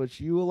college. But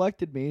you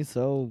elected me,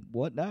 so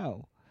what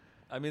now?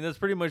 I mean, that's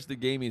pretty much the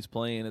game he's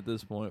playing at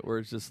this point, where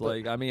it's just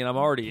like, I mean, I'm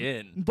already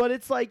in. But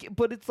it's like,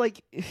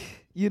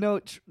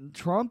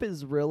 Trump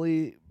is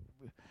really,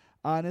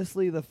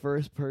 honestly, the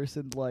first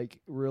person to like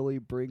really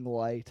bring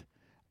light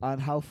on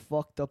how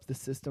fucked up the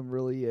system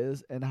really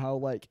is and how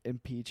like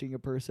impeaching a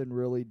person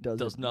really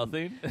does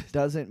nothing,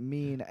 doesn't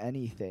mean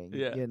anything.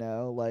 Yeah.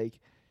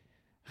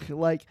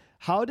 Like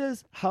how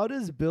does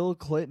Bill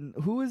Clinton,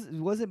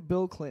 wasn't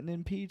Bill Clinton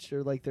impeached,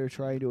 or like they're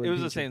trying to impeach It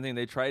was the same thing.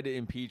 They tried to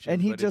impeach him,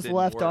 and he but just it didn't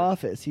left work.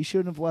 office. He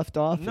shouldn't have left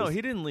office. No,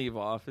 he didn't leave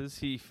office.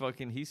 The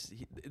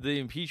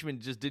impeachment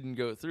just didn't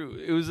go through.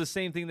 It was the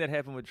same thing that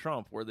happened with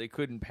Trump, where they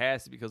couldn't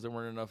pass it because there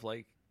weren't enough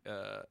like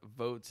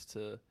votes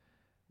to,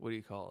 what do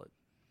you call it,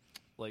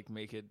 like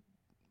make it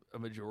a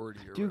majority.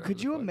 Or dude,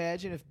 could you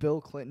imagine if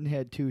Bill Clinton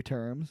had 2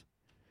 terms?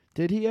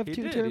 Did he have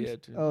 2 terms? He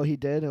had 2. Oh, he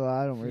did? Oh,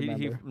 I don't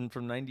remember. He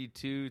from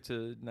 92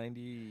 to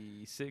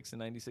 96 and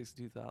 96 to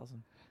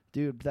 2000.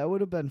 Dude, that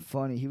would have been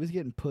funny. He was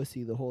getting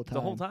pussy the whole time.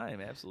 The whole time,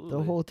 absolutely.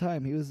 The whole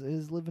time. He was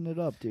living it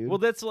up, dude. Well,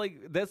 that's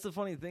the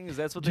funny thing is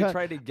that's what they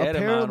tried to get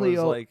him on, was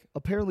like...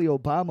 Apparently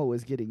Obama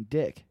was getting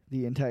dick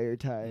the entire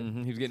time.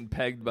 Mm-hmm, he was getting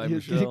pegged by He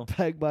Michelle. was getting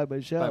pegged by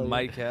Michelle. By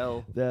Mike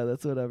Hell. Yeah,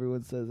 that's what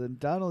everyone says. And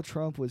Donald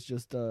Trump was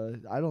just,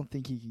 I don't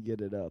think he can get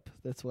it up.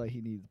 That's why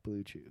he needs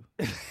Blue Chew.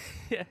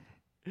 Yeah.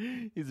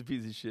 He's a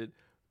piece of shit.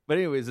 But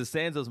anyways, the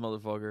Santos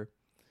motherfucker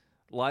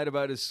lied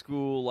about his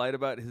school, lied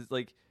about his,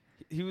 like,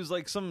 he was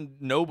like some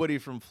nobody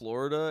from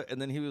Florida,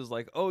 and then he was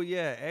like, oh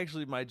yeah,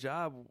 actually my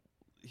job,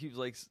 he was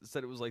like,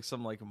 said it was like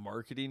some like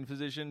marketing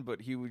position,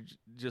 but he would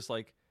just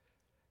like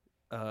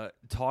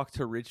talk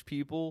to rich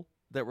people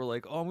that were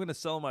like, "Oh, I'm gonna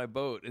sell my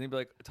boat," and he'd be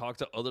like, talk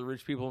to other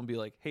rich people and be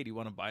like, "Hey, do you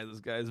want to buy this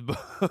guy's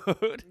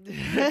boat?"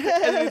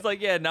 And he's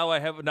like, "Yeah, now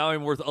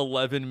I'm worth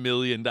 $11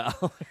 million."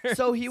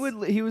 So he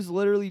was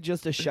literally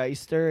just a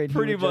shyster, and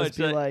Pretty he would just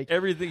much be like,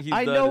 everything he's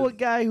I done know is- a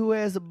guy who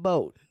has a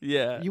boat.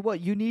 Yeah,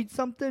 You need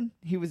something?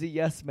 He was a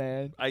yes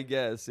man. I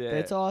guess. Yeah,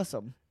 That's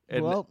awesome.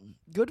 And- Well,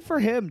 good for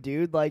him,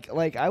 dude. Like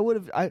I would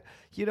have, I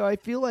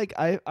feel like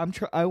I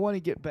want to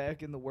get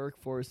back in the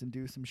workforce and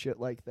do some shit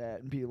like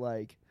that and be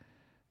like,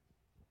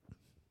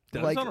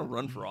 Dude, I just want to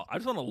run for. I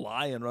just want to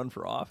lie and run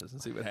for office and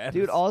see what happens.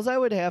 dude, all I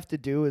would have to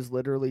do is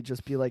literally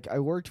just be like, I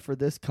worked for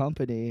this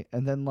company,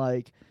 and then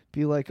like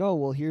be like, oh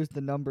well, here's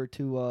the number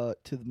to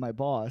my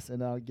boss,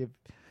 and I'll give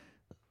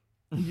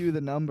you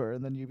the number,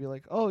 and then you'd be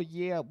like, oh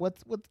yeah,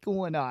 what's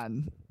going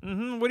on?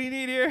 Mm-hmm. What do you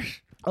need here?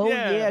 Oh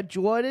yeah,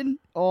 Jordan.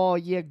 Oh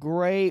yeah,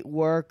 great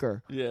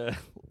worker. Yeah.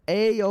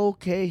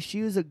 Okay,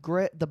 she was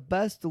the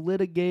best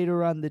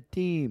litigator on the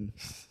team.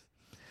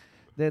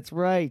 That's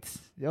right.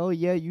 Oh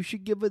yeah, you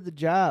should give her the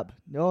job.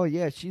 Oh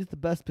yeah, she's the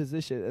best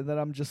position. And then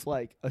I'm just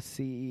like a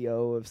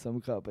CEO of some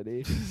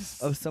company,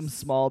 of some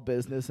small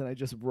business, and I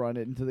just run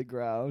it into the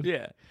ground.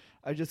 Yeah.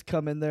 I just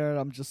come in there and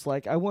I'm just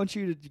like, I want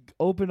you to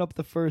open up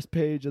the first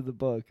page of the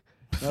book.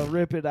 Now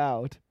rip it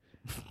out.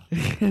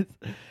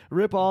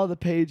 Rip all the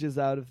pages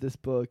out of this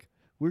book.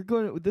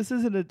 This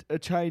isn't a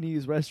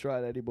Chinese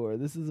restaurant anymore.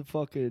 This is a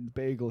fucking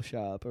bagel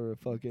shop or a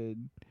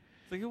fucking...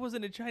 It's like it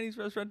wasn't a Chinese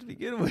restaurant to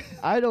begin with.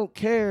 I don't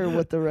care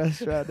what the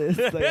restaurant is.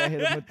 Like I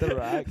hit him with the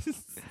rock.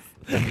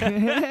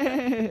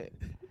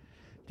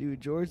 Dude,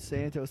 George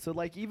Santos. So,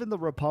 like, even the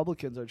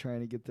Republicans are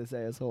trying to get this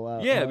asshole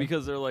out. Yeah,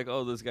 because they're like,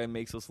 oh, this guy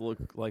makes us look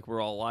like we're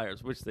all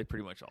liars, which they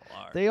pretty much all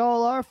are. they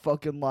all are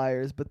fucking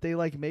liars, but they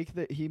like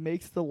he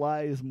makes the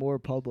lies more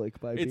public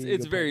by being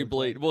It's a very public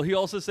blatant. Well, he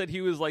also said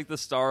he was like the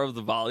star of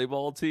the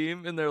volleyball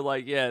team, and they're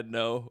like, yeah,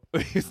 no,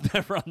 he's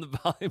never on the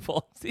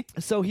volleyball team.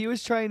 So he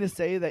was trying to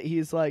say that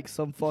he's like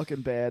some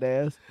fucking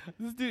badass.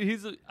 This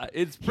dude,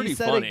 it's pretty He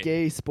said funny. a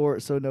gay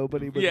sport, so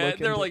nobody would. Yeah, look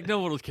they're into like, no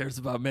one cares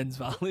about men's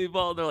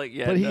volleyball. They're like,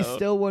 yeah, but no. he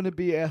still want to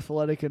be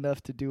athletic enough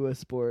to do a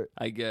sport.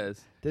 I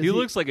guess Does he he-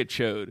 looks like a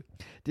chode.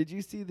 Did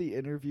you see the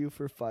interview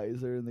for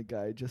Pfizer and the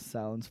guy just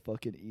sounds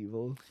fucking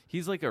evil?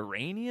 He's like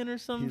Iranian or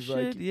some He's shit.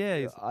 like,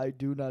 Yeah, I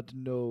do not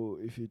know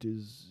if it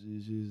is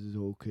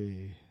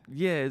okay.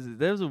 yeah.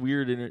 That was a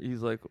weird.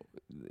 He's like,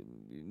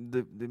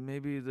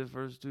 maybe the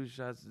first two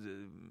shots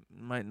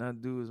might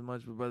not do as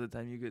much, but by the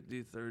time you get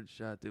the third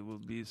shot, it will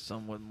be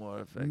somewhat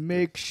more effective.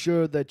 Make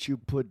sure that you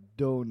put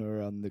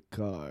donor on the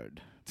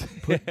card.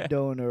 Put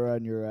donor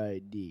on your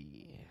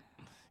ID.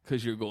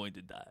 Because you're going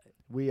to die.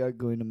 We are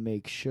going to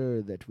make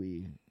sure that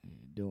we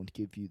don't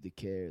give you the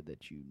care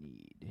that you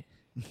need.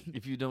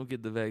 If you don't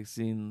get the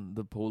vaccine,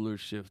 the polar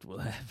shift will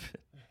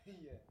happen.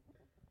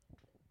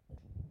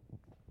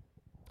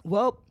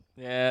 Well,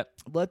 Yeah,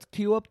 let's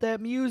cue up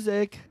that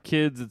music.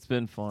 kids, it's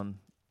been fun.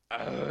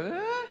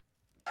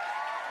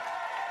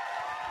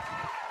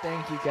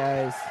 Thank you,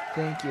 guys.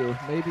 Thank you.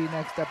 Maybe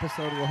next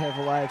episode we'll have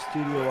a live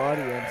studio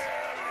audience.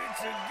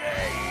 It's a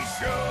gay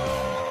show.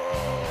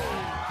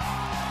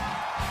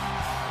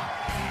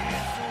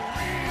 It's a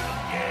real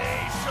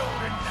gay show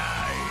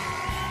tonight.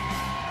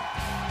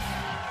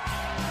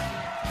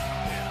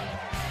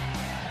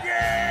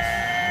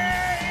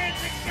 Yeah,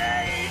 it's a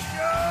gay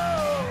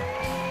show.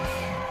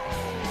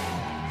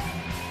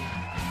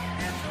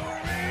 It's a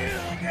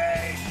real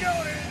gay show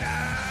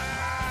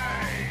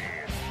tonight.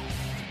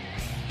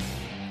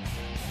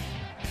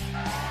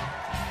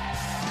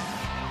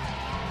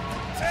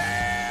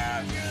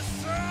 Tell you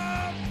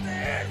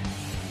something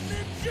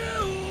that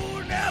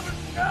you never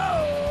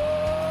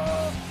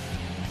know.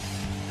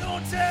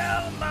 Don't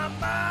tell my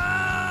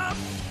mom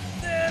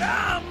that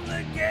I'm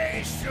the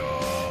gay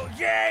show.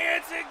 Yeah,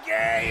 it's a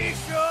gay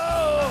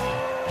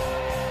show.